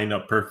of line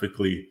up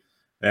perfectly.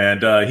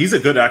 And he's a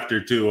good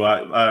actor too.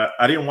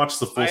 I didn't watch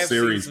the full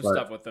series, seen some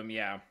stuff with him.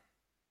 Yeah,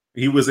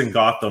 he was in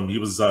Gotham. He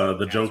was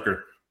the Joker. Right.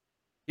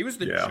 He was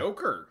the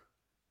Joker.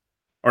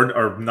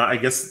 Or not, I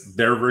guess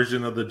their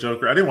version of the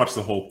Joker. I didn't watch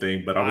the whole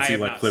thing, but I would see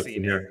like clips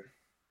in here.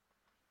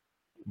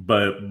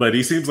 But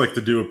he seems like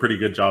to do a pretty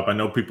good job. I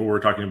know people were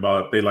talking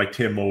about they liked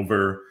him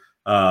over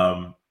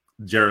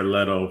Jared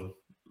Leto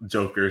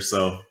Joker.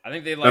 So I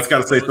think they that's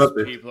got to say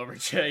something. People over.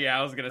 Yeah,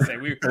 I was gonna say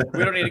we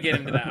don't need to get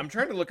into that. I'm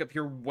trying to look up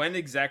here when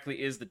exactly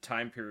is the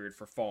time period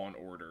for Fallen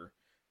Order,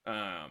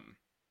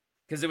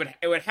 because it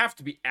would have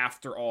to be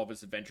after all of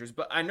his adventures.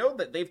 But I know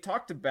that they've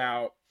talked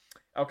about.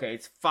 Okay,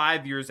 it's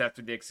 5 years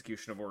after the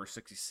execution of Order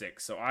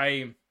 66. So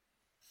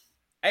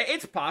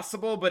it's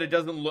possible, but it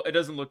doesn't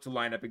look to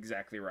line up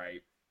exactly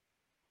right.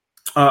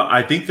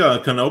 I think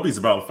Kenobi's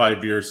about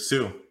 5 years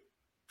too.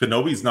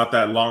 Kenobi's not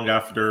that long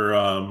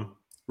after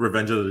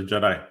Revenge of the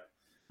Jedi.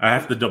 I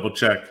have to double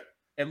check.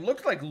 It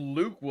looked like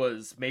Luke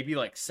was maybe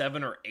like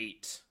 7 or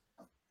 8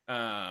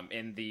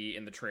 in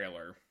the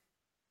trailer.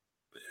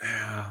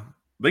 Yeah,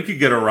 they could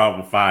get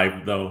around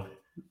 5 though.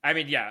 I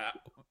mean, yeah.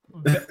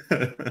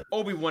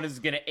 Obi-Wan is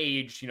going to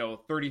age,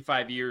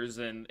 35 years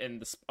and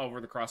over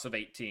the cross of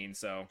 18,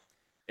 so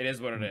it is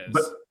what it is.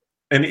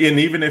 And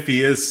even if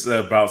he is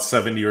about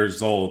 7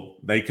 years old,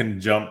 they can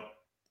jump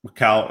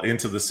Cal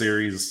into the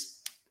series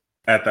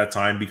at that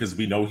time because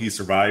we know he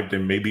survived,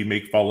 and maybe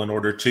make Fallen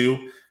Order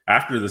 2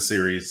 after the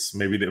series,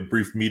 maybe the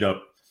brief meetup.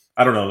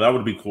 I don't know. That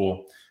would be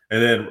cool.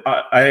 And then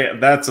I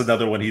that's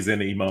another one he's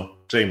in emo.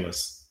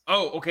 Shameless.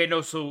 Oh, okay.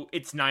 No, so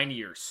it's 9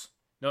 years.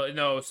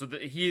 No. So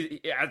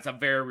that's a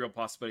very real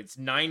possibility. It's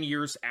 9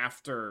 years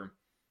after,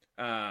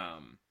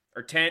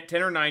 or 10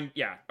 or 9.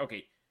 Yeah.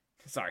 Okay.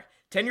 Sorry.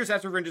 10 years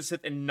after Revenge of the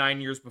Sith and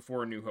 9 years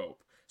before A New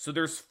Hope. So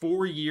there's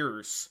 4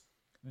 years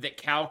that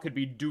Cal could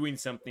be doing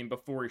something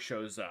before he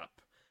shows up.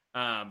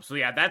 So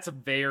yeah, that's a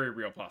very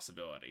real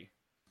possibility.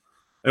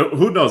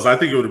 Who knows? I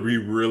think it would be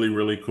really,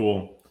 really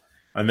cool.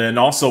 And then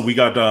also we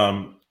got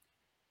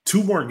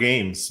 2 more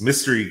games,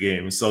 mystery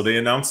games. So they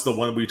announced the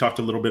one we talked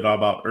a little bit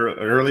about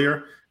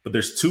earlier, but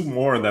there's 2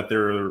 more that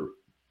they're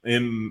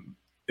in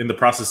the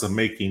process of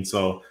making.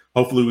 So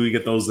hopefully we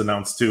get those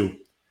announced too.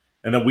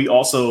 And then we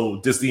also,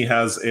 Disney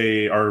has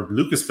our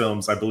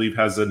Lucasfilms, I believe,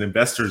 has an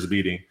investors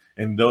meeting,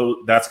 and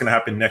that's going to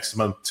happen next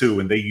month too.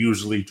 And they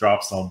usually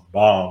drop some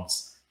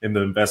bombs in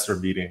the investor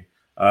meeting.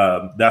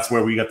 That's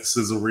where we got the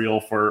sizzle reel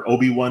for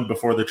Obi-Wan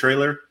before the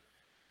trailer.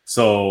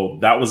 So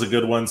that was a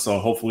good one. So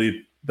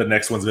hopefully the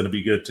next one's going to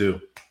be good too.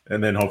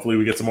 And then hopefully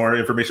we get some more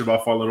information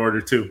about Fallen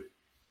Order too.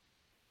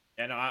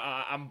 And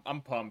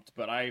I'm pumped,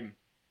 but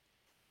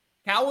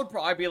Cal would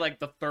probably be like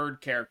the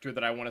 3rd character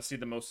that I want to see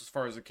the most as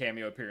far as a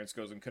cameo appearance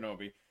goes in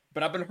Kenobi.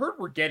 But I've been heard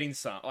we're getting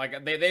some.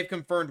 Like they've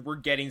confirmed we're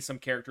getting some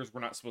characters we're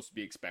not supposed to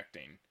be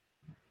expecting.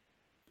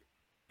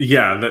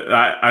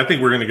 Yeah, I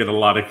think we're going to get a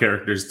lot of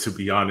characters, to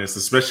be honest,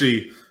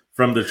 especially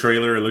from the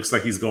trailer. It looks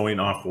like he's going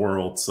off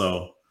world.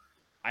 So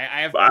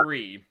I have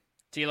 3.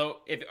 Tilo,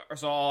 this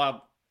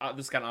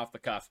is kind of off the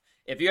cuff.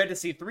 If you had to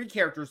see 3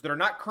 characters that are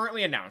not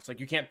currently announced,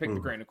 like you can't pick the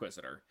Grand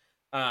Inquisitor.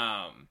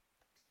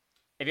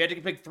 If you had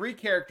to pick 3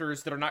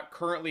 characters that are not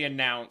currently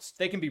announced,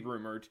 they can be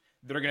rumored,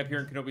 that are going to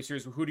appear in Kenobi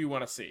series, who do you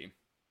want to see?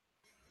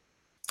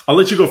 I'll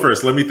let you go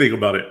first. Let me think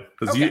about it.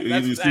 Because okay,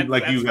 you seem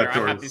like you got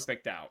yours. I have these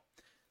picked out.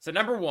 So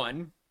number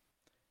 1,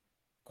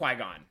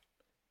 Qui-Gon.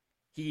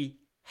 He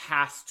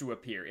has to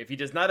appear. If he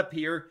does not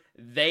appear,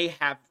 they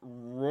have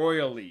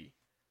royally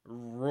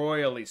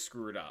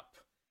screwed up.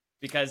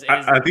 Because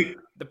I think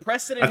the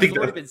precedent has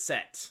already been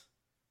set.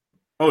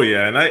 Oh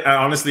yeah, and I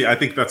honestly I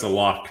think that's a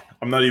lock.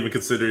 I'm not even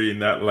considering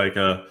that like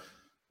a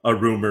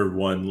rumor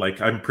one.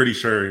 Like I'm pretty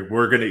sure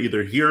we're gonna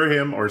either hear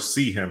him or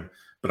see him,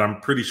 but I'm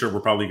pretty sure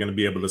we're probably gonna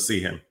be able to see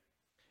him.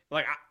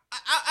 Like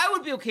I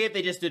would be okay if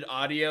they just did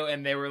audio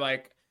and they were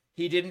like,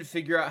 he didn't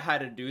figure out how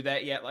to do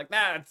that yet. Like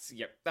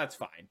that's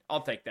fine.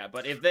 I'll take that.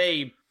 But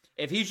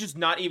if he's just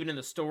not even in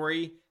the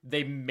story,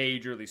 they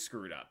majorly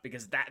screwed up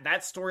because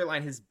that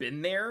storyline has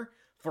been there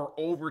for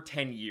over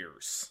 10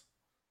 years.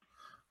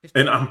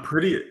 And I'm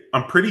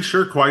pretty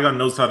sure Qui-Gon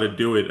knows how to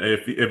do it.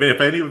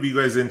 If any of you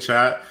guys in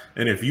chat,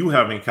 and if you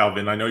haven't,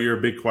 Calvin, I know you're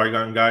a big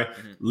Qui-Gon guy.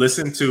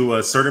 Listen to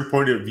A Certain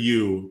Point of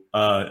View,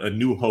 A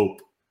New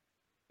Hope.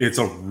 It's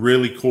a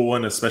really cool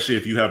one, especially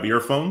if you have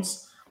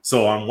earphones.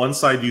 So on one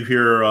side you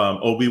hear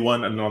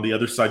Obi-Wan, and on the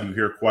other side you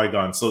hear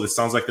Qui-Gon. So it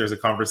sounds like there's a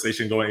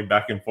conversation going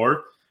back and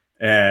forth,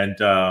 and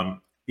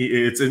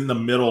it's in the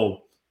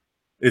middle.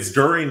 It's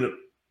during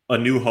A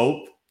New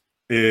Hope.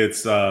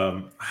 It's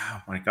oh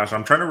my gosh,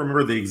 I'm trying to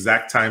remember the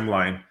exact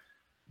timeline,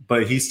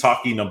 but he's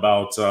talking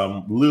about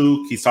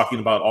Luke. He's talking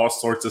about all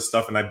sorts of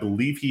stuff, and I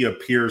believe he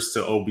appears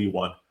to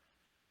Obi-Wan.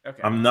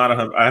 Okay,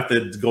 I have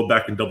to go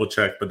back and double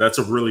check, but that's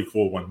a really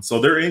cool one.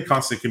 So they're in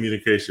constant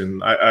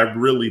communication. I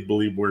really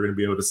believe we're going to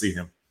be able to see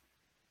him.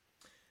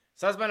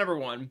 So that's my number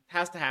 1.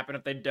 Has to happen.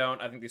 If they don't,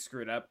 I think they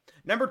screwed up.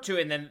 Number 2,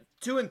 and then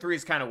 2 and 3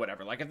 is kind of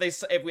whatever. Like if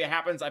it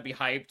happens, I'd be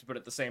hyped, but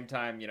at the same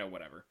time,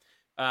 whatever.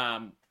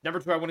 Number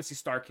 2, I want to see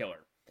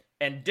Starkiller.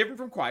 And different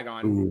from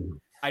Qui-Gon,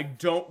 I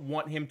don't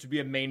want him to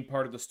be a main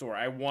part of the story.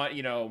 I want,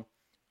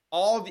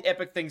 all the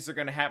epic things that are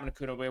going to happen to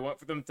Kenobi. I want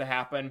for them to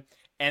happen.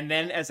 And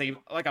then as a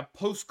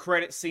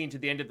post-credit scene to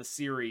the end of the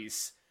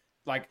series,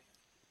 like,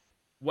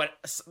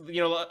 let's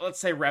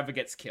say Reva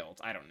gets killed.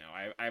 I don't know.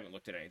 I haven't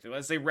looked at anything.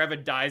 Let's say Reva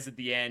dies at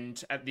the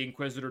end, the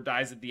Inquisitor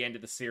dies at the end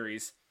of the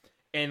series.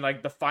 And,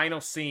 like, the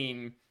final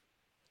scene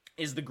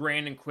is the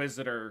Grand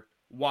Inquisitor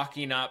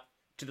walking up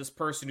to this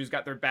person who's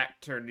got their back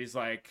turned. He's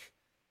like,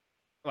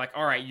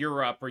 all right,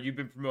 you're up, or you've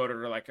been promoted,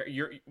 or like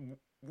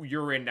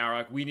you're in now.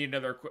 Like we need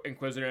another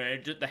Inquisitor,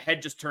 and the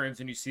head just turns,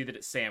 and you see that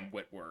it's Sam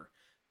Witwer.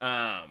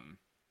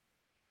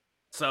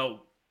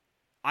 So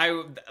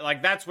I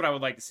that's what I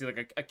would like to see,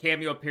 like a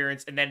cameo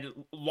appearance, and then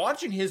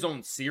launching his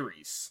own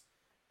series.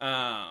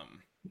 I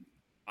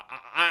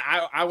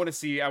want to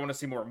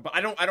see more, but I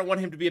don't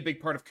want him to be a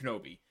big part of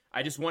Kenobi.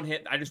 I just want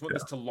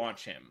this to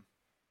launch him.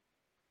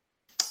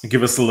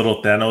 Give us a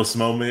little Thanos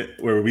moment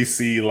where we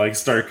see like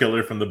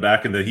Starkiller from the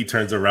back, and then he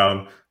turns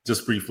around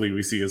just briefly.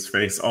 We see his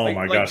face. Oh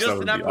my gosh, that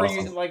would be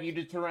awesome. You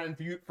just turn around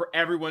for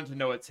everyone to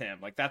know it's him.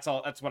 Like that's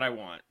all. That's what I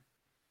want.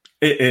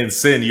 And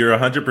Sin, you're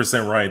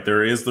 100% right.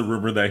 There is the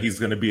rumor that he's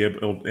going to be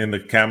able in the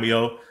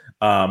cameo.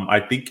 I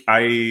think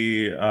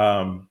I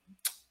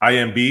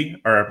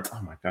IMB, or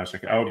oh my gosh,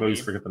 I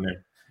always forget the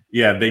name.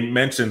 Yeah, they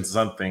mentioned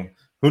something.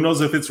 Who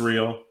knows if it's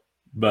real,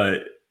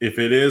 but if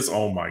it is,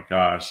 oh my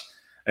gosh.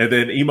 And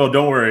then Emo,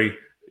 don't worry.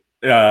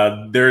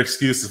 Their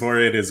excuse for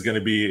it is going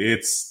to be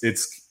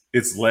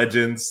it's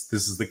Legends.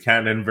 This is the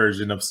canon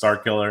version of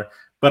Starkiller,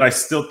 but I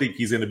still think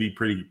he's going to be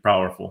pretty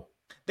powerful.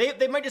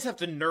 They might just have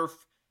to nerf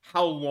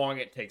how long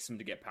it takes him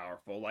to get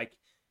powerful. Like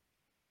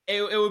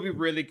it would be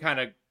really kind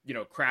of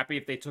crappy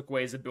if they took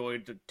away his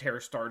ability to tear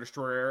Star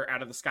Destroyer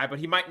out of the sky, but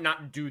he might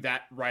not do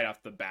that right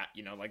off the bat.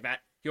 Like that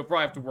he'll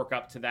probably have to work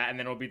up to that, and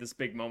then it'll be this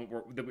big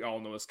moment that we all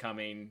know is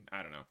coming.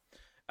 I don't know.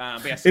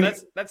 But yeah, so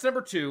that's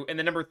number 2, and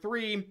then number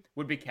 3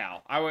 would be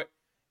Cal.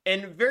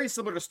 And very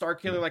similar to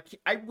Starkiller, like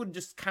I would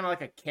just kind of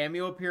like a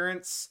cameo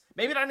appearance.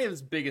 Maybe not even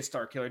as big as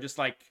Starkiller, just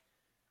like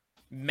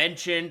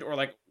mentioned, or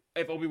like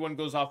if Obi-Wan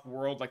goes off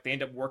world, like they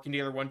end up working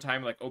together one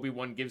time, like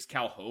Obi-Wan gives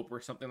Cal hope or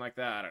something like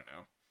that. I don't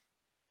know.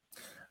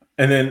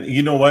 And then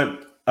you know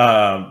what?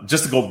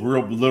 Just to go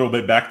little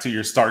bit back to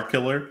your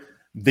Starkiller,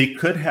 they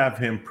could have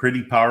him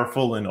pretty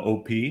powerful in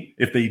OP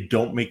if they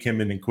don't make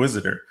him an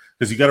Inquisitor.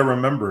 Because you got to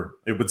remember,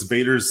 it was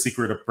Vader's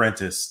secret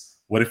apprentice.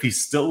 What if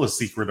he's still a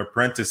secret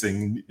apprentice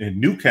in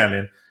new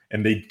canon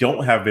and they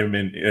don't have him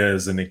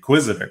as an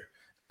Inquisitor?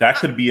 That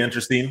could be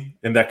interesting,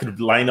 and that could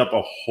line up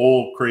a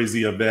whole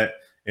crazy event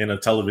in a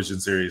television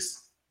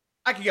series.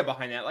 I could get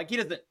behind that. Like he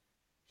doesn't.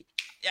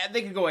 Yeah,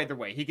 they could go either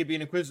way. He could be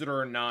an Inquisitor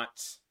or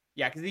not.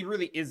 Yeah, because he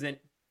really isn't.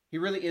 He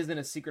really isn't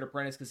a secret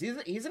apprentice because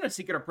he's in a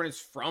secret apprentice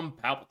from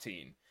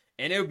Palpatine,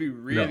 and it would be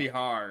really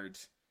hard.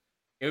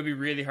 It would be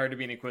really hard to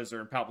be an Inquisitor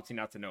and Palpatine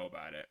not to know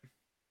about it.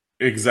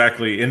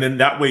 Exactly. And then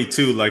that way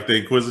too, like the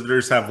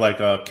Inquisitors have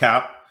like a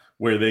cap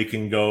where they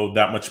can go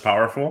that much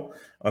powerful.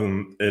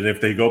 And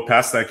if they go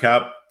past that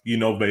cap,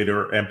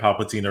 Vader and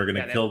Palpatine are going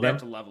to kill them. They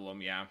have to level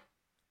them, yeah.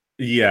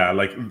 Yeah,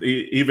 like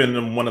even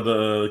in one of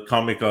the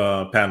comic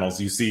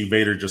panels, you see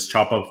Vader just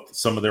chop up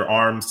some of their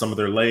arms, some of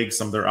their legs,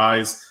 some of their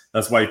eyes.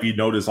 That's why if you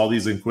notice, all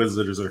these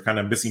Inquisitors are kind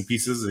of missing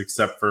pieces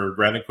except for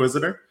Grand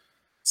Inquisitor.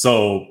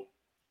 So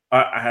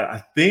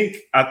I think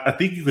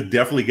you could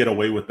definitely get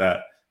away with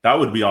that. That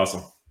would be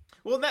awesome.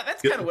 Well,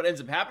 that's kind of what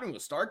ends up happening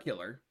with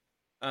Starkiller.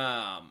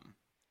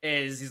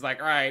 Is he's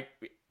like, all right,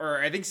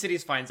 or I think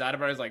Sidious finds out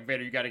about it. He's like,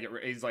 Vader, you got to get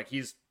rid. He's like,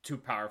 he's too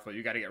powerful.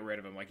 You got to get rid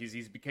of him. Like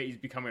he's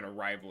becoming a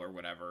rival or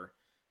whatever.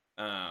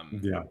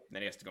 Then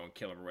he has to go and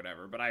kill him or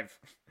whatever. But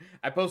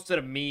I posted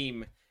a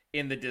meme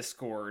in the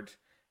Discord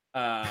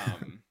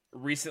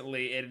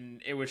recently,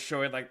 and it was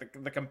showing like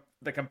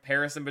the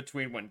comparison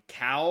between when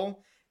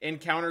Cal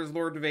encounters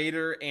Lord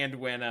Vader and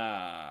when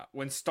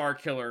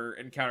Starkiller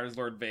encounters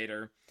Lord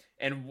Vader.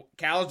 And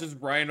Cal's just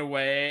running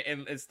away,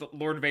 and it's the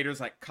Lord Vader's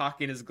like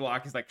cocking his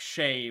Glock. He's like,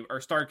 shame. Or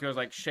Starkiller's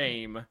like,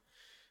 shame.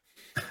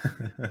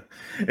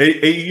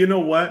 Hey, you know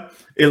what?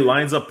 It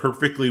lines up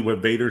perfectly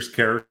with Vader's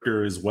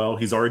character as well.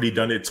 He's already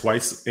done it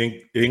twice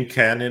in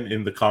canon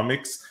in the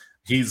comics.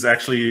 He's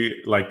actually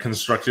like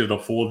constructed a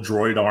full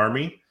droid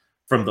army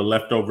from the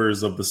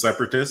leftovers of the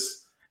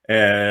Separatists.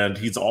 And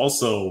he's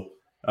also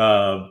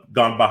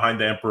gone behind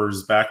the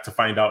Emperor's back to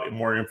find out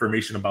more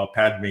information about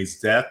Padme's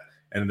death.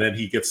 And then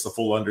he gets the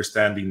full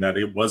understanding that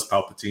it was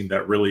Palpatine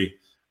that really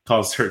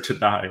caused her to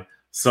die.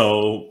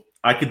 So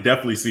I could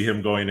definitely see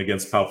him going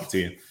against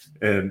Palpatine.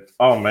 And,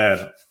 oh,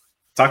 man,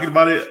 talking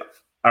about it,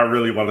 I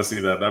really want to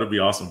see that. That would be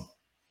awesome.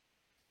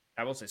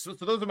 I will say. So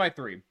those are my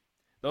 3.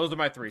 So you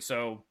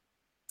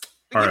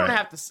don't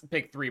have to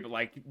pick 3, but,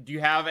 like, do you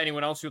have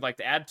anyone else you'd like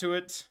to add to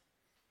it?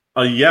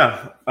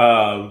 Yeah.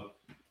 I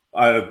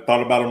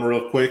thought about them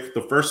real quick.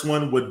 The first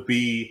one would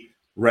be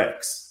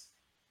Rex.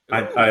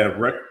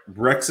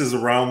 Rex is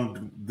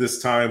around this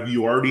time.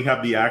 You already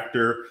have the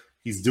actor.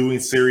 He's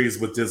doing series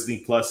with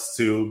Disney Plus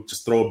to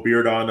just throw a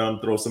beard on him,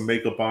 throw some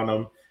makeup on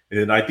him.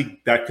 And I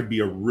think that could be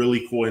a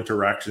really cool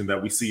interaction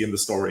that we see in the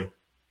story.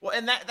 Well,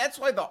 and that's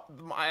why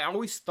I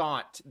always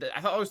thought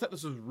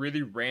this was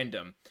really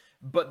random,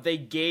 but they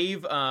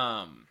gave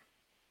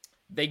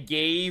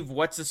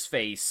what's his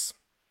face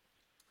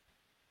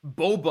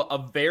Boba a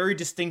very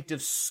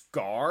distinctive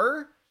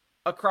scar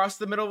across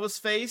the middle of his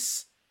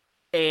face.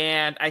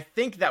 And I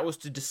think that was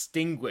to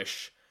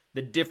distinguish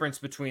the difference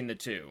between the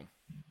two.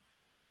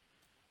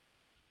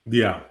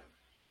 Yeah.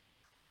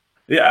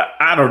 Yeah,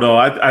 I don't know.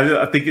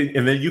 I think,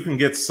 and then you can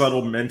get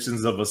subtle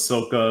mentions of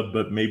Ahsoka,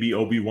 but maybe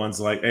Obi-Wan's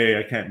like, hey,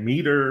 I can't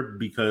meet her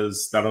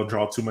because that'll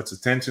draw too much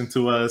attention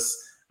to us.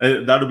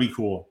 That'll be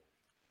cool.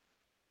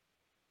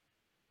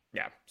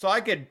 Yeah. So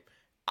I could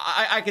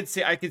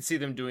see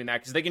them doing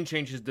that because they can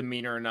change his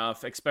demeanor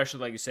enough,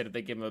 especially like you said, if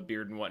they give him a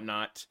beard and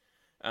whatnot.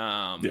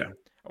 Yeah.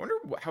 I wonder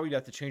how he'd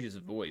have to change his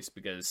voice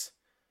because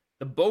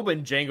the Boba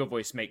and Jango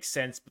voice makes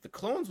sense, but the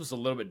clones was a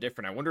little bit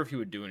different. I wonder if he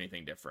would do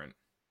anything different.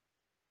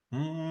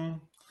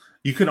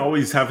 You can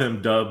always have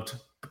him dubbed.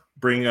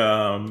 Bring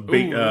that would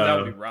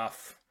be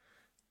rough.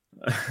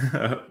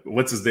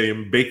 What's his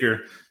name?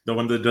 Baker, the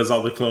one that does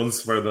all the clones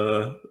for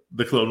the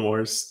Clone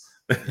Wars.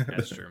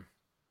 That's true.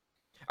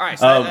 All right,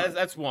 so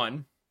that's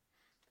one.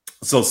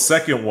 So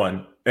second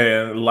one,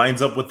 and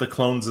lines up with the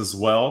clones as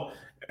well.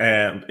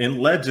 And in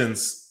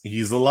Legends,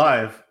 he's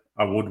alive.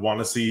 I would want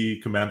to see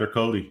Commander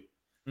Cody.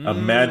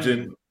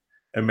 Mm.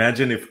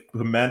 Imagine if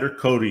Commander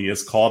Cody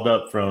is called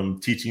up from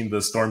teaching the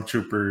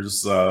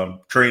stormtroopers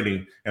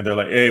training, and they're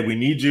like, "Hey, we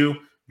need you.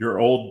 Your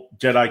old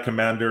Jedi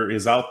commander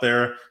is out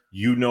there.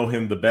 You know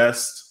him the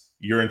best.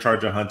 You're in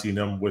charge of hunting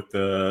him with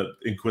the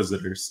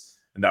Inquisitors."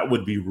 And that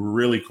would be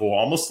really cool.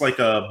 Almost like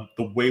the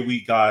way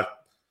we got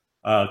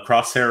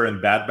Crosshair in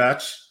Bad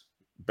Batch.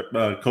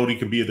 Cody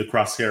can be the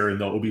Crosshair in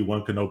the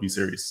Obi-Wan Kenobi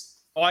series.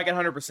 Oh, I can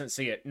 100%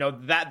 see it. No,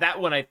 that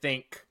one, I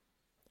think,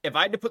 if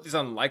I had to put these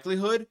on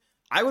likelihood,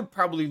 I would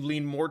probably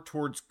lean more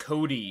towards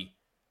Cody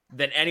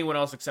than anyone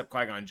else except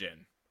Qui-Gon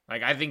Jinn.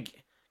 Like, I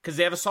think, because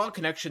they have a solid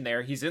connection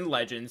there. He's in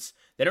Legends.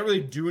 They don't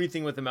really do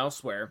anything with him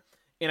elsewhere.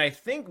 And I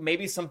think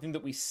maybe something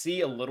that we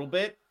see a little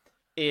bit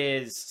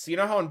is, so you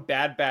know how in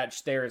Bad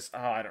Batch there's,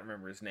 I don't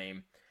remember his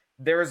name.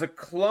 There is a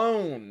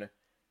clone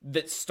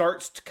that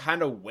starts to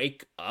kind of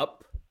wake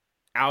up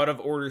out of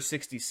Order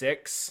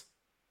 66.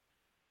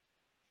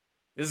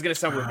 This is going to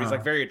sound weird, but he's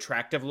like very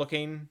attractive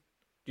looking.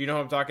 Do you know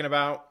who I'm talking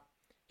about?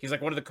 He's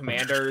like one of the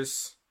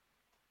commanders.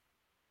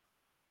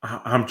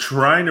 I'm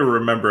trying to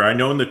remember. I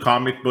know in the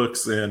comic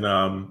books and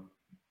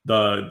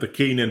the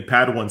Kanan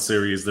Padawan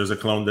series, there's a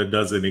clone that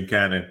does it in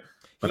canon.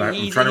 But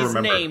I'm trying to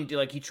remember. He's named,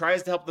 like, he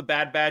tries to help the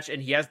Bad Batch,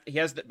 and he has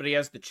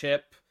the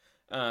chip.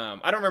 I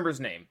don't remember his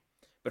name,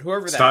 but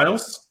whoever that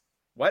Styles? is.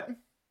 What?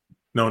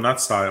 No,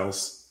 not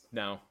Styles.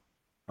 No.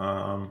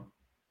 Um,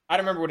 I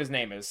don't remember what his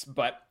name is,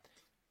 but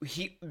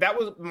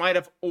might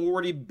have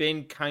already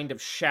been kind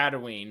of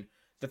shadowing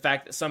the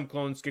fact that some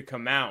clones could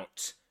come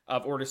out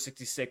of Order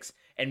 66,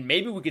 and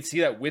maybe we could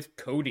see that with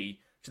Cody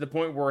to the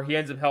point where he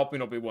ends up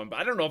helping Obi-Wan. But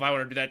I don't know if I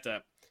want to do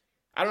that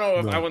I don't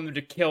know if I want them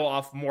to kill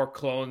off more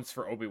clones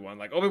for Obi-Wan.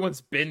 Like,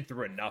 Obi-Wan's been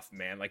through enough,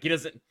 man. Like, he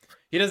doesn't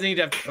need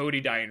to have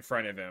Cody die in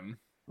front of him.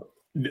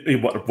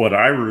 what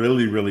I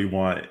really, really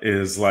want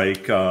is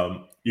like,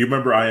 you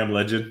remember I Am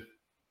Legend?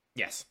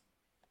 Yes.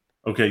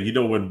 Okay, you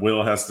know when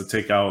Will has to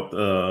take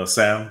out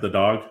Sam, the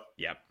dog?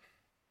 Yep.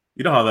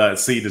 You know how that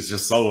scene is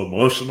just so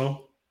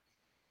emotional?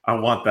 I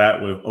want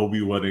that with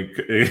Obi-Wan and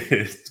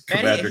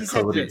Commander he's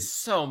Cody. Had to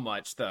so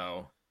much,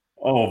 though.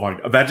 Oh my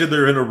God. Imagine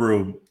they're in a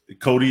room.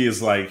 Cody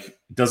is like,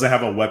 doesn't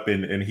have a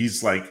weapon, and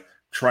he's like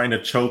trying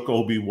to choke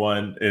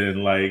Obi-Wan,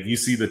 and like you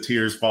see the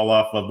tears fall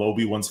off of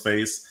Obi-Wan's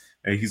face,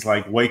 and he's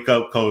like, "Wake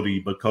up,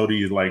 Cody," but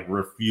Cody like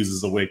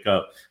refuses to wake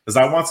up. Because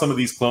I want some of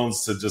these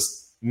clones to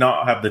just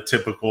not have the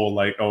typical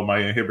like, "Oh, my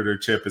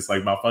inhibitor chip is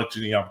like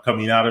malfunctioning, I'm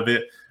coming out of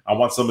it." I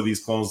want some of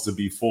these clones to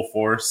be full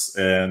force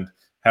and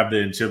have the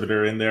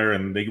inhibitor in there,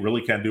 and they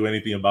really can't do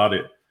anything about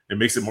it. It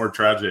makes it more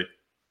tragic.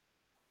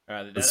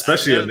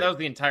 Especially that was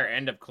the entire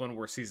end of Clone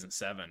Wars Season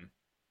 7.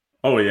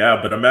 Oh yeah,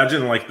 but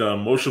imagine like the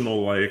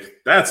emotional, like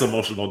that's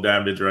emotional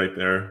damage right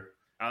there.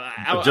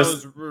 That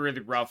was really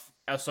rough.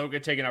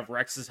 Ahsoka taking off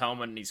Rex's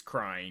helmet and he's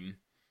crying.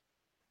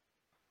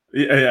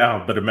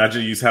 Yeah, but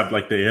imagine you have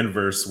like the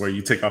inverse where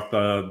you take off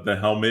the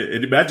helmet,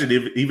 and imagine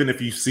even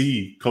if you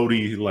see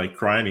Cody like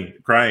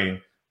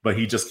crying, but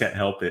he just can't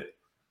help it.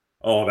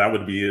 Oh, that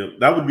would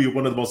be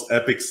one of the most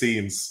epic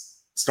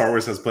scenes Star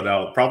Wars has put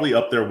out. Probably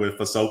up there with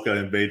Ahsoka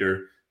and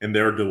Vader in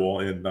their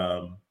duel in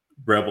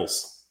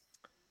Rebels.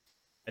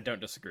 I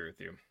don't disagree with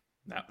you.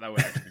 That would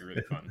actually be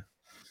really fun.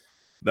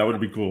 That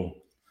would be cool.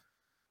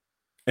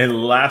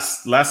 And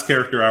last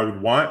character I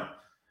would want,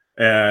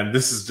 and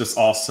this is just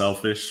all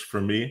selfish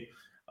for me,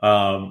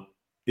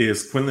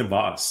 is Quinlan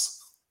Vos.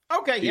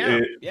 Okay,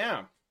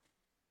 yeah.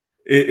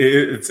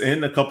 It's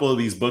in a couple of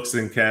these books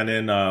in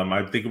canon.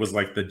 I think it was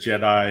like the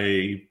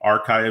Jedi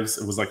Archives.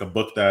 It was like a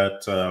book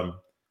that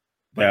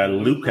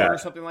Luke had, or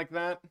something like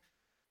that.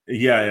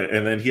 Yeah,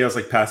 and then he has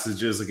like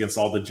passages against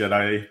all the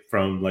Jedi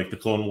from like the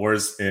Clone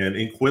Wars, and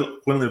in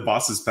Quinlan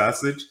Voss's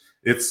passage,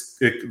 it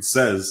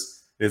says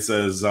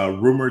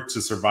rumored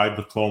to survive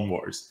the Clone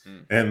Wars.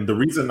 And the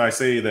reason I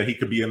say that he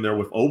could be in there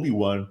with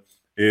Obi-Wan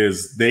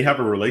is they have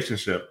a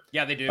relationship.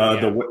 Yeah, they do.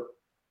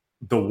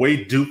 The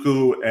way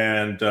Dooku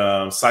and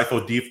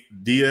Sifo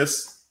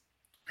Dyas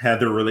had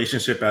their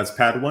relationship as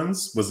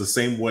Padawans was the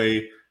same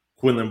way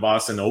Quinlan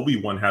Vos and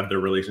Obi-Wan had their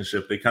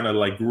relationship. They kind of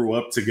like grew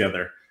up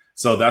together.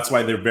 So that's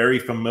why they're very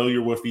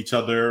familiar with each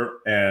other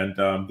and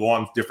go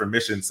on different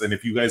missions. And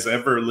if you guys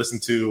ever listen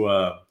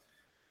to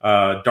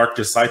Dark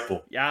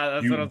Disciple. Yeah,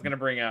 that's what I was going to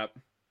bring up.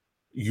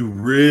 You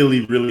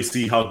really, really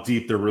see how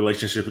deep their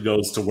relationship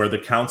goes to where the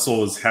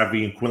council is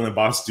having Quinlan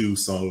Vos do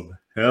some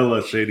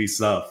hella shady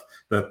stuff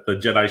that the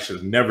Jedi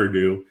should never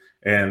do.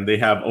 And they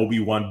have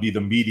Obi-Wan be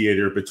the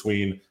mediator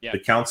between the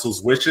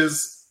council's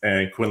wishes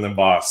and Quinlan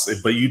Vos.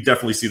 But you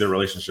definitely see their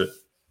relationship.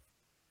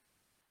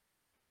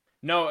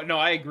 No,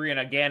 I agree. And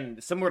again,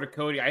 similar to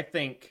Cody, I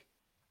think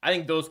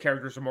those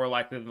characters are more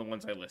likely than the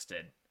ones I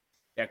listed.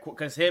 Yeah,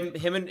 because him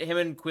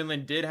and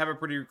Quinlan did have a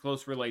pretty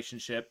close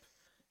relationship.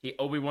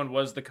 Obi-Wan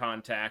was the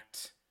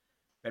contact.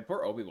 Man,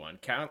 poor Obi-Wan.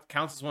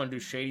 Councils want to do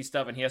shady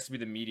stuff, and he has to be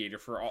the mediator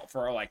for all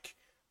the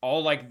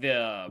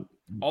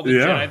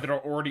Jedi that are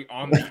already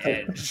on the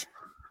edge.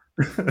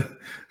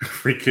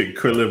 Freaking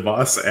Krillin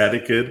boss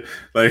Anakin.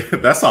 Like,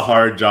 that's a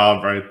hard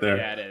job right there.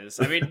 Yeah, it is.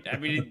 I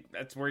mean,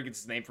 that's where he gets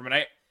his name from.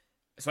 And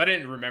so I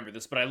didn't remember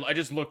this, but I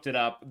just looked it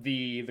up.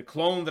 The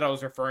clone that I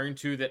was referring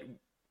to that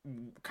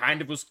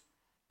kind of was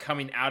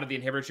coming out of the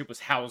inhibitor ship was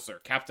Hauser,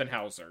 Captain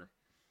Hauser.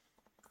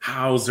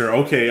 Hauser.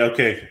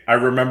 Okay. I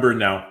remember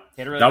now.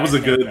 That was a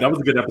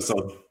good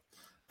episode.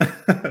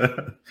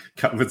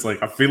 Calvin's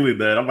like, I'm feeling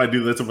that. I might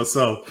do that to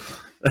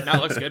myself. Now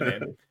it looks good,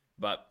 man.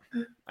 But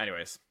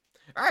anyways.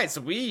 All right,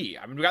 so we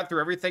got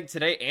through everything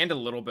today and a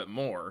little bit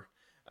more.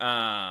 Do you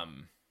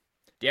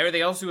have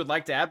anything else you would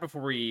like to add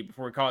before we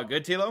call it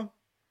good, Tilo?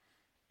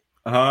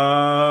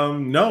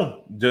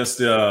 No, just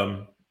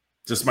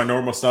my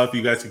normal stuff.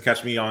 You guys can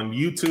catch me on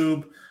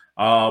YouTube.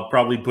 I'll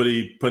probably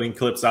putting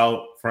clips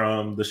out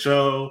from the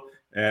show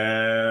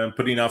and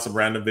putting out some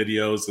random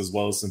videos as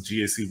well as some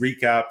GAC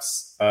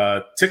recaps.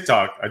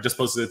 TikTok. I just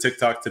posted a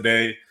TikTok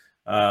today.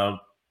 I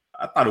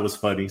thought it was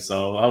funny,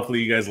 so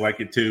hopefully you guys like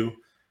it too.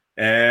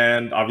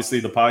 And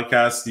obviously the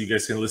podcast, you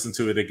guys can listen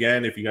to it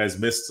again. If you guys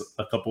missed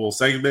a couple of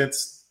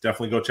segments,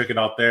 definitely go check it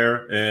out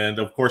there. And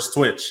of course,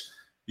 Twitch.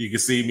 You can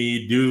see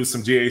me do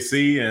some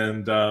GAC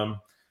and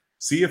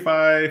see if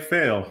I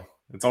fail.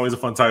 It's always a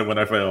fun time when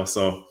I fail.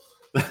 So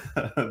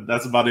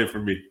that's about it for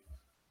me.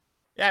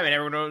 Yeah, I mean,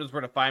 everyone knows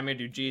where to find me.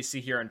 Do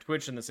GAC here on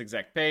Twitch on this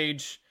exact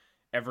page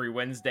every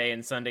Wednesday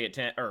and Sunday at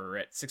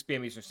 6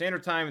 p.m. Eastern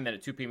Standard Time, and then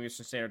at 2 p.m.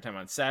 Eastern Standard Time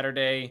on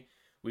Saturday.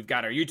 We've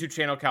got our YouTube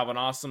channel, Calvin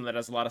Awesome, that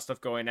has a lot of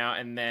stuff going out.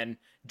 And then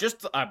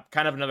just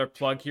kind of another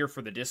plug here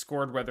for the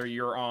Discord, whether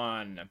you're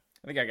on,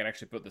 I think I can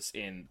actually put this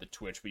in the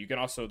Twitch, but you can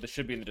also, this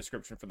should be in the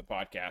description for the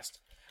podcast.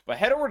 But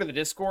head over to the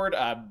Discord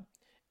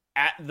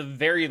at the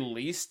very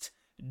least,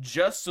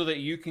 just so that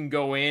you can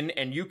go in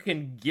and you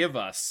can give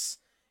us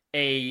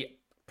a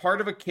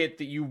part of a kit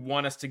that you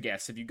want us to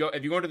guess. If you go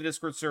to the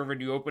Discord server and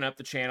you open up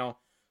the channel,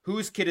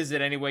 whose kit is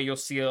it anyway? You'll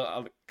see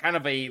a kind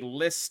of a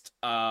list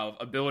of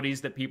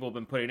abilities that people have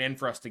been putting in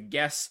for us to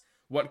guess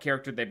what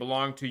character they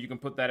belong to. You can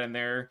put that in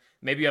there.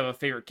 Maybe you have a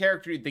favorite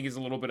character you think is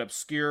a little bit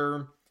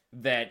obscure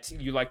that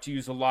you like to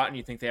use a lot and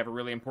you think they have a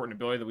really important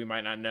ability that we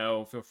might not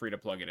know. Feel free to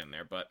plug it in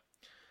there. But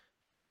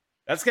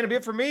that's going to be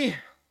it for me.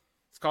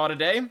 Let's call it a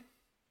day.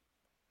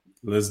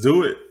 Let's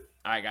do it.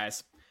 All right,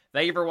 guys.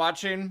 Thank you for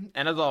watching.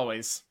 And as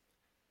always,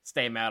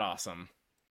 stay mad awesome.